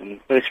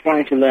person who is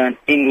trying to learn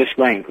English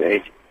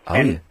language.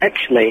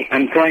 Actually,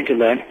 I'm trying to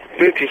learn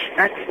British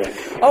accent.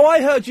 Oh,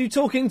 I heard you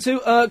talking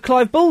to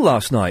Clive Bull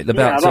last night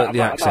about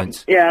the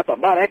accents.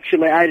 But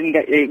actually I didn't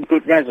get a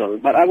good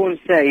result. But I want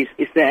to say,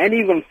 is there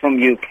anyone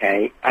from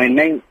UK?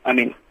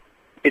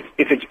 If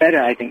it's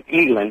better, I think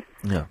England.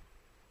 Yeah.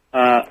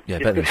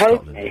 Better than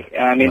help me.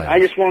 I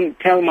just want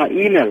to tell my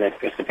email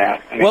address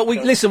about. Well,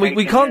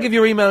 we can't give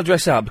your email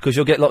address out because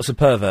you'll get lots of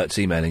perverts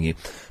emailing you.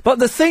 But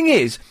the thing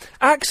is,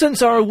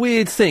 accents are a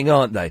weird thing,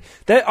 aren't they?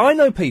 I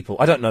know people,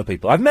 I don't know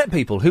people, I've met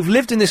people who've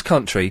lived in this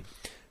country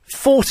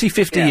 40,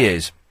 50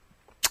 years,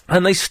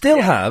 and they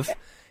still have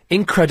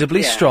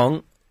incredibly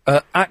strong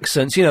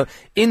accents,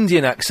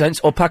 Indian accents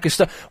or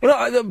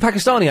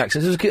Pakistani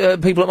accents. There's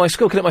people at my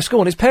school,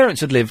 and his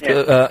parents had lived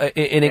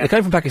in England,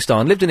 came from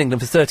Pakistan, lived in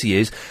England for 30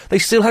 years. They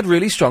still had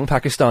really strong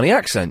Pakistani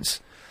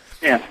accents.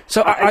 Yeah.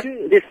 So I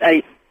do this.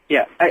 I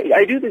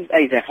do this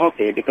as a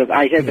hobby because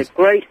I have a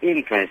great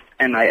interest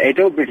and I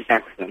adore British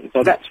accent.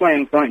 So that's why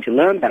I'm trying to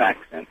learn that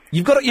accent.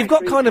 You've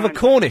got kind of a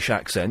Cornish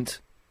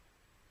accent.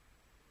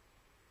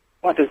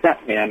 What does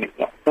that mean?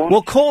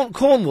 Well,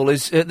 Cornwall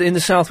is in the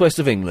southwest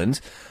of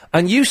England,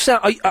 and you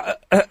sound.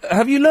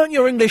 Have you learnt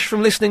your English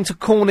from listening to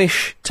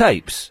Cornish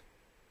tapes?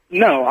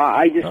 No,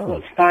 I just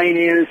watch Sky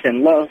News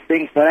and a lot of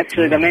things, but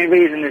actually the main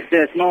reason is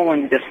there's no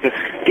one just to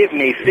give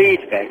me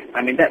feedback.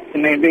 That's the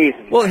main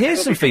reason. Well,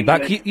 here's some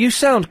feedback. You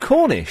sound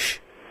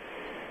Cornish.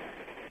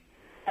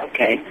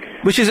 Okay.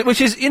 Which is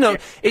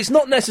it's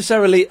not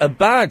necessarily a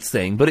bad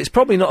thing, but it's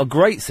probably not a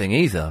great thing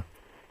either.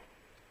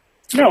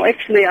 No,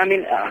 actually, I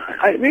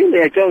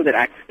really enjoy that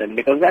accent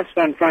because that's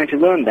why I'm trying to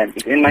learn that.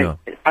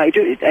 I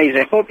do it as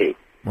a hobby.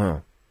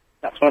 Wow.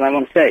 That's what I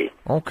want to say.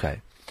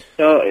 Okay.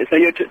 So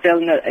you're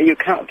telling that you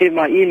can't give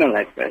my email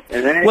address,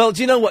 isn't it? Well, do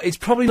you know what? It's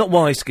probably not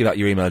wise to give out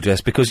your email address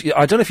because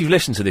I don't know if you've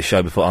listened to this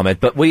show before, Ahmed,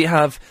 but we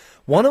have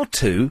one or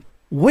two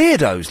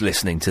weirdos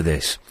listening to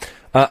this.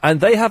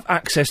 And they have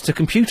access to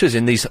computers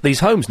in these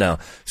homes now.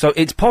 So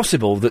it's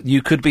possible that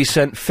you could be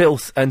sent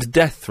filth and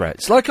death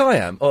threats, like I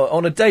am,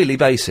 on a daily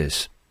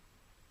basis.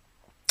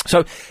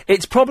 So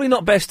it's probably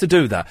not best to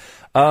do that.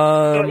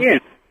 Yeah.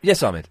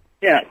 Yes, Ahmed.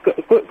 Yeah,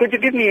 could you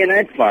give me an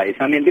advice?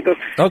 I mean, because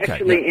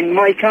actually in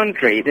my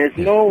country, there's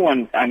no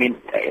one, I mean,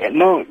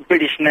 no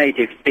British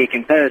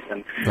native-speaking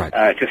person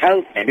to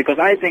help me, because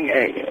I think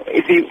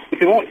if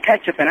you won't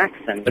catch up an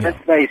accent, the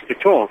best way is to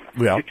talk.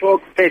 Yeah. To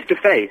talk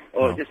face-to-face,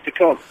 or just to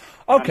talk.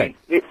 Okay.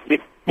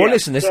 Well,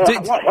 listen,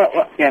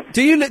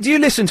 do you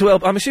listen to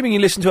I'm assuming you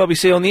listen to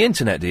LBC on the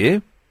internet, do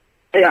you?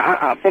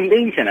 Yeah, from the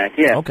internet,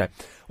 yeah. Okay.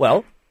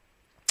 Well,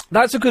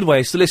 that's a good way,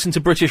 is to listen to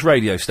British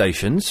radio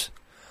stations.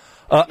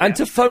 And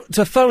to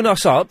phone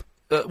us up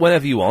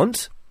whenever you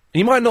want.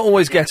 You might not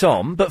always get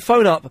on, but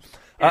phone up.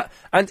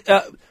 And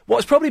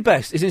what's probably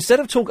best is,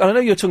 instead of talking... I know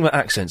you're talking about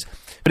accents,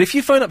 but if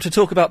you phone up to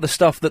talk about the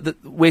stuff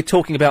that we're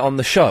talking about on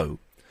the show,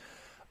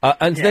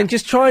 and then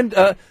just try and...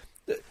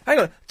 hang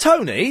on.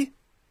 Tony?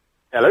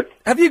 Hello?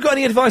 Have you got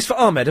any advice for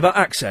Ahmed about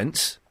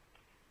accents?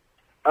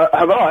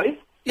 Have I?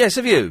 Yes,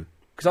 have you?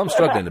 Because I'm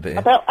struggling a bit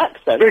here. About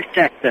accents? British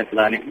accent,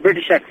 learning.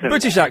 British accent.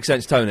 British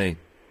accents, Tony.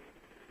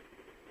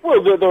 Well,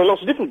 there are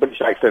lots of different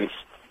British accents.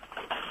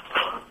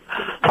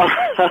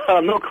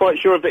 I'm not quite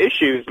sure of the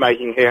issue he's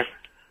making here.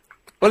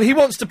 Well, he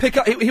wants to pick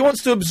up... He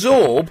wants to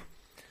absorb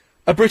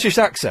a British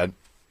accent.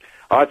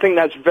 I think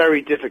that's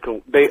very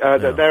difficult. There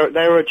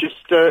are just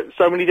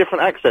so many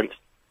different accents.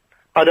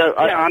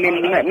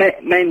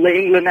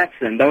 Mainly England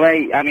accent. The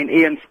way,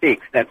 Ian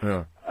speaks, that's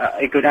a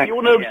good accent. You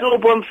want to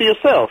absorb one for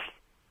yourself?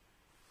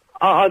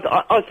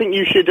 I think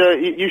you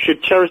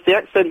should cherish the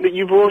accent that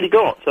you've already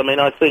got. I mean,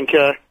 I think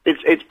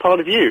it's part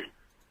of you.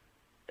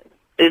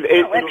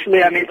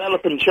 It'll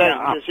develop and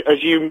change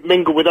as you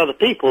mingle with other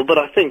people. But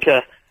I think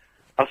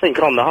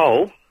on the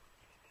whole,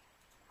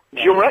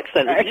 it's your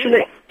accent.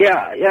 Actually,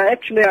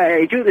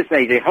 I do this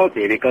as a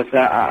hobby, because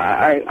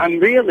I'm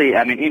really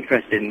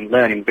interested in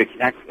learning British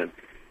accent.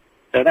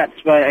 So that's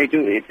why I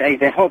do it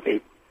as a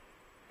hobby.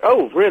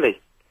 Oh,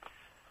 really?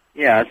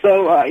 Yeah,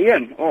 so,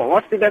 Ian,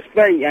 what's the best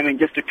way,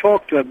 just to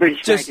talk to a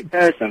British native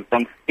person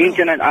from the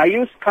internet? I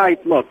use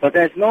Skype a lot, but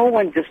there's no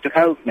one just to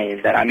help me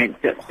in that.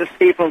 Just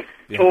people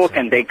talk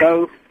and they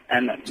go,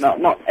 and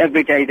not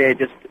every day they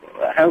just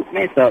help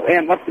me. So,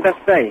 Ian, what's the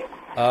best way?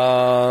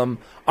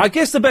 I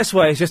guess the best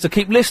way is just to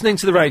keep listening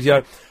to the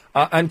radio,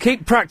 and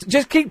keep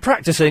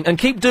practicing and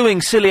keep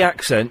doing silly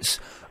accents,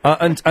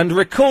 and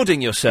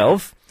recording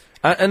yourself.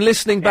 And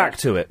listening back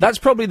to it. That's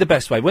probably the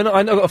best way. I've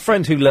got a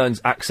friend who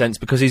learns accents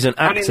because he's an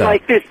actor.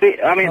 Like this.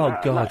 Oh,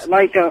 God.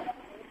 Like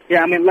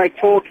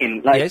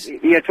talking. Yes.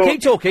 You're talking.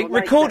 Keep talking.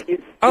 Record.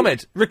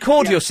 Ahmed,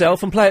 record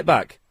yourself and play it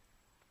back.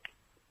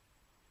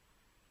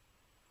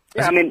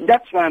 Yeah,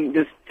 that's why I'm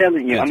just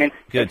telling you.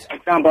 Good. For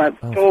example,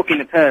 I'm talking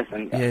to a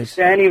person. Yes. Is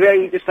there any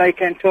way I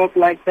can talk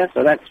like that?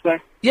 So that's why.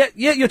 Yeah,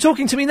 you're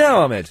talking to me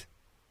now, Ahmed.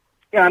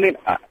 Yeah,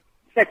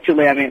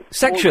 sexually,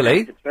 Sexually?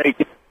 It's very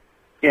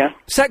yeah.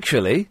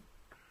 Sexually?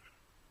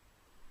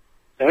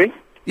 Sorry?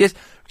 Yes.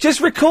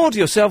 Just record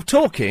yourself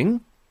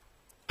talking,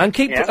 and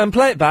and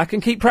play it back,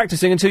 and keep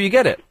practicing until you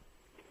get it.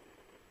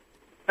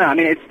 No,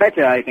 it's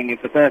better, I think,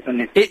 if the person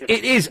is... It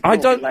is. I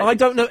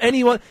don't know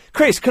anyone...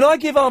 Chris, can I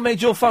give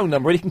Ahmed your phone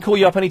number and he can call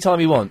you up any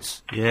time he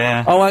wants?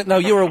 Yeah. Oh, no,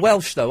 you're a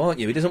Welsh, though, aren't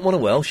you? He doesn't want a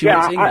Welsh, he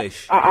wants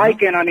English. I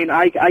can,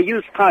 I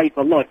use Skype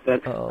a lot,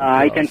 but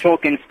I can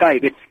talk in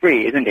Skype. It's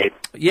free, isn't it?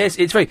 Yes,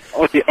 it's free.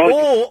 Or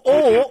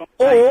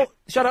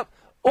shut up.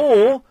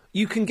 Or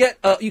you can get,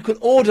 you can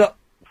order...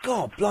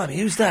 God, blimey,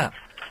 who's that?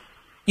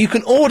 You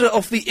can order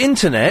off the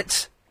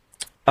internet...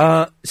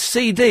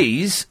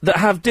 CDs that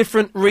have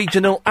different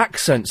regional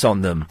accents on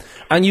them,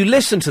 and you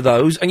listen to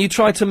those and you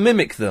try to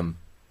mimic them.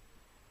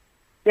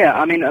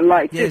 Yeah,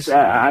 this,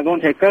 I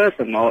won't take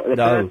person or the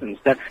persons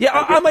that... Yeah,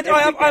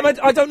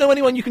 I don't know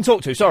anyone you can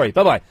talk to, sorry,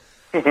 bye-bye.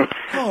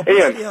 Oh,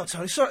 bloody hell,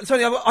 Tony. Sorry,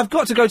 Tony, I've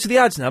got to go to the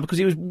ads now because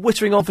he was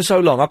whittering on for so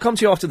long. I'll come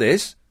to you after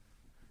this.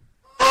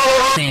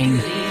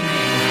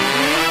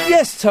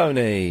 Yes,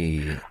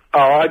 Tony. Oh,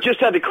 I just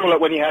had to call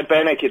up when you had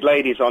Bare Naked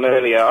Ladies on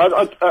earlier.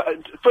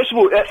 First of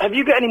all, have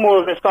you got any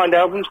more of their signed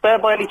albums there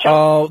by any chance?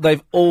 Oh,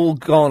 they've all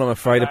gone, I'm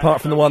afraid,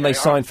 apart from the one they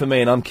signed for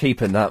me, and I'm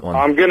keeping that one.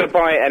 I'm going to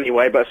buy it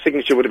anyway, but a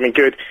signature would have been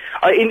good.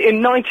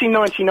 In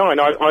 1999,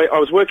 I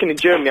was working in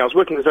Germany. I was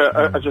working as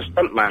a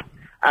stuntman.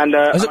 And,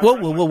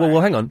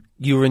 whoa, hang on.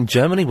 You were in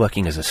Germany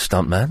working as a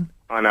stuntman?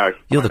 I know.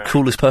 You're the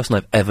coolest person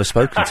I've ever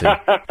spoken to. Well,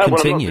 I'm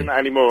not Continue. doing that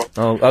anymore.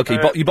 Oh, okay,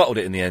 you bottled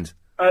it in the end.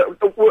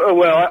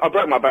 Well, I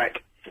broke my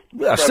back.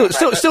 Well,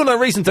 still no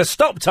reason to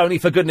stop, Tony,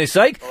 for goodness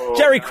sake.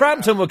 Jerry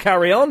Crampton will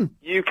carry on.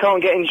 You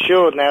can't get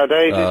insured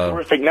nowadays. It's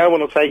horrific. No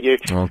one will take you.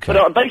 Okay.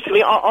 But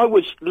basically, I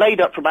was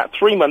laid up for about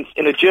 3 months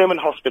in a German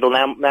hospital.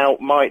 Now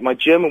my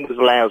German was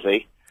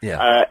lousy.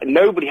 Yeah.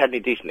 Nobody had any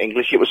decent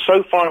English. It was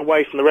so far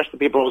away from the rest of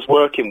the people I was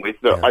working with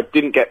that I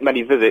didn't get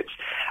many visits.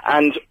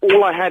 And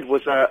all I had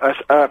was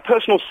a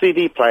personal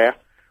CD player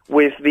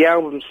with the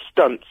album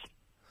Stunts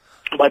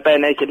by Bare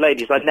Naked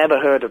Ladies. I'd never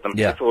heard of them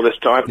before this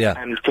time. Yeah.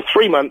 And for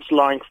 3 months,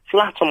 lying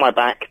flat on my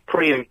back,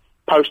 pre- and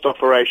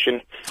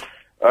post-operation,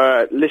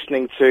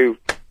 listening to,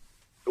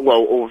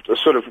 or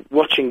sort of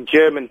watching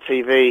German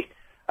TV,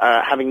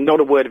 having not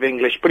a word of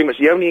English. Pretty much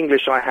the only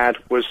English I had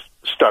was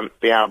Stunt,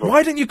 the album.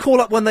 Why didn't you call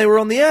up when they were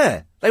on the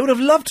air? They would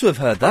have loved to have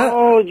heard that.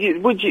 Oh, would you?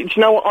 Do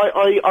you know what?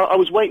 I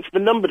was waiting for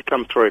the number to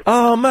come through.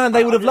 Oh man,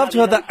 they would have loved to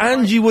have heard that,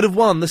 and you would have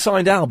won the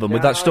signed album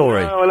with that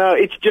story. No,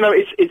 it's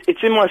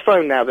it's in my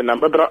phone now, the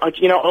number. But I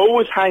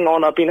always hang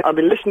on. I've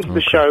been listening to the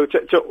show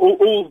to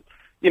all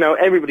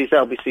everybody's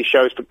LBC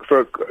shows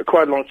for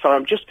quite a long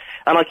time.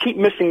 And I keep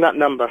missing that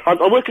number. I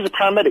work as a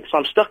paramedic, so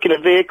I'm stuck in a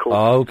vehicle.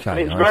 Okay, and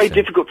it's very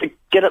difficult to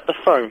get at the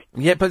phone.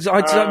 Yeah, but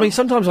I mean,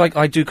 sometimes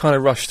I do kind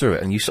of rush through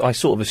it, and I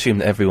sort of assume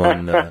that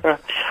everyone.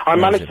 I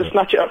managed to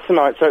snatch it up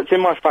tonight, so it's in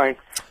my phone.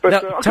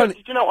 But now,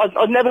 Tony, you know,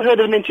 I've never heard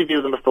of an interview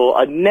with them before.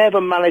 I never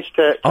managed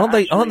to.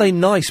 Aren't they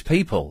nice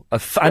people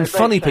and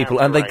funny people?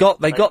 And they got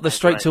the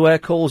straight to air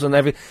calls and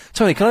everything.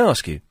 Tony, can I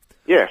ask you?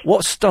 Yeah.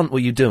 What stunt were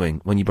you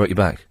doing when you broke your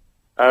back?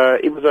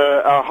 It was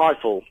a high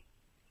fall.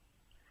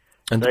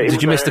 And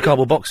did you miss the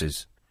cardboard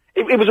boxes?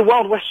 It was a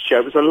Wild West show.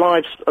 It was a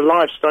live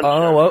stunt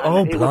show.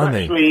 Oh, it blimey. was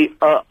actually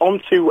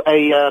onto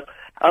a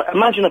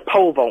imagine a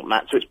pole vault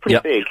mat, so it's pretty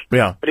big.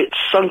 Yeah. But it's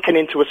sunken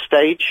into a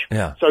stage,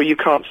 so you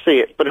can't see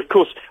it. But of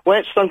course, when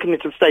it's sunken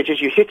into the stage, as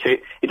you hit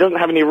it, it doesn't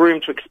have any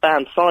room to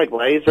expand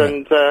sideways,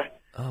 and so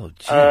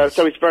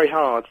it's very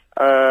hard.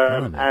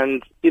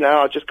 And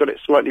I just got it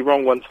slightly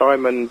wrong one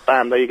time, and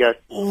bam, there you go.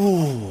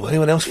 Ooh,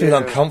 anyone else feel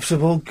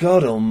uncomfortable?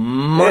 God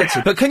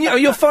Almighty! But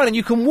you're fine, and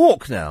you can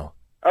walk now.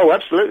 Oh,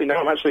 absolutely. No,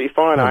 I'm absolutely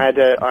fine. I had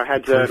a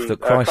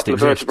couple of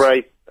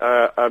vertebrae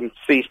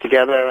seized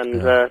together,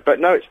 and but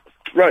no, it's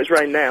right as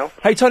rain now.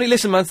 Hey, Tony,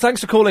 listen, man,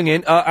 thanks for calling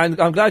in, and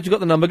I'm glad you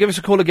got the number. Give us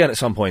a call again at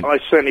some point. I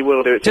certainly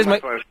will do it. Cheers,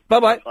 mate.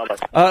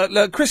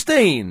 Bye-bye.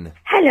 Christine.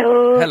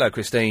 Hello. Hello,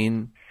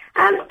 Christine.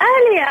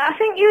 Earlier, I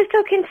think you were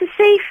talking to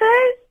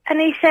Sifu,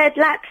 and he said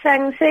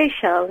Lapsang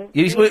Souchong.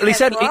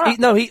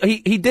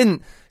 He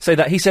didn't say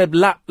that. He said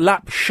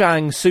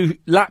Lapshang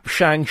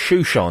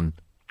Shushon.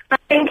 I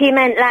think he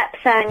meant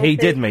Lapsang He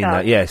did mean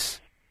that, yes.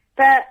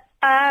 But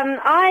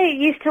I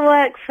used to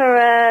work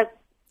for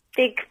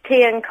big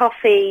tea and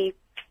coffee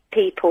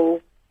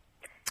people,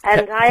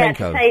 and I had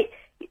to take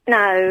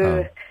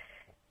a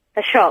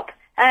shop.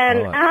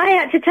 I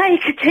had to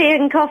take a tea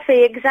and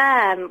coffee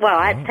exam. Well,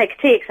 I had to take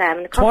a tea exam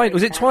and a coffee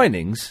Was it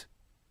Twinings?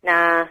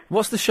 Nah.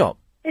 What's the shop?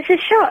 It's a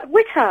shop,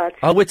 Whittard.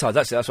 Oh, Whittard,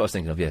 that's it. That's what I was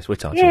thinking of, yes,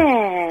 Whittard.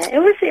 Yeah, it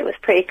was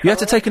pretty cool. You had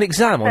to take an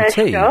exam on First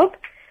tea? job.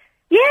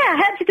 Yeah, I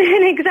had to do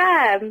an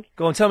exam.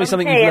 Go on, tell me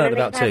something you've learned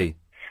about tea.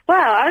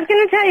 Well, I was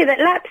going to tell you that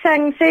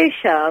Lapsang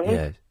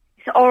Souchong,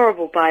 it's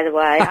horrible, by the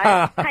way.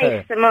 I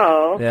taste them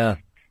all. Yeah.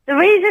 The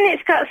reason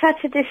it's got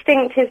such a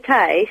distinctive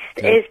taste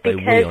is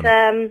because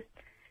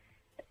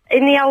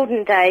in the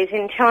olden days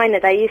in China,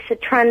 they used to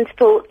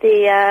transport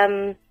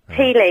the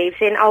tea leaves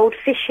in old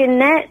fishing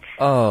nets.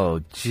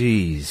 Oh,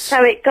 jeez.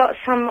 So it got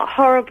some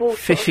horrible...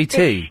 Fishy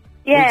tea?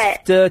 Yeah.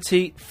 It's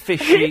dirty,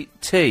 fishy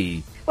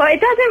tea. Well,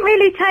 it doesn't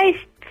really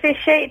taste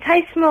fishy. It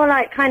tastes more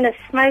like kind of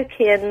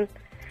smoky and...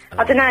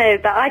 I don't know,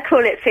 but I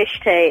call it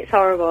fish tea. It's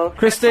horrible.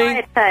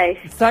 Christine,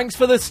 thanks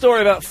for the story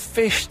about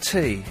fish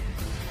tea.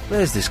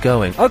 Where's this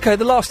going? OK,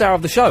 the last hour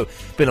of the show.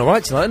 Been all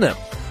right tonight, hasn't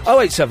it?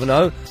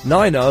 0870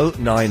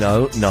 90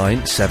 90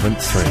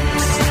 973.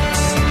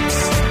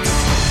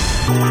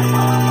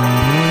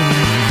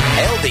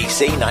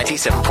 LBC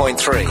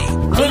 97.3.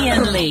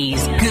 Ian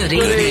Lee's Good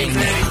Evening.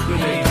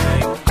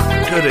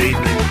 Good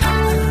evening.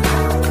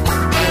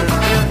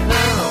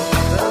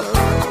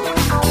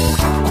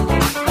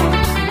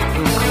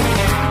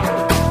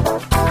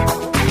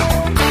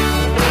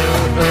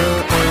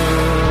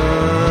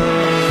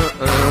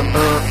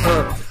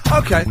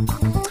 Okay.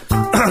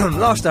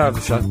 Last hour of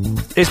the show.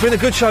 It's been a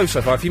good show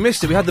so far. If you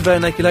missed it, we had the Bare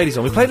Naked Ladies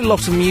on. We played a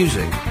lot of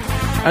music.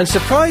 And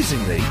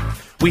surprisingly,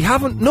 we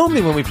haven't...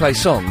 Normally when we play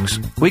songs,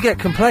 we get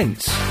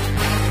complaints.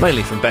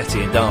 Mainly from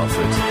Betty in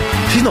Dartford.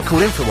 She's not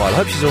called in for a while. I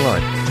hope she's all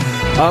right.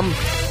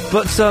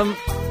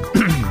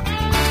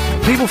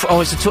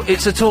 People...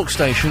 it's a talk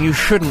station. You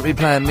shouldn't be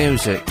playing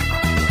music.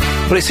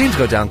 But it seemed to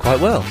go down quite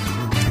well.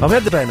 We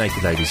had the Bare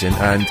Naked Ladies in,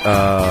 and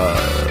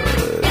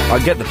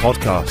I'd get the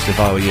podcast if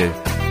I were you.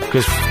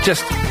 Because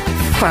just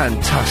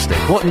fantastic.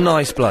 What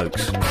nice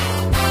blokes.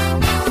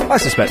 I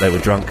suspect they were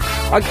drunk.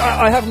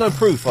 I have no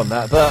proof on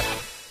that, but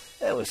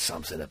there was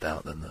something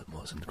about them that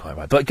wasn't quite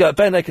right. But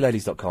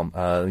barenakedladies.com,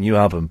 the new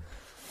album.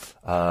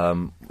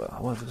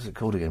 What was it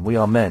called again? We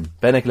Are Men.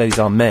 Bare Naked Ladies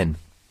Are Men.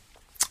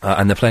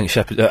 And they're playing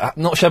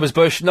not Shepherd's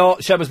Bush,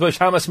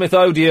 Hammersmith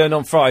Odeon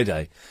on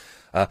Friday.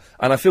 And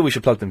I feel we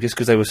should plug them just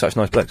because they were such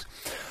nice blokes.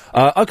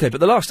 OK, but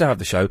the last hour of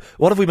the show,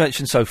 what have we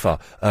mentioned so far?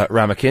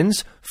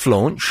 Ramekins,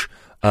 Flaunch,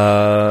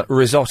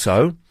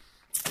 risotto,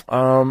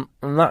 and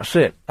that's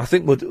it. I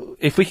think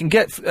if we can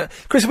get...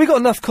 Chris, have we got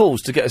enough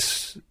calls to get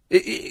us...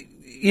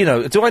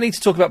 do I need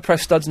to talk about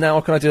press studs now,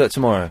 or can I do that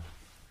tomorrow?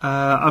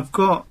 I've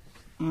got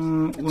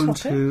 1,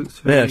 2,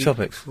 3... Yeah,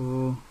 topics.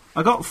 4...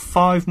 I got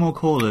 5 more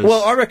callers.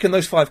 Well, I reckon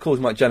those 5 calls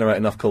might generate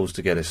enough calls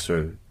to get us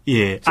through.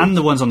 Yeah, and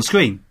the ones on the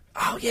screen.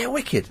 Oh, yeah,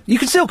 wicked. You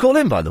can still call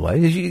in, by the way.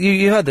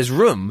 You heard there's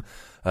room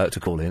to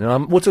call in.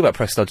 We'll talk about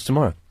press studs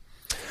tomorrow.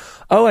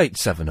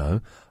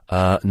 0870...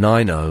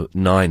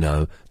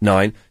 9090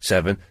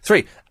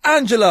 973.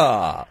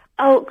 Angela!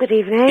 Oh, good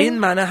evening. In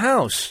Manor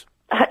House.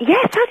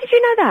 Yes, how did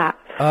you know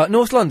that?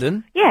 North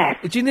London? Yes.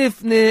 Do you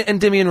live near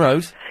Endymion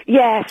Road?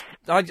 Yes.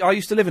 I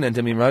used to live in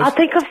Endymion Road. I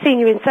think I've seen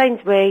you in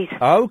Sainsbury's.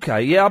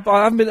 Okay, yeah,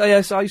 I haven't been...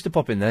 yes, I used to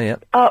pop in there, yeah.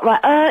 Oh,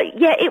 right.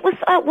 Yeah, it was...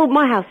 well,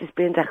 my house is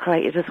being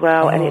decorated as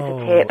well, and it's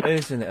a tip.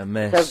 Isn't it a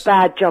mess? It's a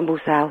bad jumble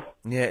sale.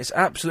 Yeah, it's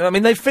absolutely... I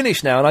mean, they've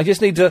finished now, and I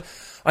just need to...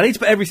 I need to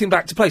put everything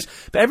back to place.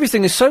 But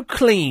everything is so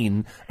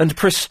clean and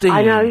pristine.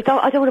 I know. I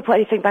don't want to put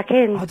anything back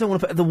in. I don't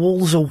want to put... The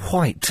walls are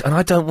white, and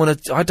I don't want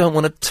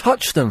to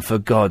touch them, for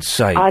God's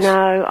sake. I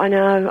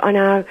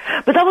know.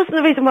 But that wasn't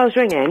the reason why I was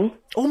ringing.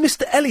 Oh,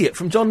 Mr. Elliot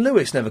from John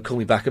Lewis never called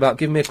me back about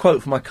giving me a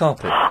quote for my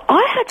carpet.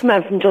 I had a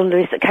man from John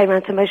Lewis that came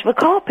round to measure my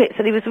carpets,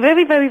 and he was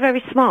very, very,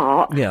 very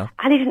smart. Yeah.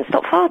 And he didn't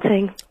stop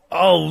farting.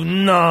 Oh,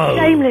 no.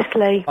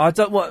 Shamelessly. I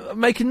don't want...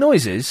 Making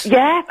noises?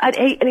 Yeah, and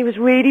he was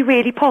really,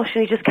 really posh,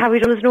 and he just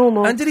carried on as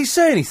normal. And did he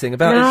say anything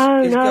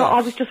about his No, guts?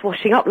 I was just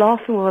washing up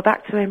laughing when we were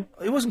back to him.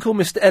 He wasn't called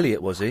Mr.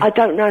 Elliot, was he? I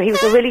don't know, he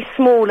was a really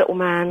small little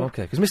man.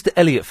 Okay, because Mr.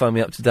 Elliot phoned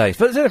me up today.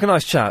 But he's like a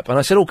nice chap, and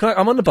I said,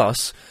 I'm on the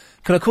bus,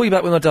 can I call you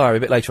back with my diary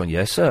a bit later on?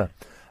 Yes, sir.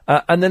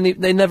 And then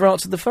they never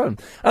answered the phone.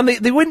 And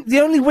the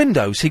only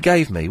windows he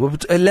gave me were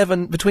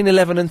between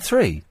 11 and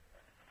 3.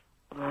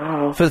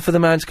 Oh. For the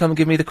man to come and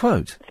give me the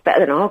quote. It's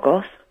better than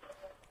Argos.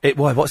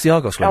 Why? What's the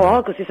Argos window? Oh,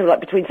 Argos is like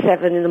between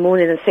 7 in the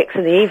morning and 6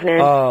 in the evening.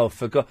 Oh,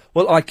 for God.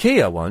 Well,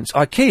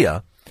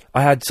 IKEA,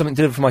 I had something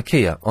delivered from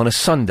IKEA on a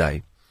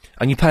Sunday,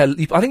 and I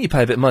think you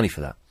pay a bit of money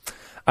for that.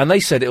 And they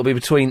said it'll be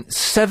between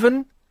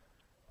 7...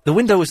 The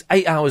window was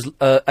 8 hours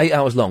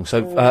long,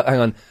 so, hang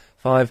on,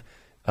 5,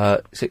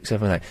 6,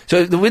 7, 8.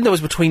 So the window was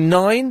between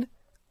 9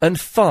 and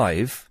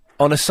 5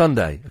 on a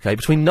Sunday, okay?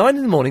 Between 9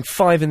 in the morning,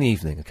 5 in the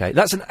evening, okay?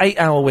 That's an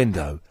 8-hour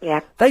window.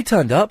 Yeah. They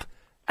turned up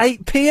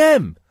 8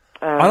 p.m.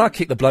 And I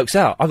kicked the blokes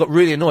out. I got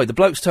really annoyed. The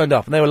blokes turned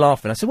up and they were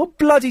laughing. I said, what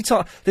bloody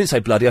time? They didn't say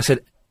bloody, I said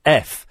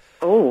F.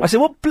 Oh. I said,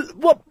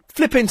 what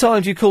flipping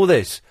time do you call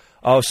this?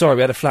 Oh, sorry,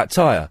 we had a flat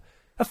tyre.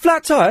 A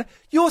flat tyre?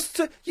 You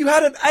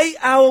had an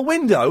 8-hour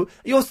window.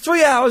 You're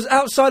 3 hours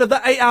outside of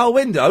that 8-hour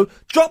window.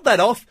 Drop that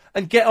off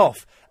and get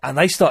off. And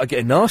they started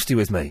getting nasty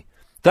with me.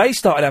 They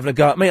started having a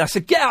go at me. I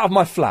said, get out of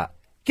my flat.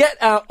 Get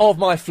out of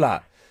my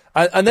flat.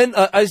 And then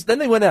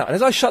they went out. And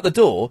as I shut the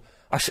door,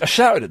 I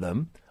shouted at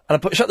them.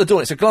 And I shut the door,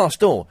 and it's a glass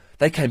door.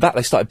 They came back,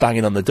 they started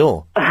banging on the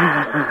door.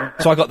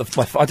 So I got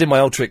I did my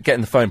old trick,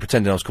 getting the phone,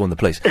 pretending I was calling the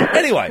police.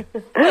 Anyway,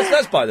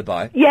 that's by the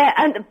by. Yeah,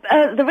 and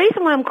the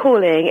reason why I'm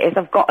calling is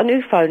I've got a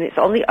new phone. It's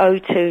on the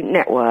O2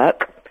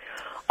 network.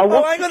 Hang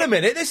on a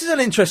minute. This is an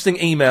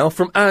interesting email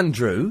from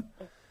Andrew.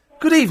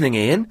 Good evening,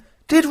 Ian.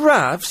 Did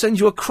Rav send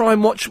you a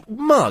Crime Watch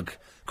mug?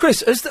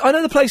 Chris, I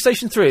know the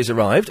PlayStation 3 has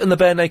arrived, and the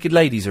Bare Naked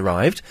Ladies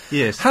arrived.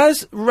 Yes.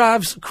 Has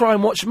Rav's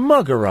Crime Watch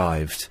mug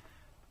arrived?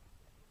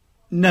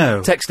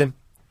 No. Text him.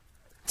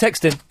 Tell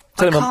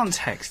him I can't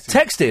text him.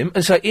 Text him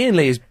and say Ian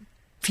Lee is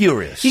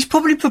furious. He's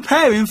probably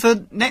preparing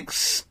for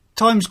next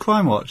time's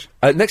Crime Watch.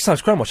 Next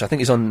time's Crime Watch, I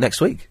think, is on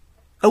next week.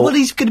 Oh, well,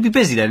 he's going to be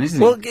busy then, isn't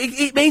he? Well,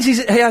 it means he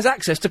has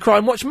access to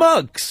Crime Watch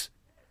mugs.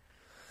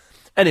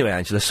 Anyway,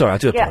 Angela, sorry, I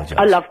do apologise.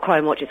 I love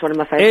Crime Watch. It's one of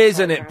my favourite.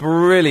 Isn't it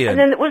brilliant?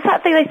 And then, what's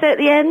that thing they say at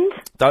the end?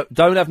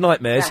 Don't have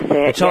nightmares. That's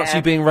it, the chance of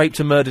you being raped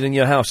and murdered in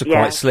your house are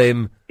quite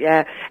slim.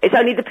 Yeah, it's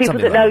only the people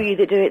that know you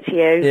that do it to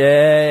you.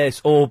 Yes,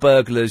 or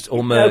burglars,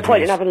 or murderers. No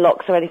point in having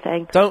locks or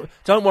anything.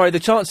 Don't worry, the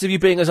chances of you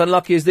being as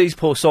unlucky as these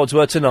poor sods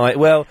were tonight,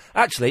 well,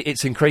 actually,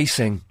 it's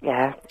increasing.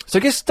 Yeah. So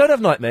I guess don't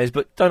have nightmares,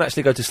 but don't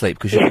actually go to sleep,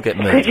 because you'll get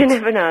murdered. Because you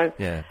never know.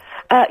 Yeah.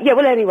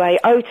 Well, anyway,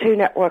 O2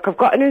 network. I've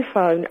got a new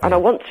phone, and I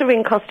want to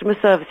ring customer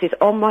services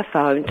on my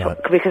phone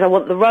because I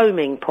want the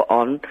roaming put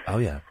on. Oh,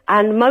 yeah.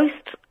 And most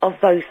of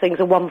those things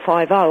are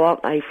 150,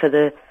 aren't they, for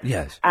the...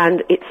 Yes.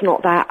 And it's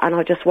not that, and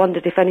I just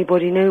wondered if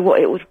anybody knew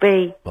what it would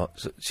be. What?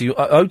 So you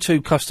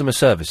O2 customer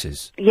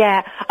services?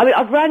 Yeah. I mean,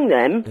 I've rang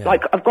them,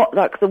 like, I've got,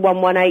 like, the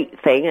 118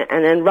 thing,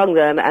 and then rung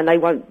them, and they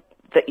won't...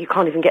 that you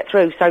can't even get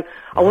through. So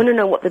I want to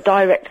know what the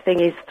direct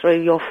thing is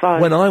through your phone.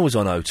 When I was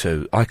on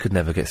O2, I could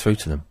never get through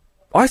to them.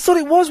 I thought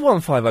it was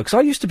 150, because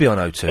I used to be on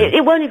O2.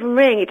 It won't even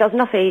ring. It does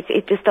nothing.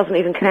 It just doesn't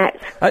even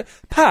connect.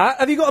 Pat,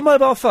 have you got a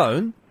mobile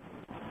phone?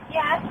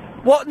 Yes.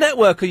 What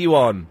network are you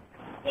on?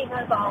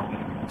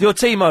 T-Mobile. You're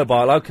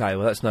T-Mobile. OK,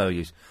 well, that's no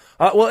use.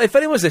 Well, if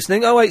anyone's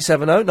listening,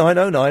 0870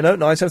 9090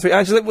 973.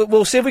 Angela,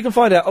 we'll see if we can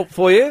find out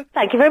for you.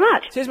 Thank you very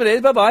much. Cheers, my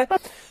dear. Bye-bye.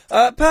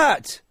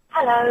 Pat.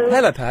 Hello.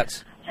 Hello,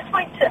 Pat.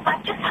 I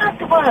just heard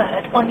the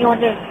word on your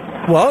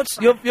news. What?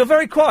 You're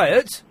very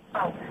quiet.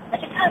 Oh, I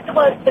just heard the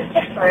word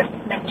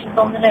vociferous mentioned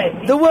on the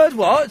news. The word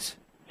what?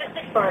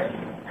 Vociferous.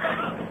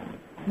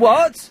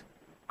 What?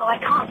 Oh, I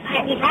can't say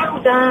it any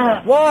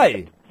louder.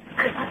 Why?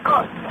 Because I've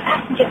got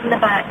passengers in the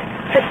back.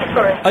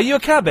 Vociferous. Are you a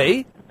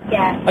cabbie?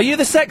 Yeah. Are you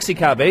the sexy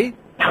cabbie?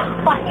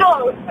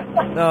 No.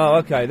 Oh,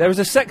 okay. There is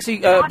a sexy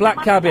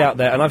black cabbie out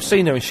there, and I've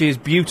seen her, and she is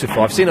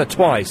beautiful. I've seen her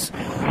twice,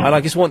 and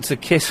I just want to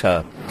kiss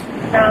her.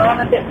 No,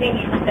 I'm a bit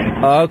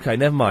minging. Oh, okay,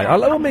 never mind. I'll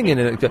minging in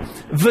it.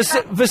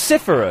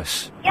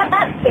 Vociferous. Yeah,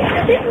 that's it.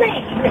 Does it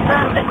mean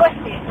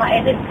aggressive, like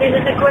in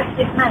an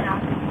aggressive manner?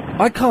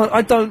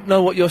 I don't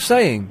know what you're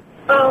saying.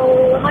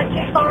 Oh, am I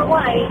too far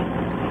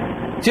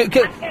away?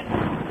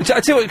 I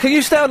tell you what, can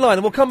you stay online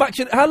and we'll come back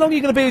to you... How long are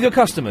you going to be with your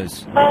customers?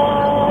 Just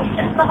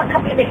another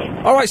couple of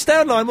minutes. All right, stay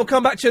online, we'll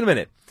come back to you in a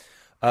minute.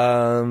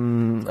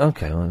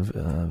 Okay, well,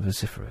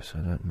 vociferous, I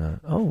don't know.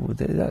 Oh,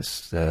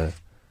 that's going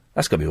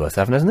to be worth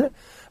having, isn't it?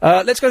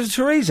 Let's go to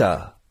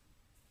Teresa.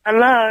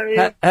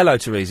 Hello. Hello,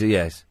 Teresa,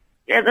 yes.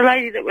 Yeah, the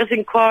lady that was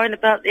inquiring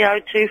about the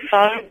O2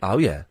 phone. Oh,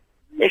 yeah.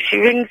 If she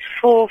rings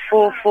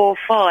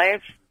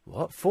 4445...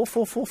 What,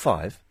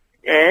 4445?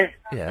 Yeah.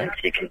 Yeah. And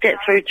she can get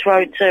through to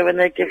O2 and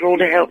they give her all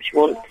the help she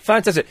wants.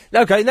 Fantastic.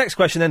 Okay, next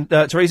question then,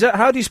 Teresa.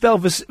 How do you spell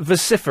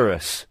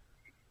vociferous?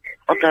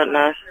 I don't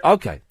know.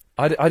 Okay.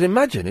 I'd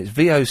imagine it's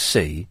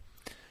VOCIF.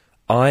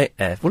 Well,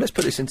 let's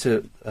put this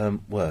into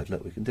Word.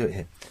 Look, we can do it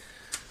here.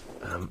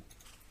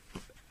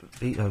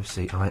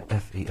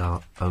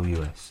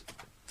 VOCIFEROUS.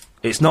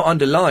 It's not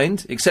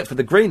underlined, except for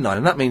the green line,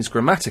 and that means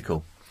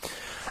grammatical.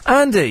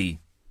 Andy.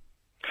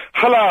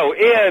 Hello,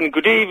 Ian.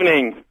 Good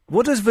evening.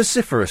 What does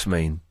vociferous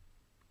mean?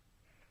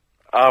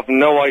 I've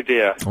no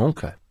idea.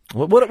 Okay.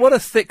 What a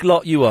thick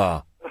lot you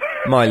are,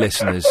 my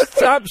listeners.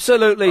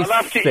 Absolutely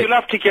thick. You'll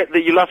have to get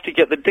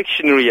the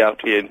dictionary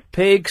out, Ian.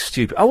 Pig,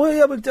 stupid. Oh, well,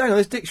 yeah, but hang on,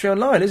 there's dictionary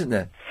online, isn't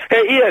there?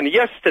 Hey, Ian,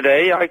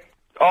 yesterday I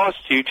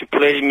asked you to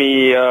play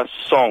me a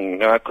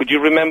song. Could you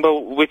remember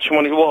which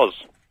one it was?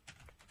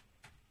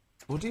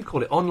 What do you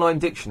call it?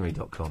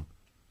 OnlineDictionary.com.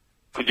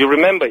 Could you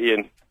remember,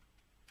 Ian?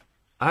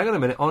 Hang on a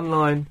minute.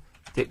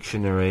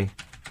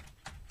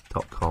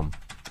 OnlineDictionary.com.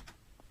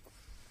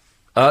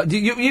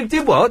 You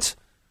did what?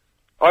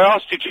 I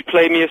asked you to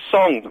play me a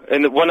song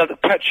in one of the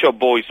Pet Shop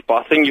Boys, but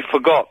I think you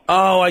forgot.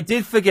 Oh, I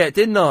did forget,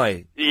 didn't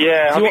I?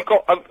 Yeah. Have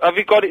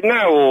you got it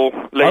now or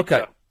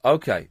later?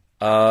 Okay.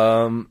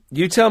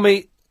 You tell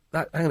me.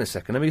 Hang on a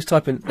second. Let me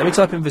type in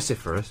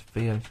vociferous.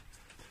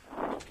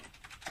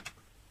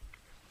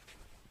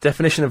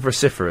 Definition of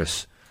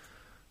vociferous.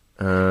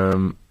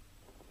 Hang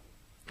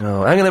on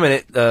a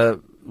minute,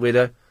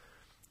 weirdo.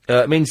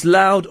 It means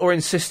loud or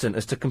insistent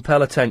as to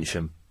compel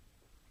attention.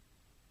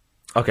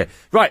 Okay,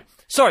 right.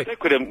 Sorry.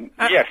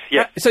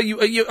 Yes. So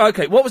you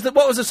okay? What was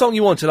the song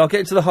you wanted? I'll get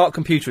into the Heart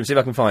computer and see if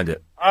I can find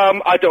it.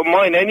 I don't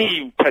mind.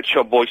 Any Pet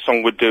Shop Boys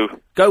song would do.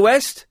 Go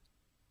West.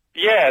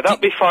 Yeah,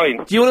 that'd be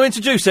fine. Do you want to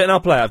introduce it and I'll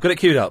play it? I've got it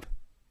queued up.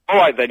 All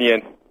right then,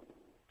 Ian.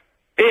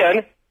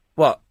 Ian.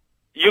 What?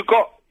 You've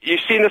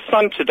seen the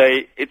Sun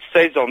today. It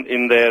says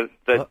in there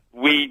that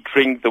we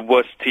drink the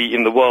worst tea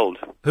in the world.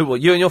 Who?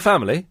 What? You and your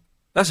family?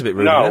 That's a bit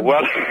rude. No, then.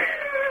 well,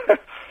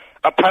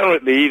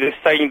 apparently they're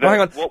saying that... Hang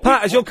on.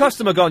 Pat, has your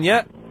customer gone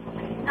yet?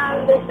 No,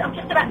 I'm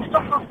just about to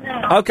stop off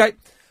now. Okay.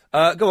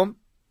 Go on.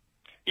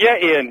 Yeah,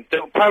 Ian,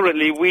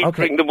 apparently we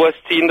drink the worst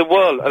tea in the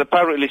world, and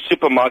apparently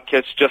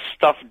supermarkets just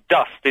stuff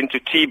dust into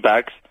tea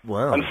bags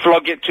and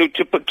flog it to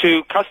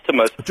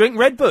customers. Drink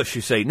Red Bush,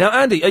 you see. Now,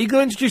 Andy, are you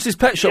going to introduce this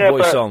Pet Shop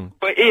Boys song?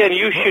 But Ian,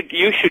 you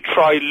should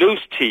try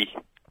loose tea.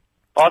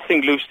 I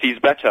think loose tea is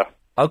better.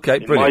 Okay,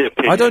 brilliant. My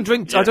opinion. I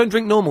don't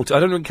drink normal tea. I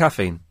don't drink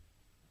caffeine.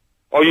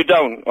 Oh, you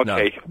don't?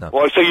 Okay. No.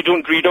 Well, so you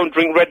don't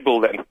drink Red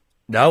Bull then?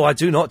 No, I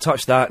do not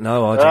touch that.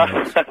 No, I do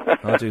not.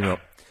 I do not.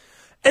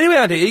 Anyway,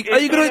 Andy, are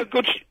you going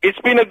to... It's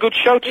been a good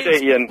show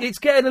today, Ian. It's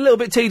getting a little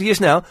bit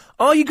tedious now.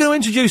 Are you going to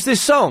introduce this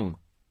song?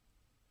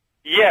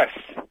 Yes.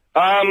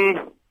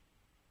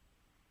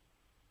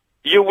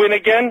 You win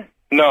again?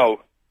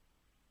 No.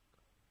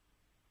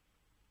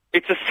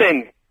 It's a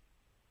sin.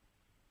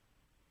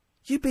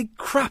 You big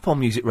crap on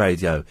music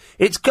radio.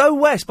 It's Go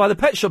West by the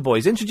Pet Shop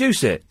Boys.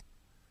 Introduce it.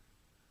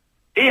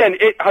 Ian,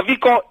 have you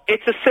got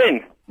It's a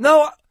Sin?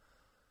 No,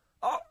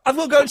 I've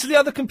got to go into the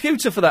other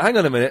computer for that. Hang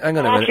on a minute.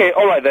 Okay,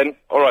 all right then.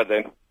 All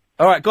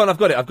right, go on, I've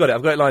got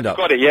it lined up.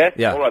 Got it, yeah?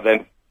 Yeah. All right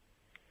then.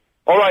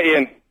 All right,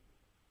 Ian.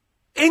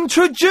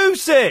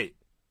 Introduce it!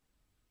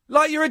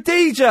 Like you're a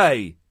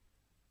DJ.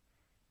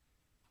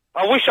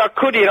 I wish I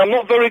could, Ian. I'm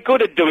not very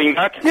good at doing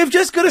that. You've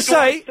just got to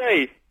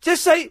say...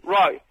 Just say...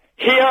 Right.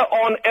 Here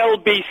on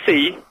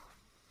LBC,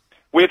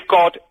 we've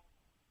got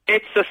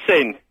It's a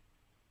Sin.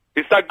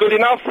 Is that good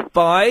enough?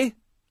 By?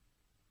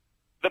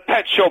 The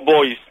Pet Shop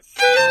Boys.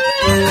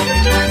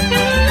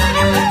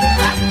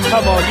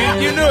 Come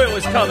on, you knew it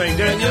was coming,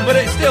 didn't you? But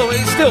it's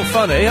still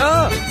funny,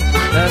 huh?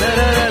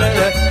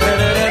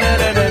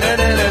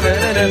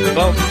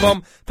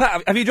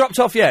 Pat, have you dropped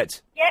off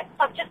yet? Yep,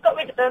 I've just got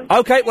rid of them.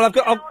 Okay, well I've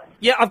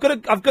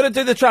got to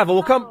do the travel.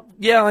 We'll come.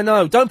 Yeah, I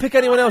know. Don't pick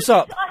anyone else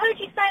up. I heard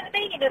you saying the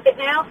meaning of it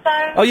now, so...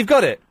 Oh, you've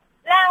got it?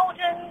 Loud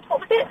and... what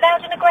was it?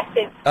 Loud and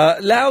aggressive.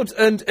 Loud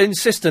and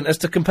insistent as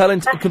to compel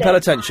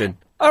attention.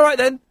 All right,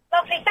 then.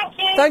 Lovely, thank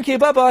you. Thank you,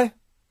 bye-bye.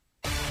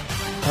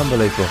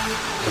 Unbelievable.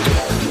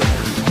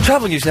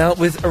 Travel news now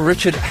with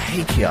Richard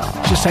Hakier.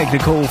 Just taking a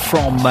call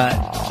from...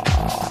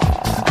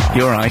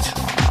 You're right.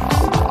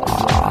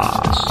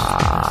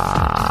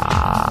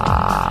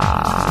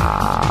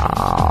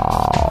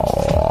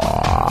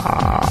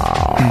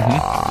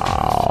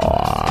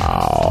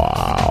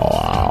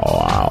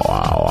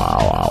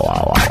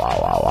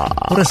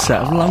 What a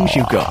set of lungs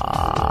you've got.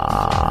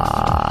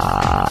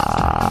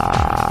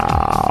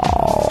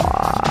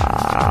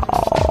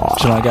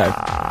 Shall I go?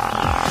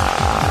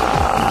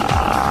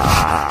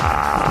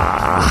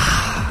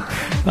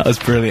 That was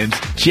brilliant.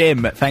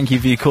 Jim, thank you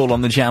for your call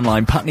on the Jam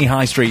line. Putney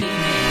High Street.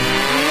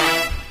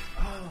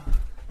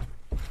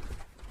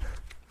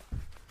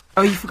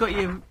 Oh, you forgot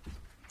your...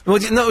 Well,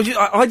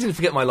 I didn't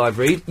forget my live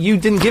read. You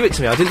didn't give it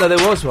to me. I didn't know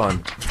there was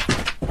one.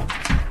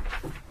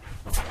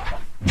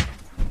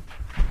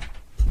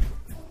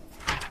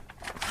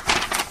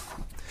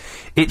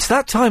 It's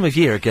that time of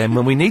year again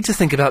when we need to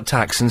think about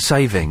tax and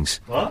savings.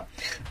 What?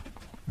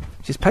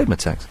 Just paid my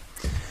tax.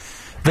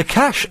 The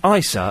cash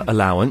ISA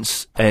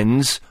allowance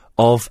ends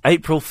of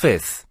April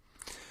 5th.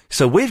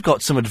 So we've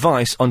got some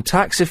advice on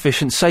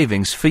tax-efficient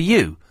savings for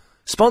you.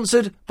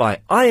 Sponsored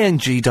by ING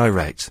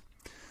Direct.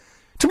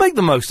 To make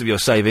the most of your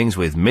savings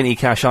with mini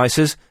cash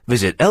ISAs,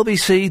 visit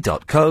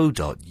lbc.co.uk.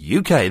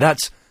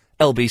 That's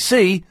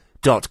lbc.co.uk.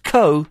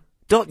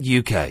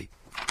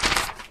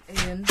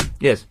 Ian.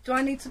 Yes. Do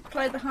I need to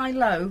play the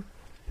high-low?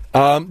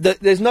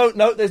 There's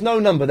no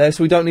number there,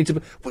 so we don't need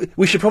to.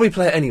 We should probably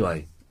play it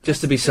anyway, just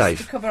to be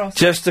safe.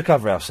 Just to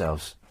cover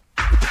ourselves.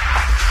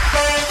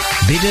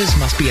 Bidders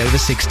must be over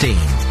 16.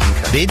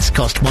 Okay. Bids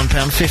cost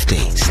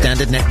 £1.50.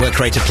 Standard network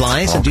rate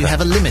applies, and you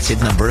have a limited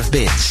number of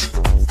bids.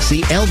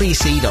 See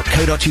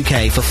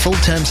lbc.co.uk for full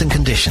terms and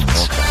conditions.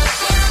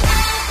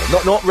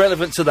 Okay. Not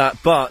relevant to that,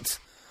 but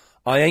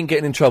I ain't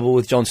getting in trouble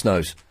with Jon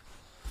Snow's.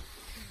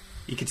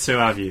 He could so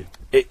have you.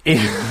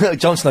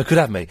 Jon Snow could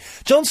have me.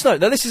 Jon Snow,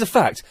 now this is a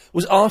fact,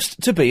 was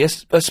asked to be a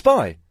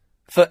spy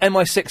for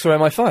MI6 or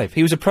MI5.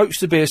 He was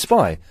approached to be a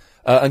spy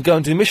and go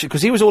and do mission,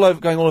 because he was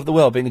going all over the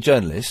world being a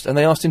journalist, and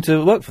they asked him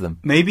to work for them.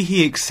 Maybe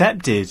he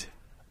accepted.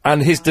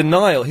 And his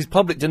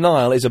public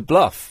denial is a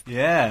bluff.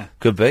 Yeah.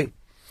 Could be.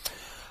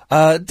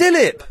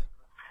 Dilip!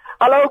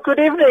 Hello, good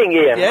evening,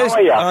 Ian. Yes, how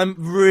are you? I'm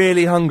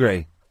really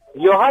hungry.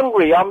 You're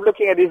hungry? I'm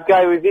looking at this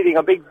guy who's eating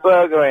a big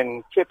burger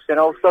and chips and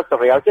all sorts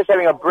of it. I was just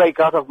having a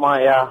break out of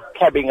my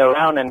cabbing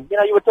around, and,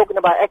 you were talking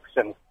about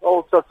accents,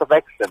 all sorts of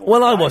accents.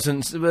 Well, I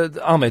wasn't.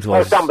 Ahmed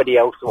was. Somebody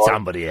else was.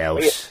 Somebody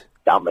else.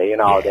 Somebody,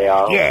 how they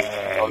are.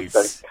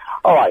 Yes.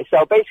 All right,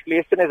 so basically,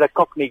 as soon as a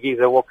Cockney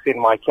geezer walks in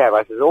my cab,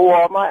 I says,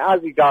 "Oh, mate,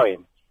 how's he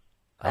going?"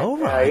 Oh,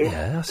 right,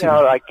 yeah.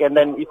 And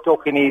then you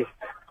talk in his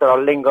sort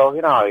of lingo,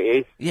 you know how it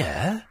is.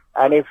 Yeah.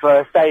 And if,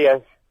 say,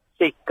 a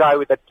Sikh guy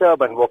with a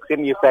turban walks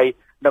in, you say,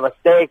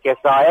 "Namaste, kaisa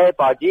hai,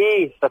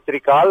 Paji, Sat Sri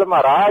Akal,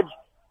 Maharaj,"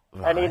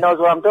 and he knows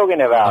what I'm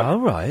talking about. Oh,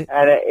 right.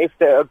 And if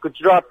the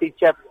Gujarati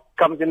chap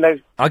comes in,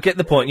 I get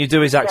the point. You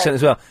do his accent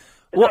as well.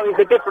 So it's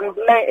a different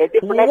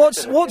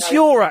accent. What's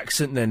your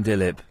accent then,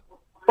 Dilip?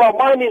 Well,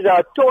 mine is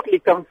a totally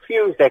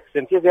confused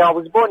accent. You see, I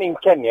was born in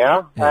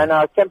Kenya, and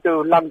I came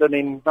to London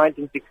in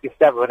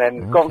 1967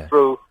 and gone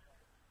through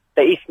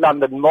the East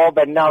London mob,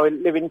 and now I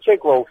live in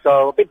Chigwell,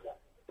 so a bit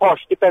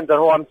posh, depends on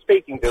who I'm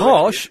speaking to.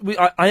 Posh?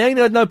 I ain't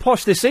heard no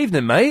posh this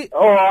evening, mate.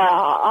 Oh,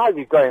 how's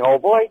it going,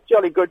 old boy?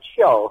 Jolly good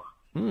show.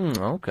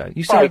 Okay.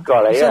 You sound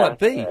like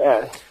B.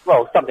 Yeah.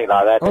 Well, something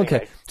like that. Okay.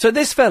 Anyway. So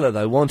this fella,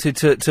 though, wanted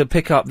to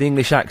pick up the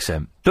English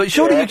accent. But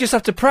surely you just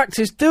have to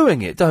practice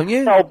doing it, don't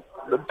you? No,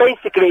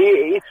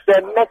 basically, it's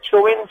a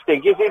natural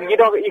instinct. You see,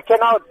 you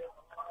cannot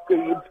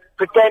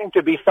pretend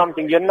to be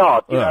something you're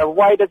not. You know,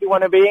 why does he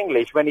want to be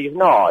English when he's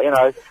not?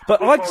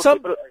 But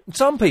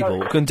some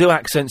people can do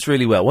accents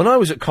really well. When I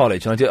was at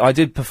college, and I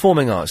did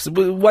performing arts. Not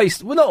a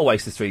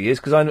waste of 3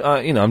 years, because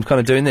I'm kind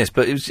of doing this,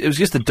 but it was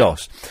just a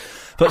DOS.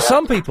 But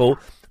some people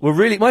were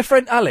really. My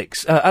friend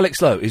Alex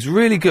Lowe is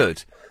really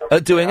good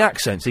at doing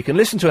accents. He can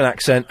listen to an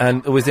accent,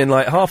 and within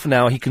like half an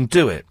hour, he can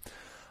do it.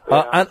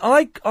 And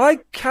I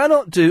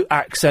cannot do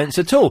accents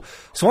at all.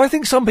 So I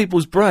think some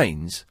people's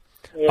brains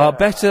are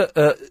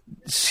better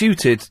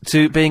suited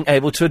to being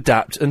able to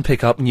adapt and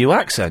pick up new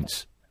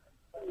accents.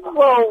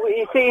 Well,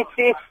 you see,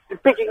 it's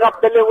picking up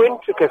the little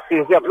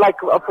intricacies, like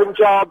a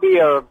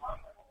Punjabi or,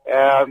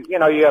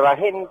 you have a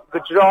Hind,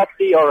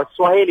 Gujarati or a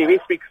Swahili. We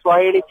speak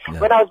Swahili. Yeah.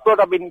 When I was brought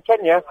up in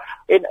Kenya,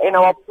 in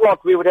our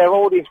plot, we would have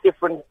all these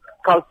different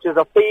cultures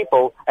of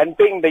people, and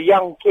being the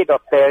young kid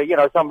up there,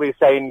 somebody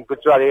saying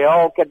Gujarati,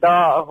 oh,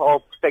 Kedar,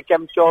 or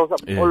Kemcho,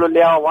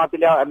 Ululia,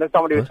 Watilia, and then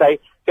somebody would say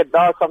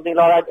Kedar, something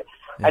like that.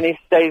 Yeah. And he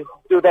says,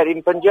 do that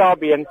in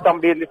Punjabi, and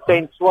somebody will say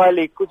in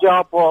Swahili,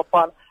 Kujap, or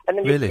Pan. And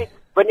then you speak,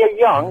 when you're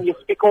young, you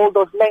speak all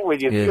those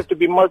languages. You have to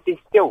be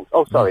multi-skilled.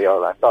 Oh, sorry,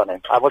 all right,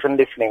 sorry. I wasn't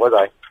listening, was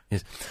I?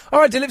 Yes. All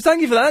right, Dilip,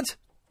 thank you for that.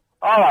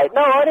 All right.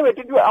 No, anyway,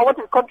 I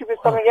wanted to contribute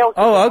something else.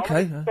 Oh,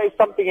 okay. Say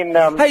something in...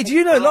 Hey, do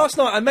you know, last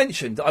night I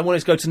mentioned that I wanted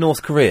to go to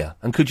North Korea,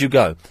 and could you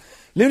go?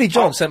 Looney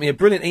John sent me a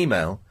brilliant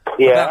email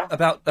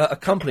about a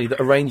company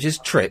that arranges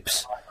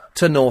trips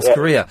to North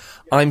Korea.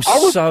 I'm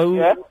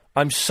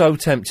so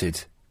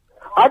tempted.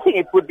 I think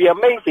it would be an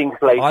amazing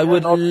place. I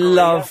would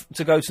love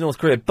to go to North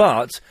Korea,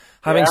 but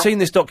having seen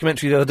this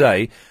documentary the other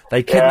day,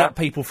 they kidnap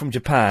people from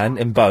Japan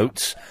in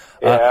boats,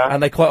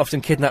 and they quite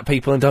often kidnap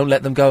people and don't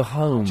let them go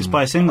home. Just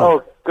buy a single.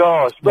 Oh,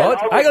 gosh. What?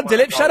 Hang on,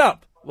 Dilip, shut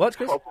up. What,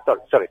 Chris? Oh,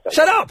 sorry.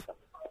 Shut up!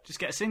 Just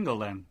get a single,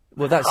 then.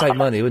 Well, that'd save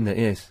money, wouldn't it?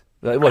 Yes.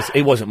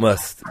 It wasn't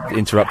worth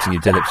interrupting you,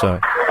 Dilip, sorry.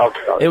 Oh,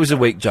 sorry. It was a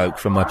weak joke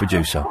from my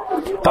producer.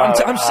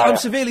 But I'm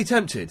severely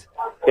tempted.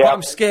 But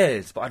I'm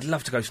scared, but I'd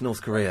love to go to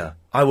North Korea.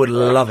 I would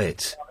love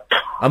it.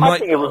 I might...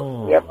 think it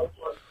would,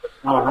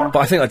 Uh-huh. But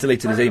I think I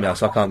deleted his email,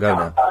 so I can't go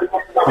now.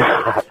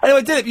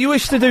 Anyway, Dilip, you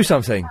wish to do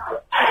something?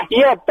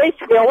 Yeah,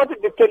 basically, I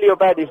wanted to tell you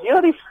about this. You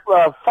know, this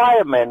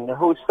fireman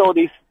who saw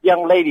this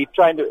young lady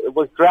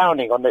was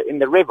drowning in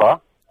the river,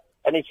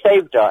 and he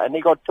saved her, and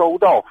he got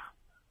told off.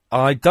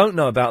 I don't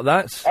know about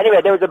that.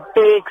 Anyway, there was a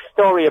big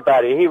story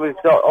about it. He was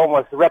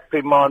almost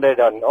reprimanded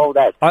and all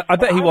that. I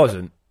bet he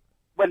wasn't.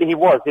 Well, he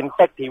was. In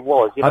fact, he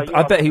was. You know,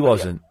 I bet he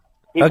wasn't.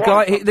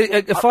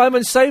 A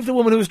fireman saved a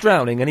woman who was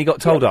drowning, and he got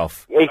told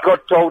off. He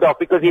got told off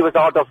because he was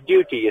out of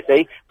duty, you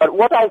see. But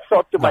what I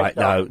thought to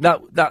myself...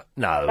 No.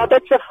 No,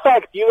 that's a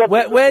fact.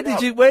 Where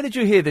did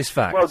you hear this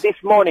fact? Well, this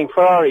morning,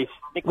 Ferrari.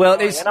 Well,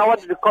 it's... And I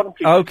wanted to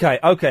contribute.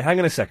 Okay, hang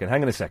on a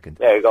second.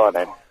 There, go on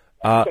then.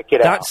 Check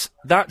it out.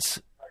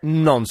 That's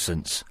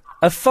nonsense.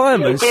 A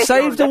fireman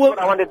saved a woman...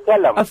 I wanted to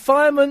tell him. A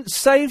fireman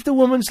saved a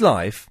woman's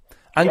life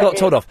and got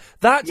told off.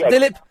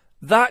 Dilip,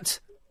 that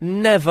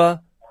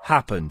never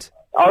happened.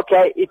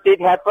 Okay, it did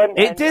happen.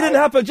 It didn't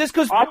happen. Just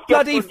because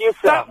bloody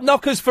fat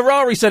knockers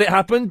Ferrari said it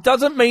happened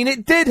doesn't mean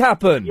it did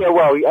happen. Yeah,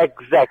 well,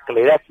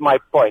 exactly. That's my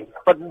point.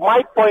 But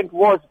my point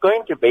was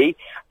going to be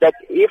that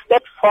if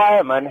that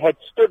fireman had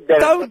stood there...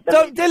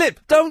 Dilip,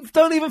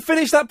 don't even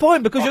finish that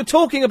point, because you're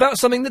talking about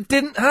something that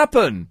didn't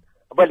happen.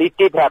 Well, it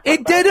did happen.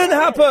 It didn't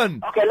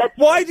happen! Okay,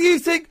 Why do you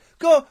think...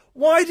 God,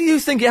 why do you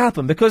think it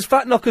happened? Because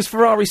Fat Knockers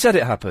Ferrari said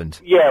it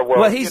happened. Yeah,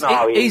 well, he's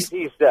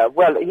he's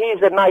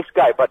a nice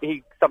guy, but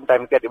he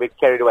sometimes gets a bit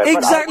carried away.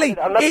 Exactly.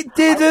 It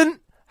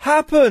didn't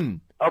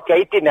happen.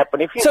 Okay, it didn't happen.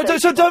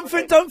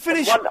 Don't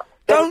finish.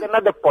 There's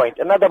another point.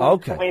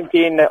 Point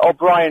in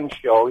O'Brien's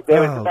show.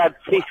 There was about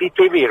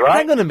CCTV, right?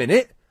 Hang on a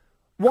minute.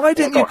 Why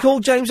didn't you call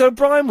James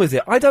O'Brien with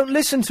it? I don't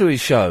listen to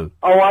his show.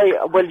 Oh,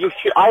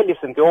 I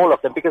listen to all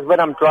of them, because when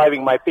I'm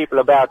driving my people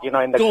about, in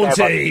the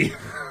cab...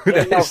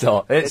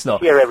 It's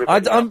not.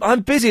 I'm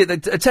busy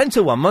at 10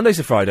 to 1, Mondays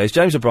to Fridays,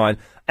 James O'Brien,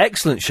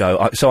 excellent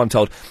show, so I'm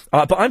told.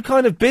 But I'm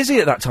kind of busy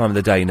at that time of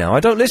the day now. I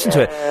don't listen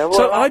to it.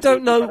 So I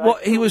don't know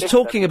what he was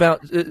talking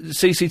about,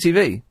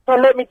 CCTV. Well,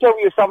 let me tell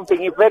you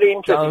something very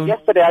interesting.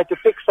 Yesterday I had to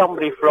pick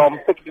somebody from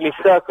Piccadilly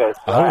Circus,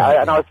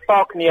 and I was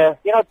parked near,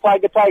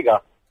 Tiger.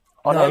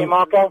 On the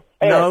marker?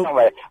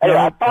 Anyway,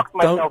 I parked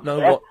myself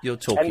there, what you're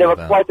talking and there were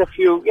about. quite a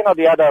few,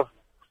 the other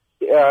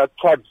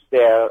cabs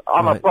there.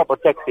 I'm a proper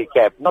taxi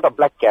cab, not a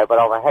black cab, but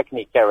I'm a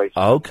Hackney carriage.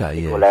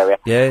 Okay, area.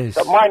 Yes.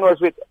 So mine was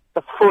with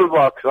the full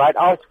works, right?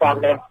 I was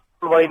parked there,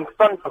 people were in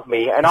front of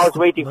me, and I was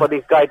waiting for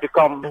this guy to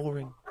come.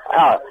 Boring.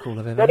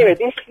 Anyway,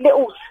 this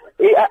little,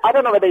 I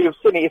don't know whether you've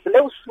seen it, it's a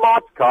little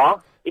smart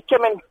car. It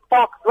came and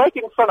parked right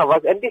in front of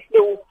us, and this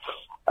little,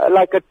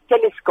 like a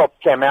telescope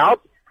came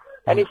out,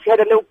 and it had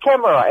a little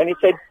camera, and it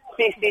said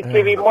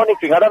CCTV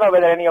monitoring. I don't know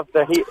whether any of the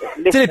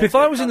Dilip, if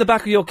I was in the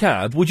back of your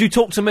cab, would you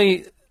talk to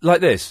me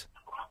like this?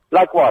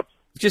 Like what?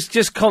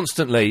 Just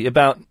constantly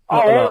about...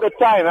 all the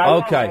time.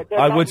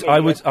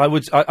 I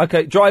would.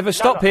 Okay, driver,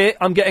 stop here.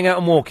 I'm getting out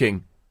and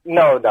walking.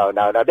 No.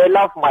 They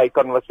love my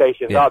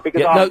conversations.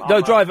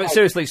 Driver,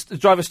 seriously,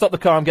 driver, stop the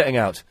car. I'm getting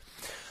out.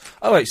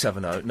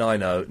 0870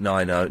 90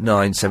 90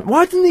 97.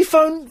 Why didn't he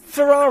phone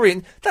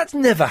Ferrari? That's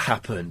never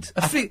happened.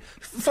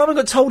 Fireman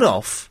got told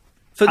off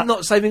for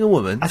not saving a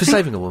woman.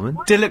 Saving a woman.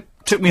 Dilip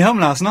took me home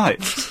last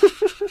night.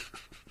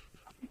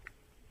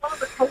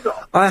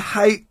 I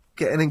hate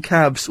getting in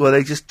cabs where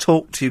they just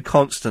talk to you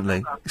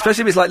constantly,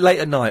 especially if it's like late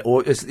at night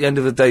or it's at the end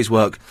of the day's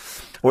work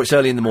or it's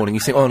early in the morning.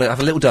 You think, no, have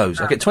a little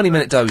doze. I get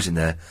 20-minute doze in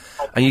there,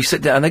 and you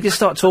sit down and they just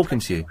start talking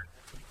to you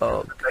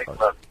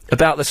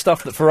about the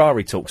stuff that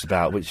Ferrari talks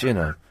about, which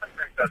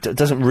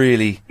doesn't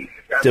really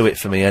do it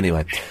for me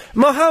anyway.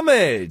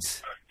 Mohammed.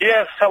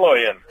 Yes, hello,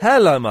 Ian.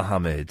 Hello,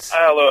 Mohammed.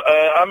 Hello,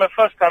 I'm a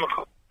first-time.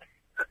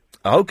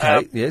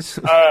 Okay, yes.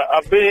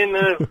 I've been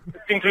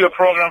listening to your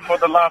program for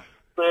the last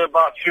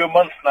about few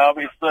months now.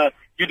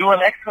 You do an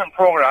excellent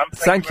program.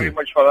 Thank you very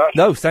much for that.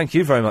 No, thank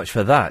you very much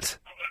for that.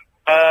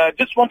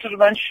 Just wanted to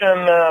mention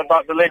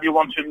about the lady who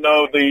wants to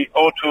know the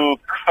O2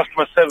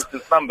 customer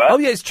services number. Oh,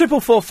 yeah, it's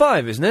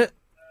 4445, isn't it?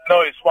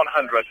 No, it's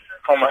 100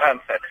 from a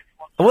handset.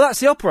 Well,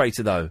 that's the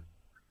operator, though.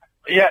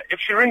 Yeah, if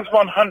she rings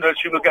 100,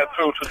 she will get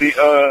through to the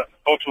O2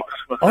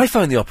 customer service. I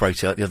phoned the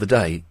operator the other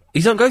day. He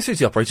don't go through to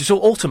the operator, it's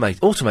all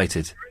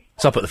automated.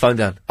 So I put the phone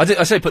down. I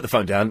say put the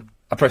phone down,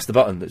 I pressed the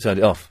button that turned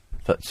it off.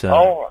 But,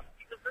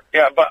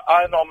 yeah, but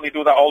I normally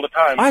do that all the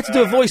time. I had to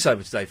do a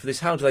voiceover today for this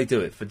How Do They Do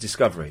It for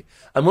Discovery.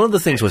 And one of the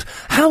things was,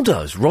 how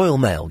does Royal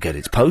Mail get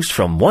its post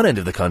from one end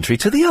of the country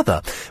to the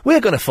other?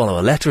 We're going to follow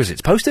a letter as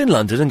it's posted in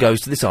London and goes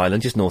to this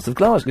island just north of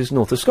Glasgow, just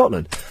north of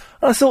Scotland.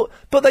 And I thought,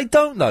 but they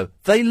don't know.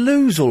 They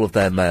lose all of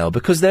their mail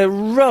because they're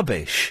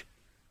rubbish.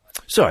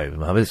 Sorry,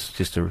 Mohammed, it's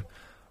just a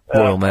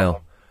Royal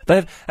Mail. They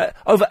have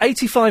over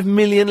 85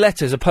 million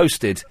letters are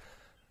posted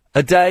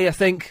a day, I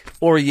think,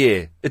 or a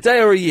year. A day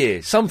or a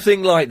year.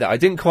 Something like that. I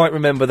didn't quite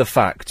remember the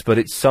fact, but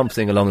it's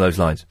something along those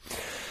lines.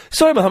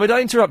 Sorry, Mohammed,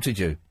 I interrupted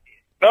you.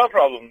 No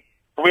problem.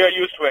 We are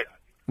used to it.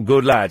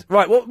 Good lad.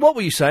 Right, what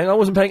were you saying? I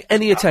wasn't paying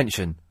any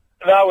attention.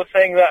 I was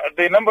saying that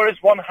the number is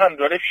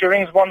 100. If she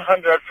rings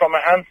 100 from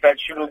a handset,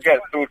 she will get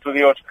through to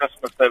the auto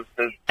customer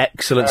services.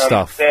 Excellent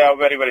stuff. They are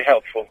very, very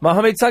helpful.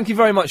 Mohammed, thank you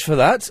very much for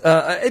that.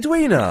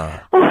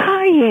 Edwina. Oh,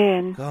 hi,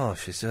 Ian.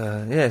 Gosh,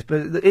 yes,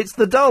 but it's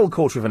the dull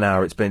quarter of an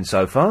hour it's been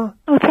so far.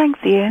 Oh, thanks,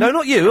 Ian. No,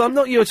 not you. I'm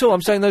not you at all.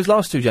 I'm saying those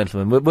last two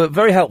gentlemen were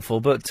very helpful,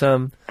 but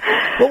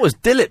what was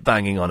Dilip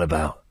banging on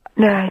about?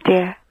 No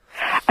idea.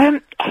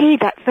 Hey,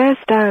 that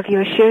first hour of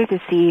your show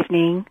this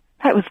evening,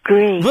 that was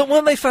great.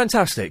 Weren't they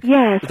fantastic?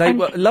 Yes. They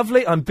were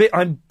lovely. I'm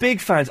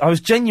big fans. I was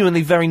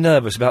genuinely very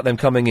nervous about them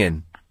coming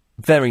in.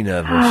 Very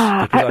nervous,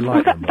 because I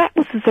like them. That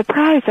was a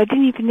surprise. I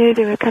didn't even know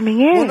they were coming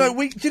in. Well, no,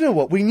 do you know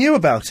what? We knew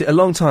about it a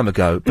long time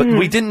ago, but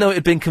we didn't know it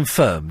had been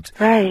confirmed.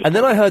 Right. And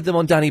then I heard them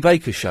on Danny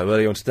Baker's show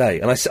earlier on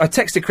today, and I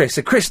texted Chris,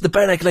 said, Chris, the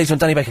Bare Naked Ladies on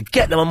Danny Baker,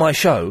 get them on my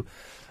show.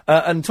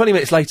 And 20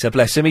 minutes later,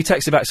 bless him, he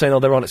texted back saying,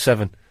 they're on at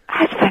 7.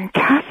 That's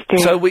fantastic.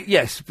 So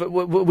but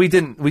we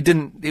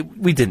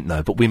didn't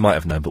know, but we might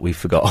have known, but we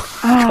forgot,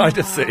 kind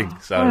of thing.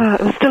 So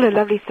it was still a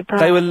lovely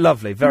surprise. They were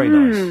lovely, very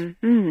nice.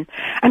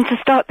 And to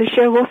start the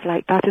show off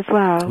like that as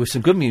well, with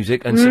some good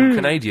music and some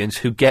Canadians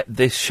who get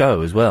this show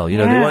as well. You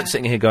know, they weren't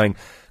sitting here going,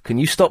 "Can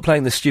you stop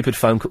playing this stupid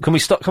phone call? Can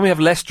we have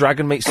less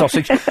dragon meat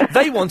sausage?"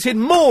 They wanted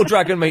more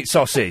dragon meat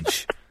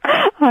sausage.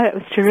 Oh, that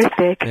was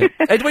terrific. Yeah.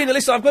 Edwina,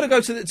 listen, I've got to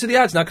go to the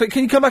ads now.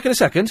 Can you come back in a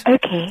second?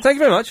 Okay. Thank you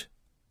very much.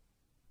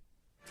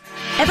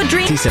 Ever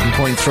dream?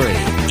 97.3.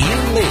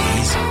 Ian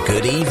Lee's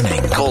Good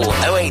Evening. Call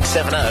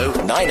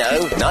 0870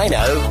 90 90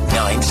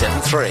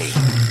 973.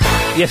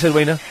 Yes,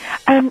 Edwina.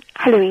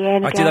 Hello,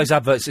 Ian. I do those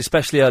adverts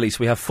especially early, so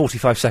we have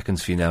 45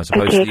 seconds for you now, as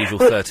opposed to the usual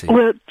 30.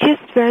 Well,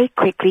 just very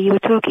quickly, you were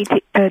talking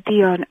to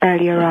Dion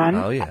earlier on,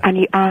 and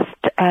you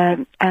asked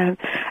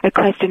a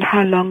question,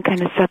 how long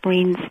can a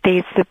submarine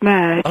stay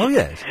submerged? Oh,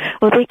 yes.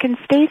 Well, they can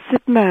stay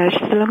submerged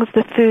so long as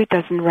the food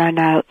doesn't run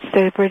out.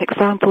 So, for an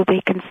example, they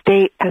can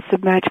stay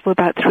submerged for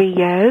about 3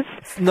 years.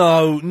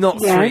 No, not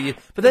 3 years.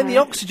 But then the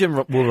oxygen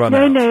will run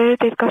out. No,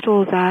 they've got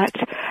all that.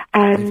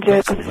 And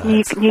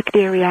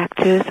nuclear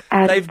reactors.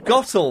 And they've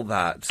got all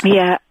that?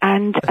 Yeah,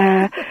 and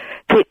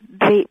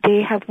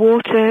they have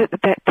water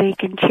that they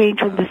can change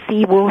from the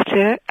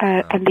seawater,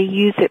 and they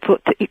use it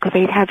because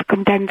they have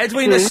condensed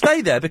Edwina, food.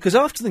 stay there, because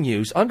after the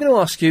news, I'm going to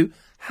ask you,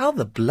 how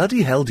the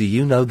bloody hell do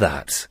you know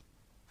that?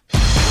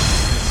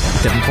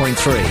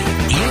 7.3.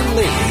 Ian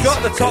Lee. You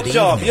got the top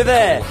job. You're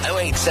there.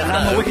 0870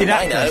 I'm a wicked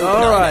actor. 90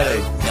 All right.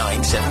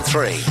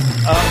 973.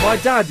 My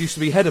dad used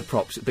to be head of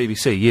props at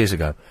BBC years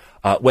ago,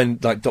 when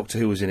Doctor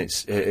Who was in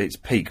its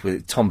peak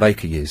with Tom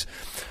Baker years.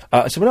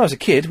 So when I was a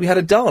kid, we had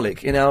a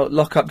Dalek in our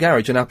lock-up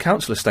garage on our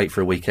council estate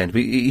for a weekend.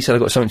 He said,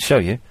 I've got something to show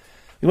you.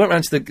 We went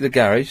round to the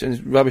garage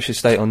and rubbish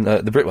estate on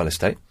the Britwell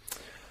estate.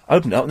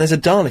 Opened it up and there's a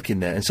Dalek in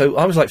there. And so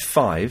I was like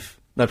 5.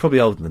 No, probably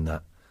older than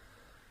that.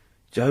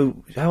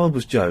 Jo, how old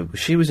was Jo?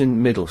 She was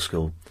in middle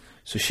school.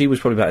 So she was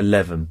probably about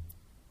 11.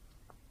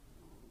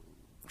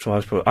 So I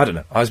was probably, I don't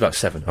know, I was about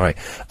 7, all right.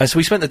 And so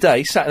we spent the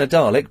day sat in a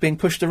Dalek being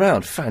pushed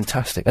around.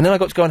 Fantastic. And then I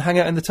got to go and hang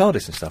out in the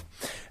TARDIS and stuff.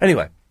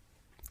 Anyway.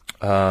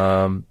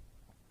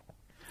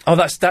 Oh,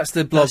 that's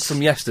the blog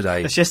from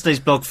yesterday. That's yesterday's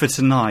blog for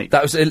tonight.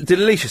 That was, did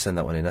Alicia send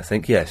that one in, I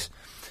think? Yes.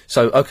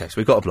 So, okay, so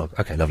we've got a blog.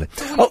 Okay, lovely.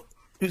 Oh,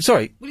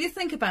 sorry. Will you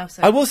think about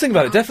it? I will think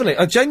about it,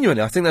 definitely.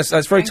 Genuinely, I think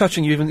that's very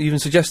touching you even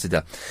suggested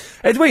that.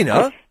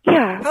 Edwina?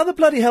 Yeah. How the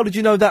bloody hell did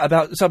you know that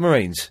about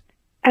submarines?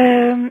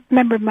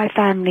 Member of my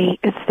family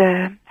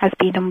has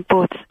been on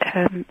board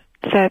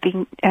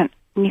serving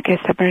nuclear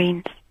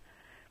submarines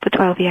for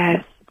 12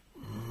 years.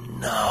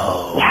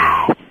 No.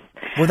 Yes.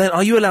 Well, then,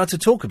 are you allowed to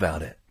talk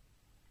about it?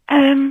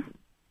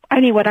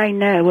 Only what I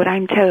know, what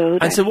I'm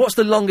told. And so what's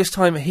the longest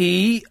time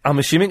I'm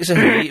assuming it's a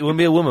he, it wouldn't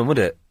be a woman, would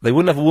it? They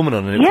wouldn't have a woman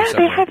on a nuclear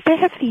submarine. Yeah, they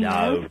have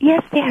females. No.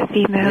 Yes, they have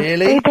females.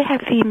 Really? They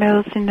have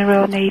females in the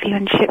Royal Navy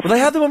on ships. Well, they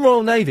have them on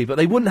Royal Navy, but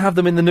they wouldn't have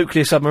them in the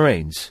nuclear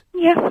submarines.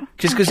 Yeah.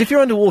 Because if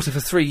you're underwater for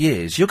 3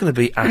 years, you're going to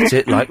be at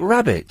it like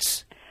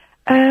rabbits.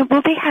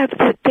 Well, they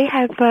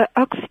have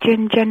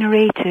oxygen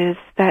generators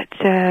that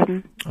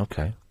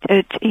okay.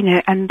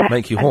 And that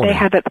make you and horny. they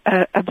have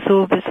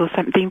absorbers or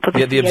something for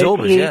the the CO2.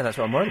 absorbers. Yeah, that's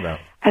what I'm worried about.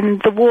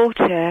 And the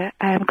water,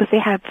 because they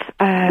have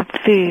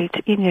food,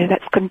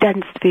 that's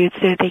condensed food,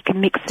 so they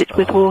can mix it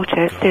with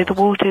water. God. So the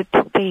water,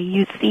 they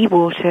use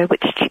seawater,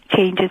 which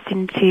changes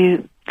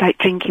into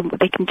drinking.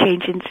 They can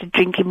change into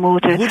drinking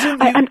water.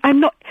 I'm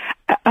not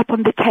up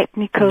on the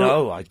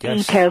technical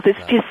details. It's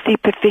just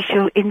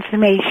superficial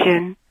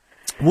information.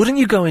 Wouldn't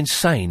you go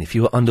insane if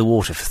you were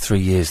underwater for 3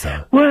 years,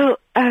 though? Well,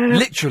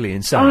 literally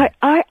insane.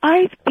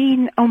 I've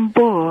been on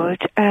board.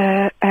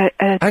 Hang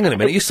on a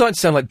minute, you're starting to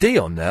sound like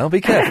Dion now. Be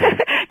careful.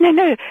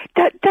 No.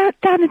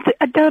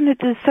 Down at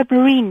the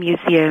submarine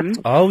museum.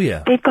 Oh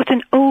yeah. They've got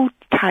an old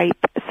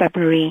type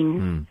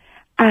submarine,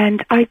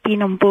 and I've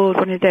been on board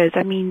one of those.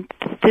 I mean,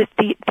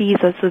 these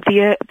are sort of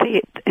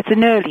it's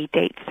an early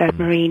date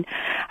submarine,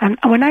 and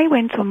when I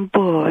went on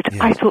board,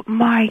 I thought,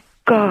 my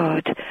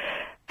God.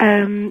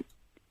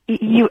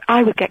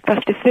 I would get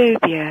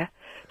claustrophobia,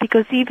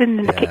 because even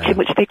in the kitchen,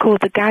 which they call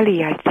the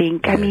galley, I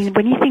think, I mean,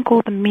 when you think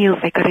all the meals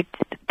they got to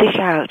dish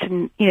out,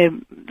 and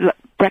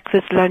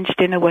breakfast, lunch,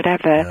 dinner,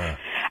 whatever.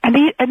 And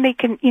they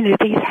can,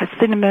 these have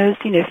cinemas,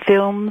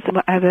 films and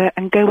whatever,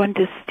 and go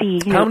under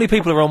sea. How many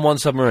people are on one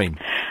submarine?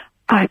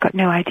 I've got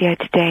no idea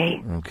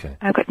today. Okay.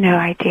 I've got no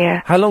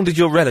idea. How long did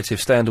your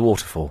relative stay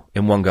underwater for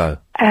in one go?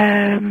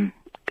 I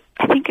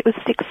think it was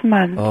 6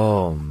 months.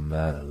 Oh,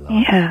 man.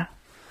 Yeah.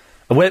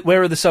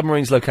 Where are the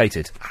submarines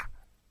located?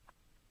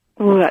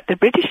 What, the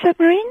British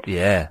submarines?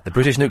 Yeah, the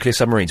British nuclear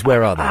submarines.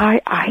 Where are they?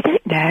 I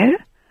don't know.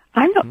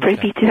 I'm not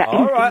privy to that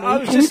All right,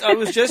 I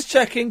was just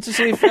checking to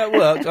see if that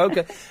worked.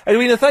 Okay.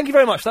 Edwina, thank you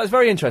very much. That's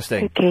very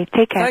interesting. Okay,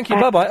 take care. Thank you.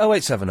 Bye-bye.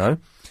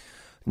 0870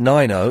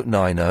 90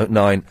 90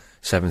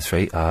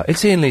 973.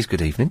 It's Ian Lee's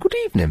Good Evening. Good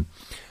evening.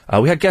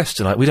 We had guests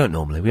tonight. We don't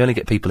normally. We only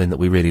get people in that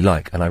we really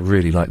like, and I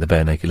really like the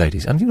Bare Naked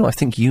Ladies. And, I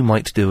think you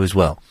might do as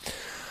well.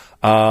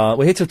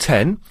 We're here till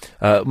 10,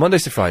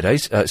 Mondays to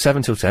Fridays,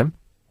 7 till 10.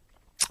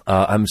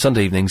 And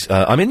Sunday evenings,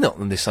 I'm in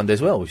on this Sunday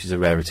as well, which is a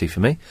rarity for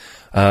me,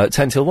 10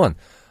 till 1.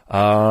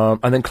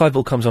 And then Clive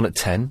Ball comes on at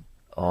 10.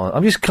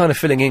 I'm just kind of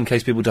filling in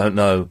case people don't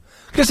know.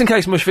 Just in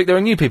case, Mushfiq, there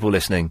are new people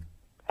listening.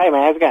 Hey,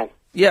 man, how's it going?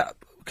 Yeah,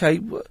 okay.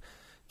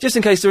 Just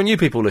in case there are new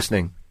people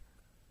listening.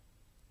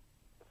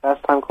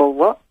 First time called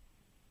what?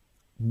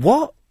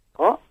 What?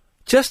 What?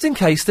 Just in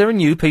case there are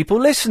new people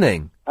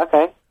listening.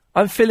 Okay.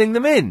 I'm filling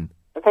them in.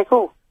 Okay,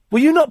 cool. Were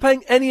you not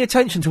paying any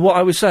attention to what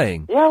I was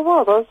saying? Yeah, I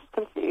was just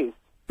confused.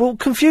 Well,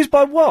 confused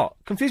by what?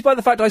 Confused by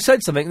the fact I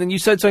said something and then you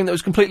said something that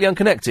was completely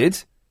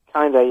unconnected?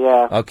 Kinda,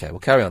 yeah. Okay, well,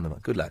 carry on then.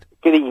 Good lad.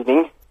 Good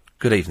evening.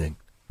 Good evening.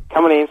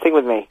 Come on in, sing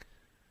with me.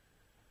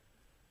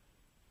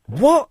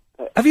 What?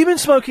 Have you been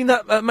smoking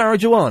that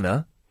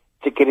marijuana?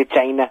 Chicken to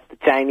China, the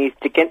Chinese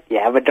chicken. You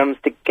have a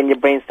drumstick and your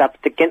brain stops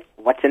ticking.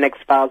 Watch the next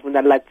X-Files when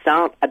the lights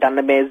on. I done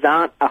the maze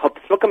on. I hope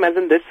the smoke as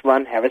in this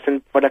one.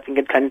 Harrison for the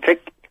finger trend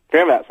trick. Do you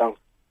remember that song?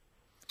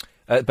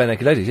 Bare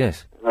Naked Ladies,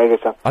 yes. Very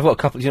good song. I've got a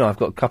couple, I've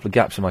got a couple of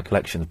gaps in my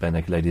collection of Bare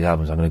Naked Ladies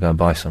albums. I'm going to go and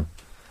buy some.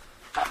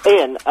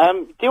 Ian,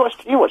 you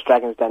watch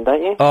Dragon's Den,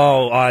 don't you?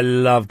 Oh, I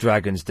love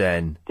Dragon's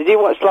Den. Did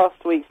you watch last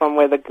week's one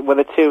where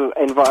the two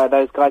invited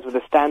those guys with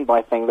a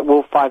standby thing that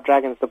all 5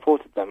 dragons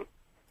supported them?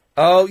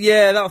 Oh,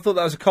 yeah, I thought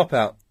that was a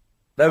cop-out.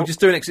 They were just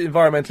doing it 'cause it's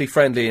environmentally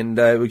friendly and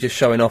were just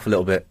showing off a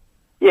little bit.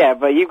 Yeah,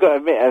 but you've got to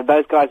admit,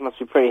 those guys must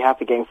be pretty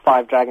happy getting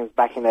 5 dragons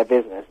back in their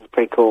business. It's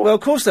pretty cool. Well,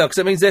 of course they are, because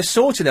it means they're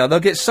sorted now.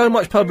 They'll get so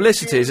much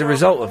publicity as a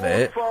result of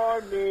it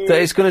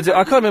that it's going to do...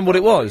 I can't remember what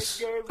it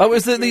was. Oh, it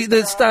was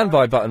the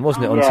standby button,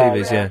 wasn't it, on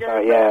TVs, yeah.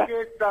 Yeah.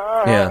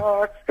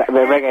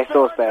 The reggae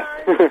sauce there.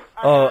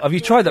 Oh, have you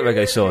tried that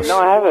reggae sauce? No,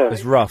 I haven't.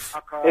 It's rough.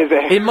 Is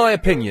it? In my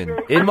opinion,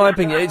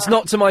 it's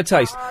not to my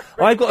taste.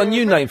 I've got a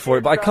new name for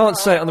it, but I can't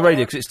say it on the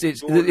radio because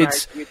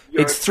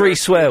it's 3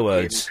 swear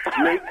words.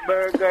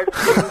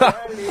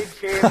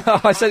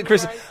 I said,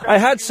 Chris, I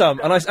had some,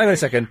 and hang on a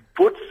second.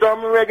 Put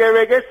some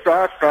reggae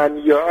sauce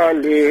on your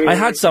lips. I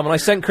had some, and I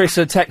sent Chris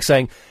a text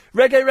saying,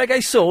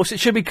 reggae sauce, it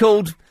should be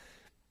called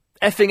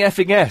effing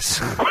S.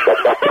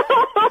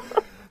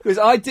 Because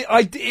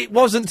it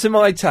wasn't to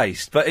my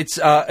taste, but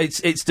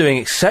it's doing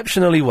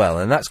exceptionally well,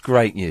 and that's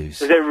great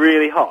news. Is it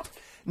really hot?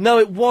 No,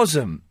 it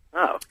wasn't.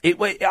 Oh.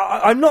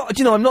 I'm not,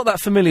 I'm not that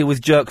familiar with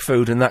jerk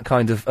food and that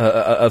kind of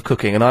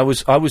cooking, and I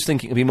was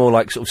thinking it'd be more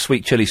like sort of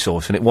sweet chili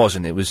sauce, and it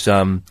wasn't. It was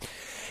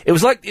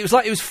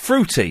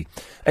fruity.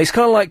 It's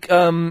kind of like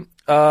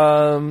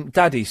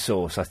daddy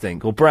sauce, I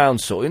think, or brown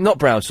sauce. Not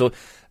brown sauce.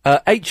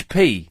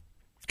 HP.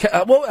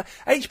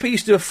 HP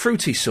used to do a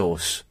fruity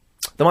sauce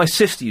that my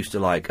sister used to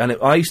like, and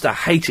I used to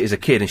hate it as a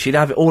kid, and she'd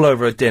have it all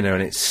over her dinner,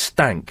 and it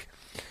stank.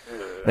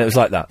 And it was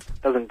like that.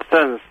 Doesn't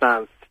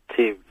sound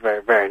too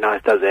very, very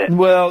nice, does it?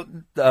 Well,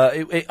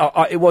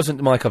 it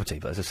wasn't my cup of tea,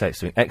 but as I say, it's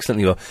doing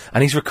excellently well.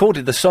 And he's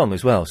recorded the song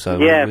as well, so...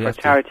 Yeah, for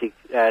charity.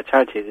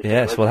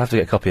 Yes, we'll have to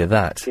get a copy of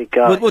that. Good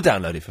guy. We'll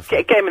download it for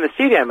free. Get him in the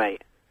studio,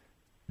 mate.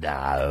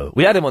 No.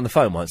 We had him on the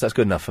phone once, that's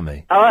good enough for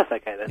me. Oh, that's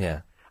okay then.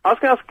 Yeah. I was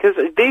going to ask, because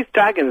these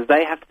dragons,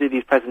 they have to do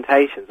these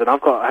presentations, and I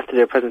have to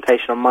do a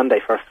presentation on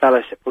Monday for a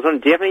fellowship. I was wondering,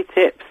 do you have any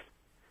tips?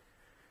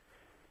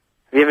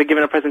 Have you ever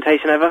given a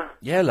presentation ever?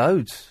 Yeah,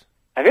 loads.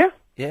 Have you?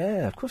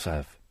 Yeah, of course I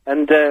have.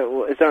 And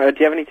do you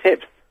have any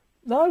tips?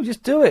 No,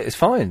 just do it, it's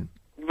fine.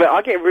 But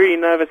I get really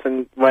nervous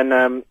when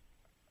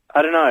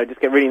I don't know, I just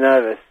get really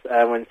nervous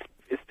when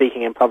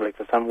speaking in public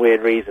for some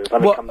weird reason.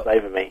 Something comes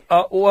over me.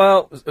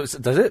 Well,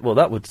 does it? Well,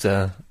 that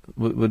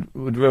would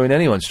ruin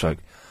anyone's stroke.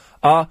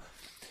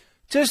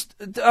 Just,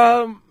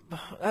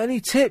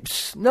 any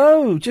tips?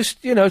 No,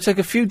 just, take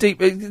a few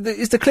deep...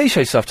 It's the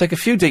cliche stuff. Take a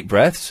few deep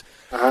breaths.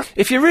 Uh-huh.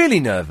 If you're really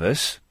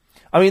nervous...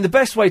 I mean, the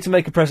best way to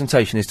make a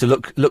presentation is to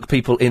look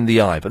people in the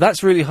eye, but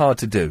that's really hard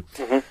to do.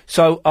 Mm-hmm.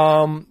 So,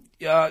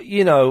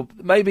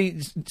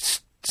 maybe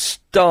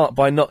start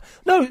by not...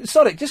 No,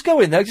 Sonic, just go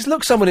in there, just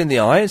look someone in the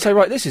eye and say,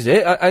 right, this is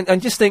it,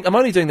 and just think, I'm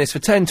only doing this for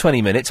 10,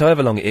 20 minutes,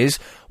 however long it is.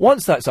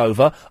 Once that's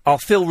over, I'll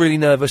feel really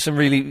nervous and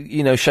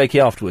really, shaky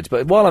afterwards.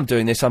 But while I'm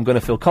doing this, I'm going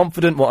to feel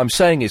confident, what I'm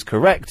saying is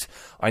correct,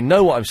 I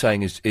know what I'm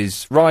saying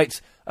is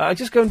right,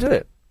 just go and do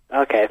it.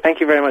 Okay, thank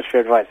you very much for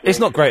your advice. It's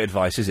not great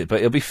advice, is it? But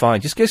it'll be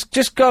fine.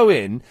 Just go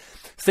in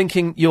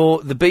thinking you're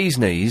the bee's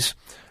knees,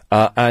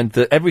 and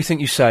that everything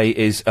you say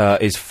is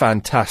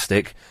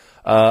fantastic.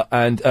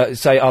 And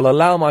say I'll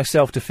allow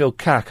myself to feel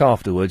cack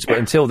afterwards, but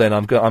until then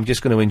I'm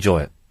just going to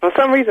enjoy it. For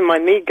some reason, my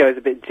knee goes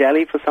a bit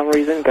jelly. For some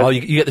reason. Oh,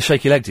 you get the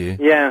shaky leg, do you?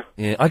 Yeah.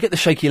 Yeah, I get the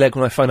shaky leg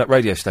when I phone up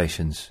radio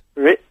stations.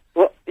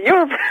 What?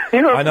 You're a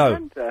I know.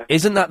 presenter.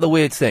 Isn't that the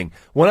weird thing?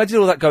 When I did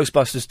all that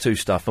Ghostbusters 2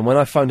 stuff, and when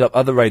I phoned up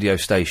other radio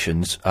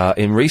stations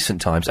in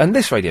recent times, and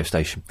this radio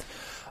station,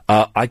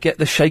 I get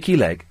the shaky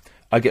leg.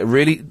 I get a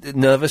really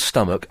nervous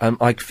stomach, and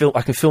I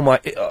can feel my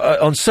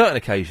on certain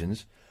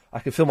occasions. I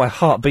can feel my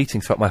heart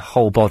beating throughout my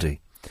whole body.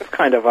 That's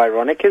kind of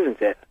ironic,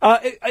 isn't it?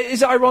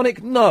 Is it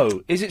ironic?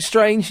 No. Is it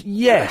strange?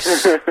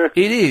 Yes.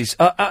 It is.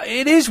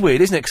 It is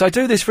weird, isn't it? Because I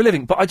do this for a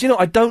living. But do you know,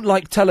 I don't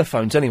like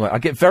telephones anyway. I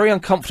get very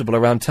uncomfortable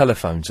around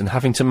telephones and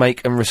having to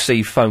make and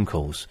receive phone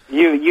calls.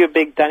 You a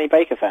big Danny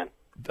Baker fan?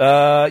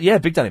 Yeah,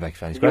 big Danny Baker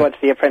fan. He's You great.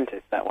 watched The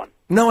Apprentice, that one?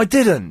 No, I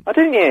didn't. Oh,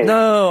 didn't you?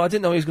 No, I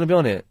didn't know he was going to be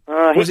on it.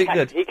 Was it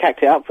good? He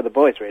cacked it up for the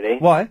boys, really.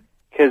 Why?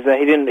 Because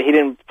he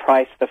didn't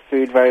price the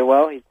food very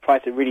well. He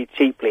priced it really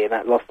cheaply, and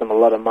that lost them a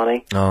lot of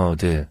money. Oh,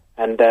 dear.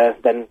 And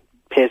then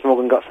Piers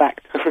Morgan got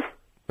sacked.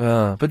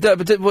 But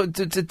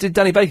did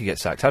Danny Baker get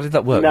sacked? How did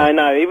that work? No,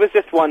 it was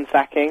just one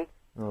sacking.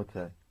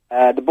 Okay.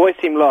 The boys'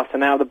 team lost,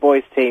 and now the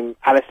boys' team,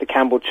 Alistair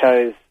Campbell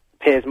chose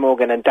Piers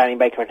Morgan and Danny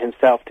Baker and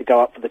himself to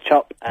go up for the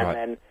chop,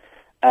 and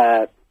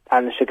then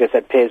Alan Sugar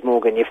said, Piers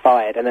Morgan, you're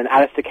fired. And then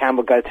Alistair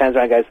Campbell turns around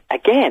and goes,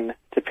 again,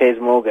 to Piers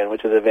Morgan,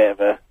 which was a bit of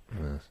a...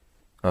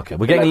 Okay,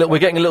 we're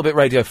getting a little bit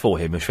Radio 4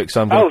 here, Mushfiq,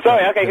 so I'm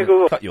going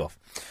cool. cut you off.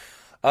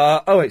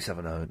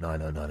 0870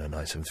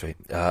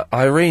 9090973.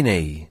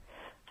 Irene.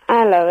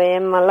 Hello,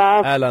 Ian, my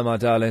love. Hello, my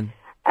darling.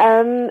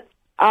 Are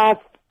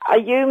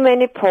you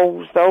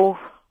menopausal?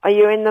 Are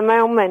you in the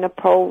male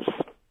menopause?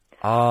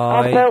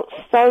 I felt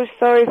so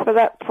sorry for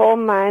that poor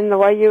man, the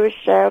way you were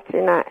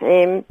shouting at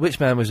him. Which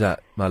man was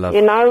that, my love?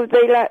 You know,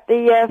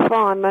 the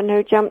fireman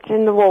who jumped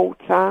in the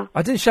water.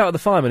 I didn't shout at the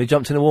fireman who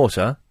jumped in the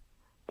water.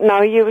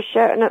 No, you were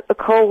shouting at the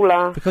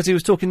caller. Because he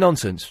was talking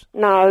nonsense.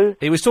 No.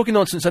 He was talking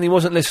nonsense and he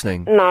wasn't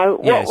listening. No.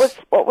 Yes.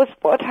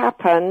 What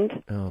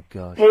happened? Oh,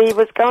 God. He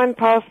was going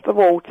past the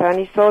water and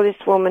he saw this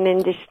woman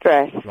in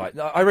distress. Right.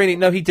 Irene,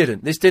 no, he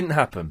didn't. This didn't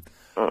happen.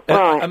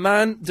 Right. A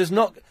man does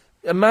not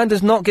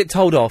get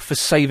told off for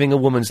saving a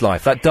woman's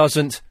life. That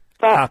doesn't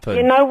happen.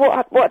 You know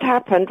what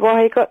happened,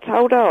 why he got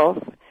told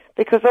off?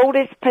 Because all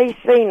this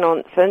PC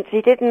nonsense,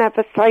 he didn't have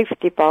a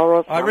safety bar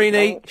or something.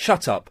 Irene,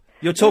 shut up.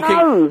 You're talking.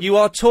 No. You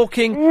are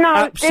talking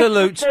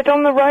absolute. This was said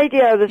on the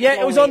radio this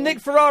morning. It was on Nick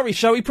Ferrari's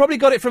show. He probably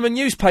got it from a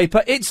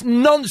newspaper. It's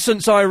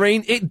nonsense,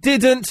 Irene. It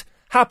didn't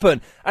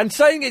happen. And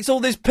saying it's all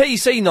this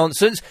PC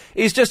nonsense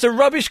is just a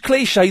rubbish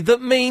cliche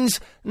that means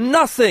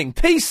nothing.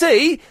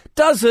 PC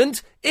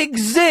doesn't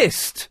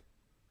exist.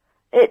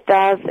 It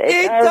does.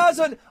 It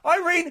doesn't.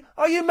 Irene,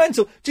 are you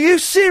mental? Do you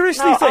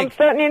seriously No, think... I'm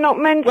certainly not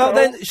mental. Well,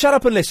 then, shut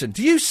up and listen.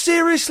 Do you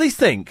seriously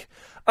think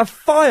a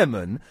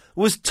fireman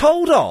was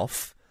told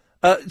off,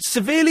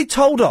 severely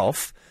told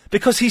off,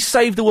 because he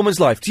saved a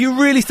woman's life? Do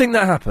you really think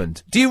that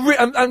happened? Do you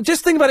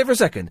just think about it for a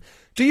second.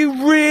 Do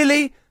you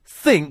really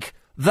think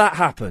that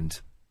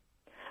happened?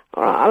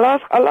 All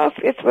right, I'll ask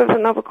this with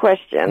another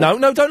question. No,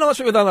 don't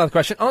answer it with another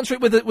question. Answer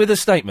it with a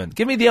statement.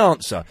 Give me the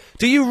answer.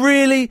 Do you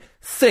really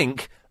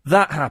think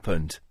that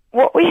happened?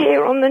 What we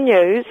hear on the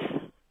news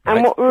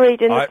and what we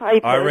read in the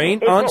papers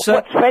Irene, is answer.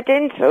 what's fed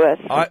into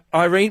us.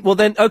 Irene, well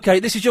then, okay,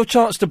 this is your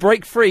chance to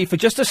break free for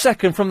just a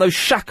second from those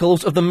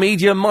shackles of the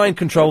media mind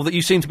control that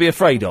you seem to be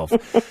afraid of.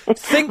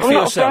 Think for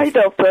yourself. I'm not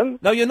afraid of them.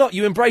 No, you're not.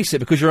 You embrace it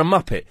because you're a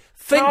muppet.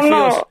 Think for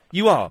yourself.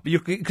 You are.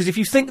 Because if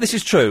you think this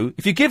is true,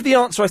 if you give the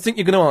answer I think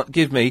you're going to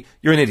give me,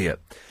 you're an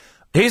idiot.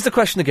 Here's the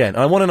question again.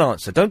 I want an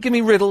answer. Don't give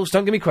me riddles.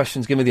 Don't give me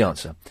questions. Give me the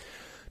answer.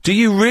 Do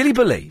you really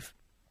believe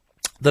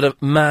that a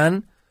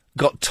man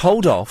got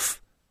told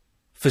off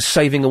for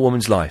saving a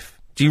woman's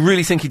life? Do you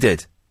really think he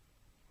did?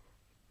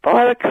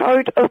 By the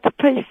code of the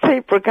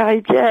PC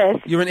Brigade, yes.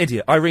 You're an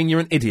idiot. Irene,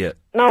 you're an idiot.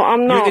 No,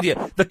 I'm not. You're an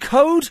idiot. The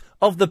code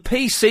of the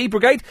PC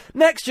Brigade?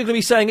 Next you're going to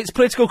be saying it's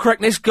political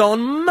correctness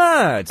gone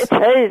mad. It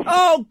is.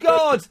 Oh,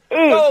 God!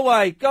 Go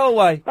away, go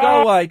away,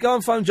 go away. Go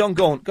and phone John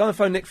Gaunt. Go and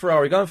phone Nick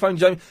Ferrari. Go and phone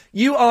Joan.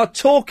 You are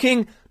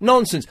talking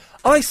nonsense.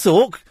 I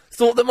thought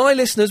that my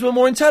listeners were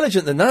more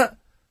intelligent than that.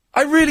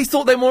 I really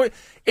thought they were more...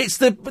 It's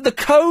the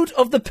code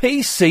of the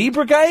PC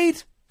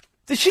Brigade?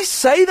 Did she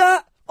say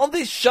that on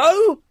this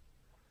show?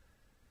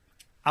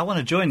 I want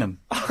to join them.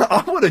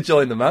 I want to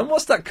join them, man.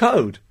 What's that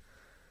code?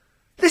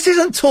 This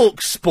isn't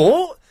Talk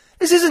Sport.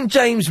 This isn't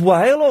James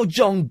Whale or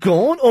John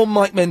Gaunt or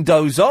Mike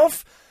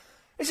Mendozoff.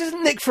 This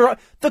isn't Nick Ferrari.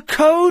 The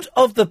code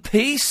of the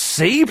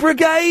PC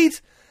Brigade?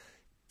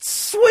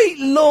 Sweet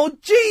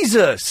Lord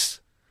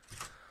Jesus.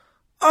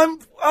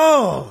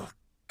 Oh,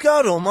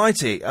 God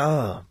almighty.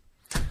 Oh.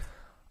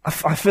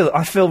 I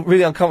feel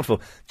really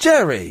uncomfortable.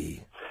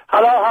 Jerry.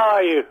 Hello, how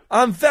are you?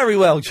 I'm very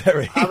well,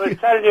 Jerry. I was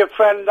telling your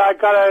friend I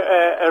got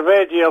a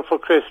radio for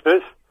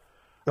Christmas.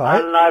 Right.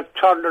 And I've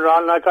turned it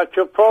on and I got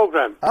your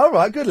programme. All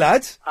right, good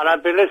lad. And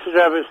I've been listening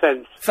ever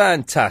since.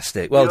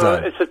 Fantastic. Well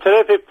done. It's a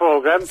terrific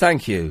programme.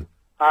 Thank you.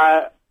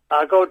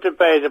 I go to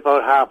bed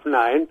about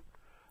 9:30,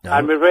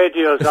 and my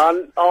radio's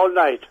on all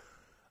night,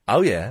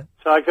 Oh, yeah.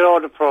 so I get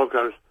all the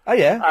programmes. Oh,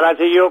 yeah. And I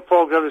think your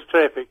programme is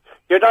terrific.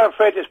 You're not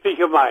afraid to speak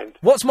your mind.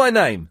 What's my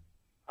name?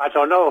 I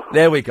don't know.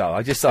 There we go. No,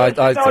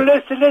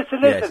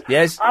 listen.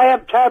 Yes. I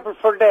am terrible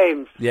for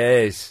names.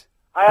 Yes.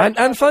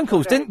 And phone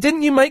calls.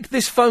 Didn't you make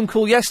this phone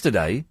call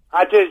yesterday?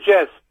 I did,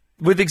 yes.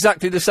 With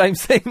exactly the same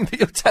thing that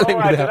you're telling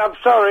All me right, now. I'm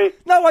sorry.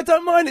 No, I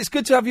don't mind. It's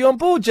good to have you on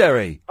board,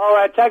 Jerry. All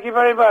right, thank you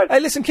very much. Hey,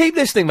 listen, keep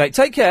listening, mate.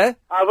 Take care.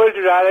 I will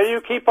do that, and you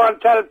keep on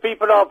telling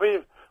people off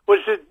which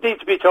need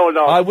to be told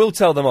off. I will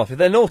tell them off. If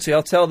they're naughty,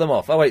 I'll tell them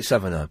off.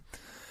 0870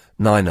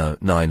 90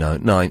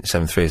 90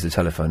 973 is the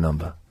telephone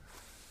number.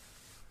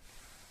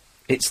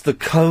 It's the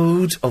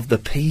code of the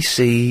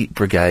PC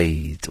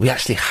Brigade. We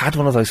actually had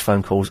one of those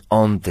phone calls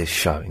on this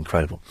show.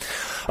 Incredible.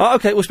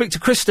 OK, we'll speak to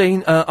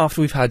Christine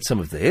after we've had some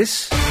of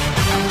this.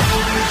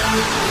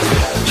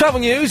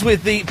 Travel news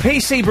with the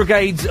PC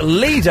Brigade's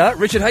leader,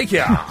 Richard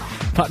Hakier.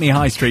 Putney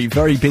High Street,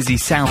 very busy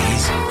south.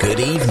 Good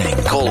evening.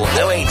 Call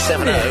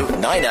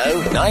 0870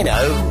 90 90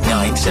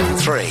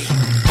 973.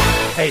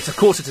 Hey, it's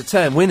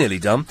 9:45. We're nearly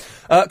done.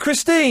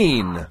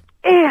 Christine.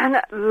 Ian,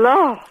 at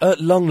last.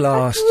 At long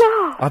last. At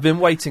last. I've been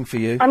waiting for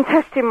you. I'm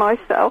testing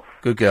myself.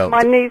 Good girl.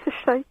 My knees are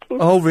shaking.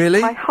 Oh,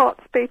 really? My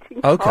heart's beating.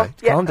 Okay,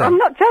 fast. Yeah, calm down. I'm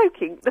not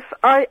joking.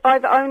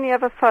 I've only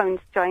ever phoned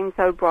James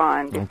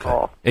O'Brien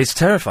before. Okay. It's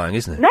terrifying,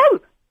 isn't it? No,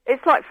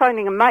 it's like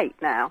phoning a mate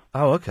now.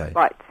 Oh, okay.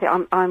 Right, see,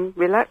 I'm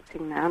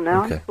relaxing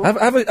now. Okay.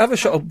 Have a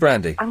shot of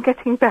brandy. I'm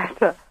getting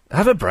better.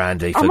 Have a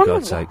brandy, for I'm on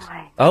God's the sakes.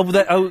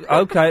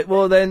 Okay.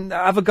 Well, then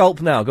have a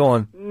gulp now. Go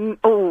on.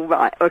 All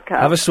right, okay.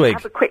 Have a swig.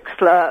 Have a quick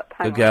slurp.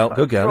 Good girl.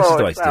 This is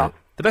the way to do it.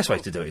 The best way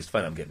to do it is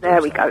phone up and get There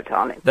we go,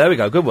 darling. There we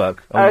go. Good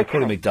work. Oh, you're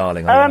calling me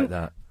darling. I like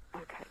that.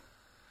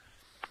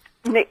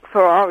 Nick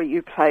Ferrari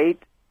you played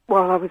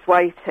while I was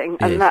waiting,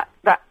 and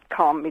that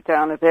calmed me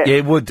down a bit. Yeah,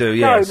 it would do,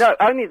 yes. No,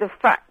 only the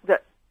fact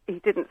that he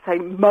didn't say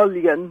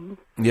mullion.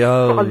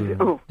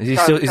 Yo.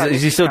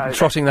 Is he still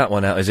trotting that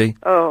one out, is he?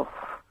 Oh,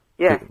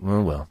 yeah.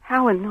 Well.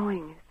 How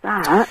annoying is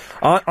that?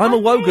 I'm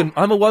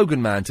a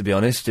Wogan man, to be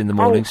honest, in the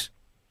mornings.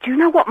 Do you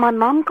know what? My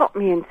mum got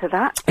me into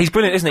that. He's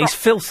brilliant, isn't he? He's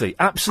filthy.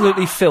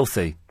 Absolutely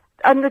filthy.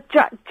 And the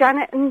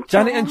Janet and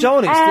John. Janet and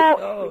John.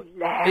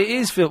 It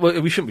is filthy.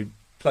 Well, we shouldn't be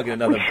plugging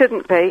another... We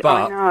shouldn't be,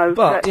 I know.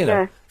 But you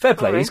know, fair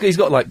play. He's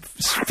got like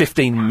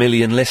 15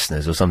 million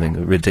listeners or something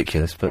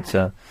ridiculous. But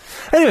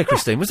anyway,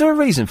 Christine, was there a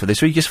reason for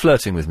this, or are you just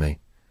flirting with me?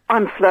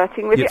 I'm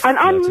flirting with you. And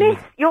I miss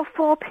your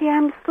 4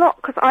 p.m. slot,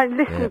 because I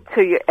listen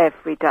to you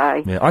every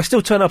day. Yeah, I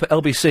still turn up at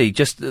LBC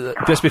just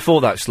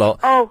before that slot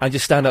and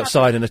just stand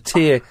outside and a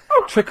tear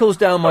trickles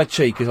down my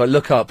cheek as I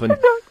look up and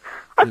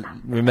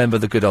remember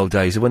the good old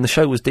days when the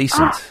show was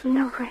decent.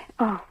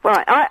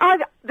 Right.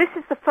 This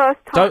is the first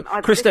time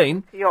I've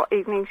listened to your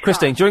evening show.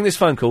 Christine, during this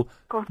phone call,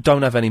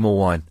 don't have any more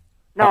wine.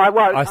 No, I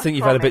won't. I think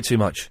you've had a bit too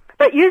much.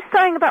 But you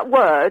saying about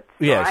words,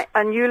 yes, right,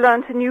 and you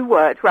learnt a new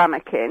word,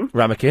 ramekin.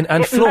 Ramekin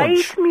and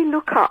flaunch. It made me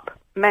look up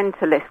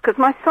mentalist, because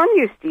my son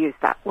used to use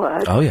that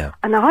word. Oh, yeah.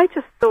 And I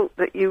just thought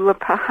that you were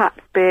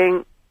perhaps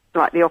being,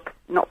 like, the opposite,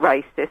 not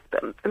racist,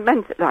 but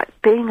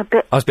being a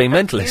bit... I was being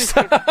mentalist.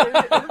 Well,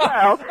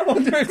 I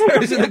wonder if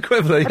there is an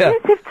equivalent, yeah.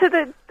 Abusive to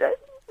the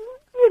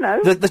you know...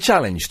 The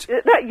challenged.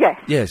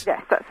 Yes,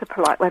 that's a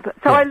polite way. But,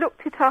 so I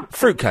looked it up.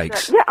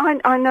 Fruitcakes.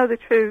 I know the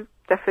true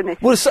definition.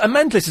 Well, a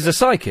mentalist is a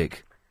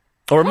psychic.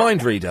 Or a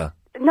mind reader?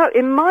 No,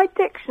 in my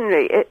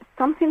dictionary, it's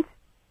something to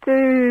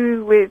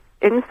do with,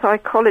 in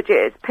psychology,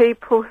 it's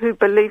people who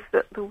believe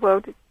that the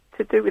world is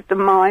to do with the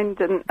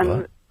mind and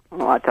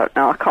well, I don't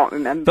know, I can't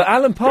remember. But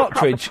Alan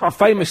Partridge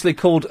famously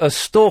called a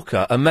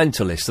stalker a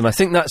mentalist, and I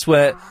think that's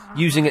where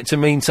using it to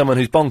mean someone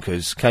who's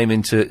bonkers came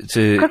into...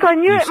 Because I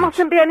knew it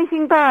mustn't be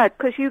anything bad,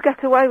 because you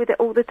get away with it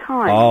all the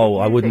time. Oh,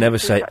 I would never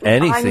say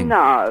anything.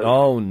 I know.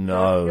 Oh,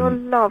 no. You're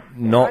lovely.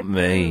 Not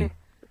me.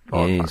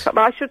 Yes. But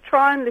I should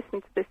try and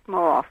listen to this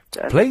more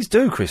often. Please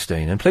do,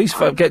 Christine, and please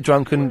get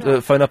drunk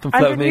and phone up and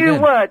flirt with me again. And a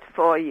new word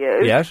for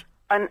you. Yes?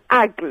 An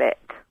aglet.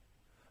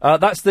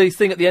 That's the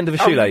thing at the end of a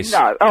shoelace.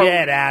 No.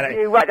 Get out of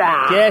it.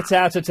 Get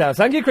out of town.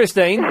 Thank you,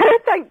 Christine.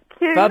 Thank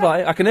you.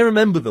 Bye-bye. I can never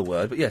remember the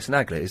word, but yes, an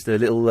aglet is the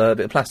little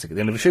bit of plastic at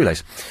the end of a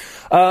shoelace.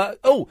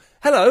 Oh,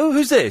 hello,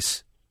 who's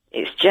this?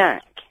 It's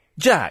Jack.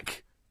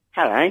 Jack?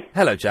 Hello.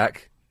 Hello,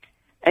 Jack.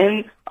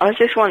 I was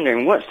just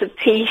wondering, what's the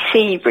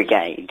PC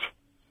Brigade?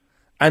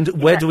 And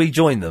where do we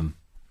join them?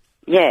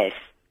 Yes.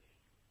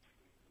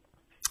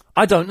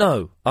 I don't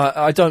know.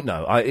 I don't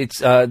know.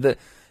 It's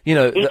you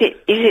know. Is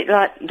it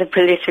like the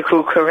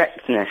political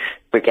correctness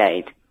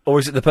brigade? Or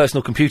is it the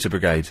personal computer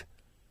brigade?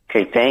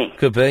 Could be.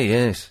 Could be,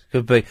 yes.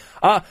 Could be.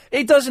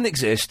 It doesn't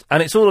exist,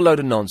 and it's all a load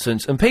of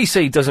nonsense, and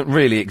PC doesn't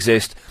really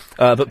exist,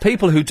 but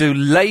people who do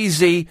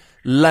lazy,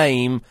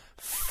 lame,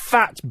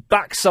 fat,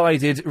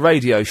 backsided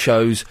radio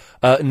shows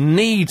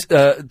need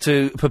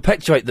to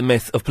perpetuate the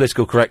myth of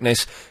political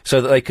correctness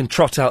so that they can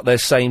trot out their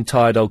same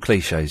tired old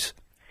cliches.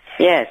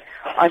 Yes.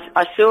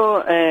 I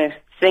saw a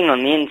thing on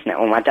the internet,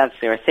 or my dad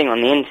saw a thing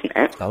on the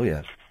internet. Oh,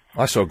 yeah.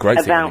 I saw a great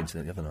thing on the about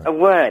internet the other night. a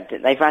word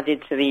that they've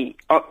added to the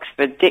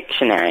Oxford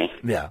Dictionary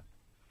Yeah.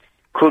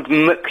 called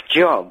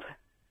McJob.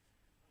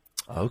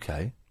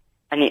 Okay.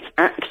 And it's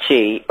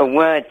actually a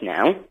word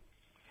now.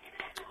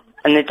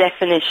 And the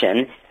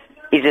definition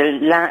is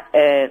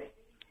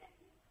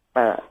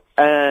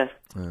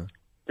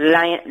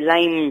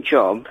lame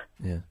job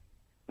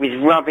with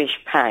rubbish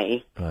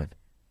pay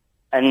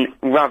and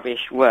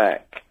rubbish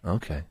work.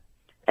 Okay.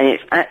 And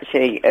it's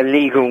actually a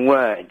legal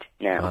word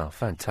now. Wow,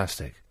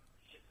 fantastic.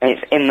 And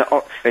it's in the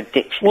Oxford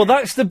Dictionary. Well,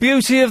 that's the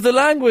beauty of the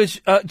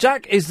language,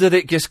 Jack, is that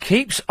it just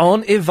keeps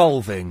on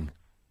evolving.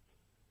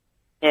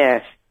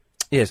 Yes.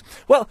 Yes.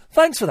 Well,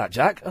 thanks for that,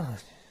 Jack. Oh.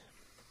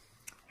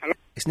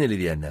 It's nearly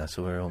the end now,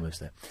 so we're almost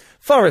there.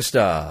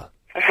 Forrester.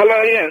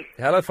 Hello, Ian.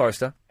 Hello,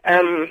 Forrester.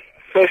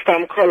 First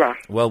time caller.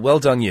 Well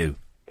done, you.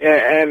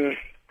 Yeah,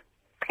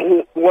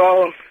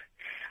 well,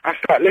 I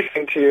started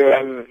listening to you,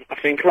 I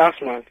think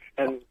last month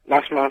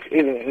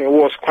evening, and it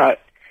was quite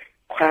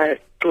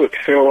good,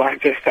 so I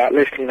just started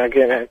listening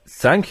again. And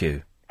Thank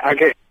you.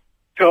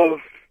 So,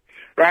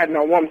 right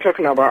now, what I'm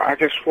talking about, I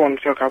just want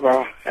to talk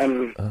about,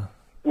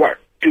 what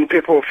do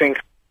people think?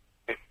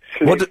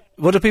 What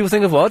do people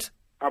think of what?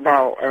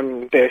 About,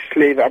 the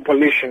slave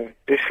abolition,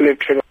 the slave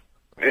trade.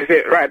 Is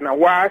it right now?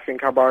 What I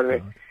think about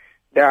it,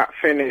 that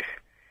thing is,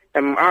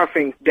 I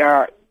think they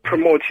are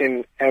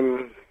promoting,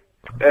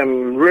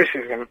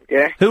 racism,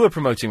 yeah? Who are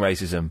promoting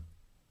racism?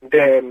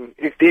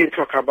 If they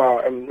talk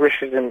about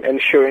racism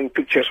and showing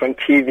pictures on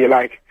TV,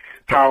 like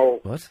how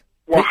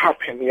what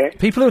happened, yeah.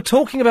 People who are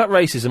talking about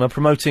racism are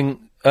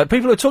promoting.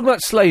 People who are talking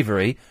about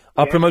slavery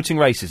are promoting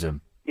racism.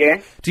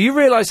 Yeah. Do you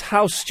realise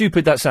how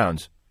stupid that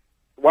sounds?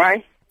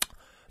 Why?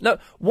 No.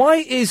 Why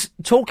is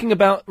talking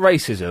about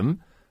racism?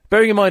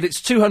 Bearing in mind it's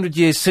 200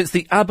 years since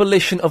the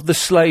abolition of the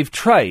slave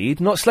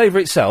trade, not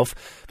slavery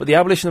itself, but the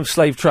abolition of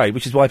slave trade,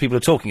 which is why people are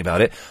talking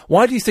about it.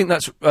 Why do you think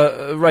that's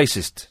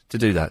racist to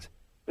do that?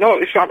 No,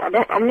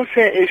 I'm not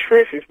saying it's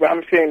racist, but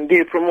I'm saying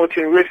they're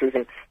promoting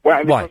racism.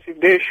 Why? Because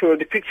if they show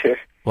the pictures.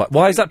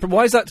 Why is that?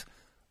 Why is that?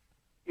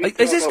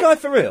 Is this guy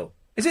for real?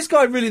 Is this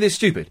guy really this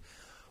stupid?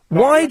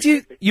 Why do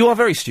you... You are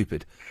very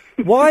stupid.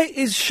 Why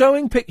is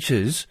showing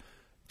pictures...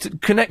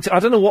 I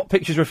don't know what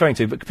pictures you're referring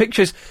to, but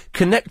pictures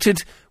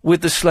connected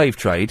with the slave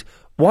trade,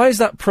 why is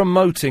that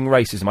promoting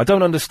racism? I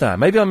don't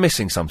understand. Maybe I'm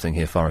missing something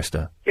here,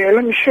 Forrester. Yeah,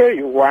 let me show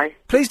you why.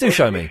 Please do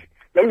show me.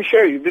 Let me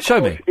show you. Because show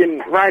me.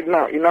 Right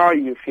now, in our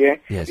youth, yeah?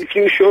 Yes. If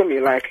you show me,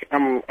 like,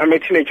 I'm a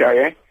teenager,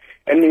 yeah?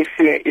 And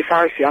if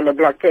I see I'm a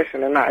black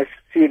person and I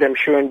see them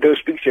showing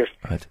those pictures,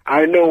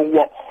 I know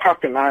what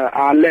happened.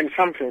 I learned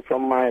something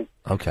from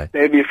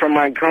maybe from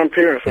my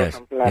grandparents or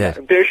something like that.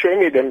 If they're showing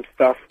me them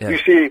stuff. You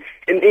see,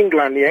 in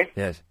England, yeah?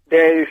 Yes.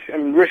 There is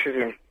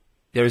racism.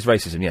 There is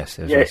racism, yes.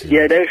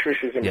 Yeah, there is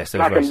racism. Yes,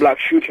 black and black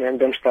shooting and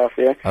them stuff,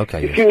 yeah?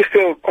 Okay, If you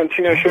still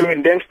continue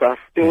showing them stuff,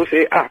 they will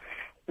say,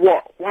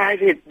 why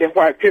did the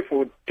white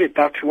people did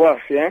that to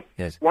us, yeah?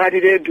 Yes. Why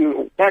did they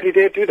do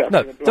that?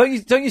 No,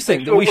 don't you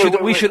think that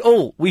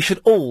we should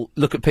all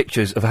look at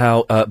pictures of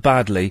how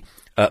badly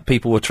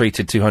people were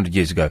treated 200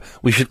 years ago?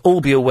 We should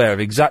all be aware of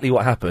exactly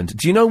what happened.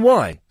 Do you know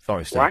why,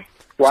 Forrester?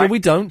 Why? So we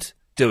don't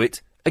do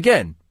it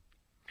again.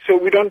 So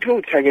we don't do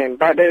it again,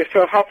 but they're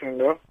still happening,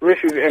 though.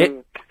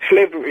 Racism,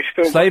 slavery is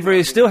still... Slavery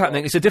is still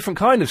happening. It's a different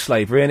kind of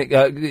slavery, and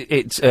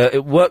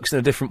it works in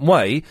a different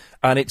way,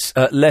 and it's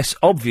less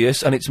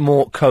obvious, and it's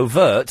more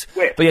covert,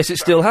 but yes, it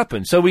still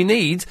happens. So we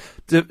need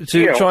to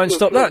try and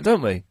stop that,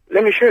 don't we?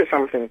 Let me show you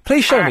something.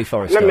 Please show me,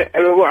 Forrester.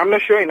 I'm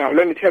not showing now.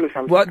 Let me tell you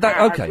something. Well,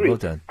 well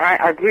done.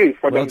 I agree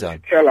for them to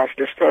tell us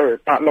the story,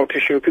 but not to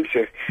show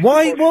pictures.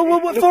 Why?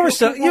 Well,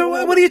 Forrester,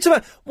 what are you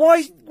talking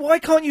about? Why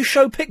can't you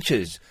show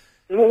pictures?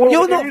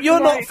 You're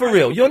not for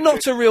real. You're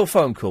not a real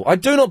phone call. I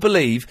do not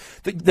believe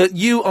that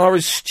you are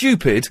as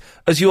stupid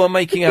as you are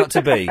making out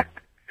to be.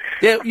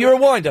 Yeah, you're a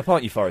wind-up,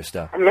 aren't you,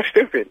 Forrester? I'm not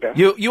stupid, though.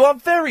 You are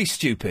very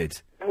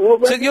stupid.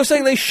 So you're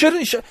saying they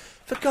shouldn't show...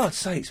 For God's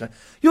sakes, man.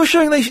 You're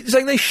saying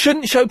they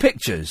shouldn't show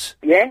pictures?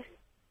 Yeah.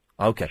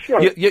 Okay.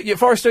 Sure.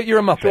 Forrester, you're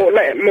a muppet. So,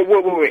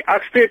 wait.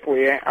 Ask people,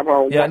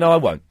 about... Yeah, no, I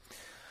won't.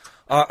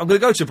 I'm going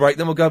to go to break,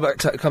 then we'll go back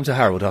come to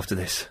Harold after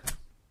this.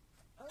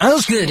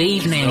 Oh, good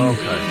evening.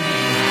 Okay.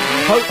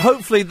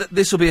 Hopefully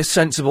this will be a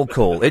sensible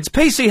call. It's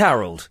PC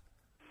Harold.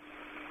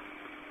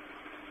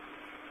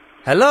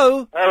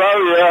 Hello?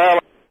 Hello, yeah.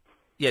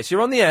 Yes,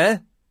 you're on the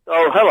air.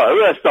 Oh, hello,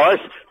 that's nice.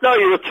 No,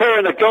 you were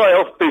tearing a guy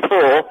off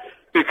before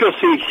because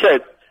he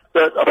said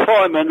that a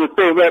fireman was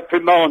being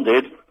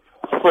reprimanded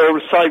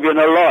for saving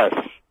a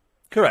life.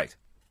 Correct.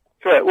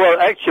 Correct. Well,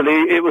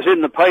 actually, it was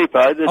in the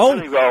paper.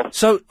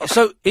 So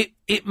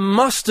it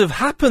must have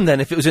happened then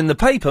if it was in the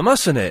paper,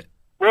 mustn't it?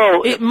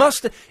 Well... It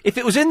must... If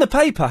it was in the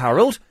paper,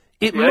 Harold...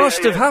 It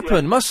must have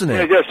happened, mustn't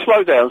it? Yeah,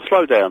 slow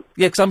down.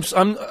 Yeah, because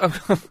I'm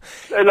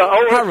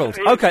Harold,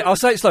 okay, I'll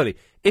say it slowly.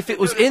 If it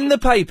was in the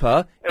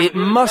paper, it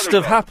must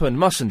have happened,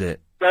 mustn't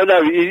it?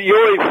 No,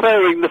 you're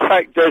inferring the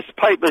fact that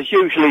papers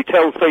usually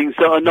tell things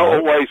that are not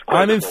always credible.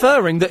 I'm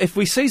inferring that if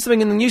we see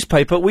something in the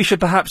newspaper, we should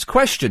perhaps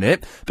question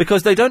it,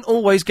 because they don't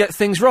always get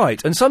things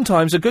right. And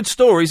sometimes a good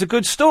story's a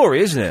good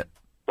story, isn't it?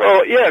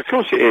 Well, yeah, of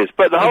course it is.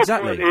 But the whole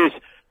point is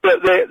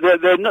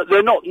that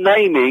they're not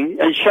naming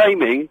and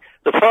shaming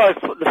the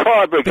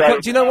fire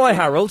brigade. Do you know why,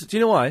 Harold? Do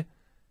you know why?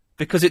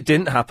 Because it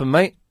didn't happen,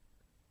 mate.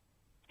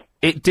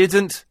 It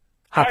didn't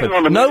happen. Hang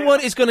on a No minute.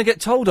 one is going to get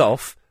told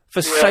off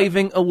for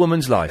saving a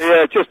woman's life.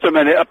 Yeah, just a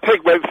minute. A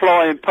pig went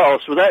flying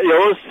past. Was that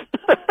yours?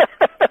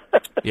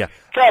 Yeah.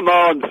 Come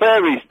on,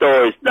 fairy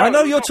stories. No, I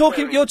know you're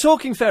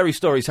talking fairy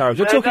stories, Harold.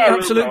 You're talking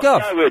absolute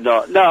guff. No, we're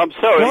not. No, I'm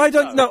sorry. Why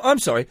don't? No, I'm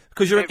sorry,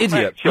 because you're an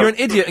idiot. You're an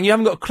idiot, and you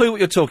haven't got a clue what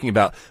you're talking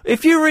about.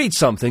 If you read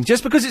something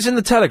just because it's in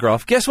the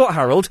Telegraph, guess what,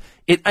 Harold?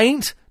 It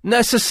ain't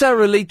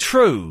necessarily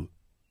true.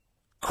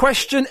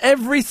 Question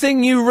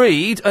everything you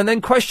read, and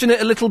then question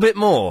it a little bit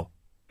more.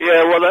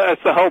 Yeah, well,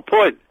 that's the whole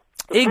point.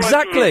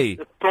 Exactly.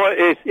 The point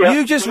is, yeah.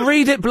 You just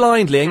read it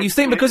blindly, and you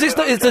think because it's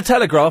the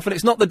Telegraph and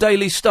it's not the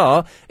Daily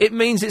Star, it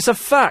means it's a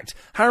fact.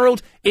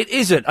 Harold, it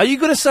isn't. Are you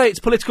going to say it's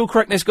political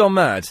correctness gone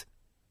mad?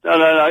 No.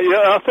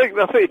 Yeah, I think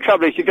the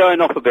trouble is you're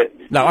going off a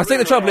bit. No, I think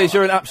the trouble is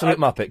you're an absolute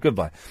muppet.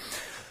 Goodbye.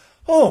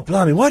 Oh,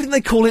 blimey, why didn't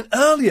they call in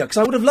earlier? Because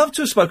I would have loved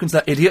to have spoken to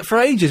that idiot for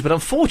ages, but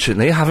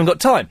unfortunately I haven't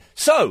got time.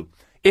 So,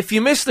 if you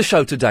missed the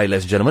show today,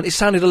 ladies and gentlemen, it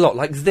sounded a lot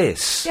like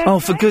this. Oh,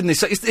 for goodness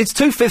sake, it's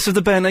 2/5 of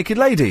the Bare Naked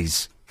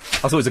Ladies.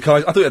 I thought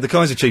you had the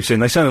Kaiser Chiefs in.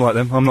 They sounded like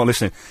them. I'm not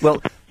listening.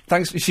 Well,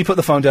 thanks. She put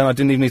the phone down. I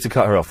didn't even need to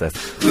cut her off there.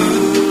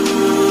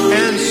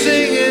 And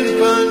singing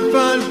fun,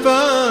 fun,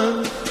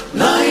 fun.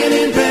 Lying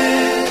in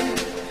bed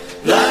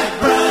like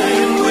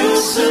Brian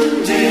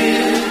Wilson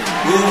did.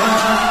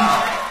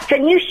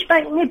 Can you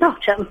spank me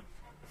bottom?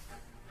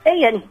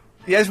 Ian.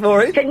 Yes,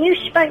 Maureen? Can you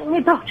spank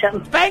me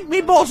bottom? Spank me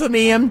bottom,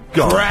 Ian.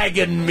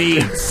 Dragon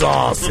meat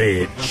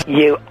sausage.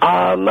 You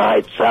are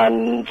my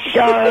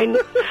sunshine,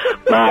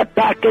 my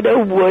packet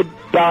of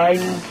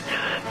woodbines,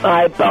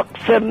 my box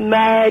of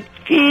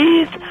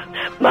matches,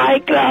 my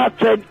glass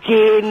of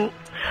gin.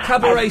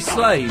 Cabaret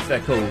Slave, they're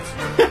called.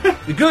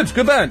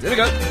 Good band. Here we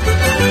go.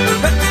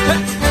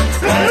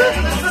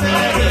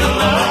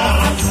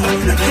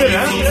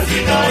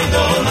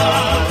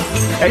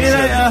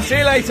 See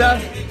you later.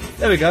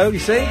 There we go, you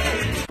see?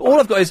 All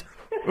I've got is...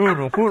 I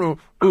couldn't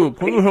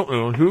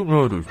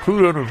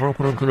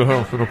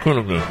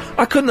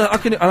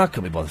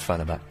be bothered to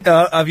find about.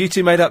 Have you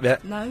two made up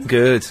yet? No.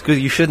 Good,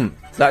 you shouldn't.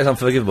 That is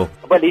unforgivable.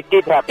 Well, it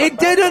did happen. It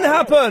didn't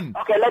happen!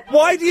 Okay,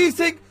 why do you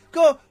think...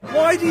 God,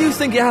 why do you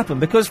think it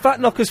happened? Because Fat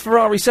Knocker's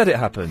Ferrari said it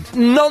happened.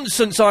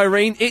 Nonsense,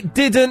 Irene. It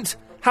didn't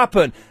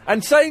happen.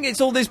 And saying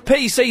it's all this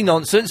PC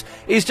nonsense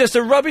is just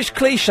a rubbish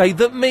cliche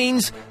that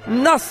means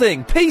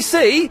nothing.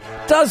 PC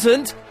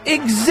doesn't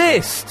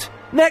exist.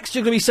 Next,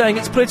 you're going to be saying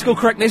it's political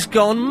correctness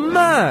gone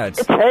mad.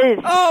 It is.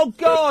 Oh,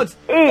 God.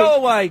 Go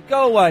away.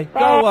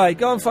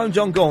 Go and phone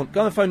John Gaunt.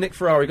 Go and phone Nick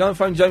Ferrari. Go and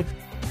phone Joan.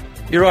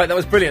 You're right, that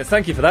was brilliant.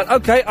 Thank you for that.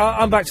 OK,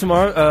 I'm back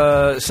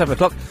tomorrow, 7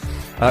 o'clock.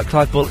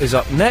 Clive Bull is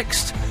up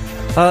next.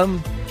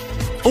 I'm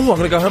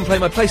going to go home and play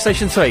my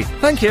PlayStation 3.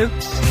 Thank you.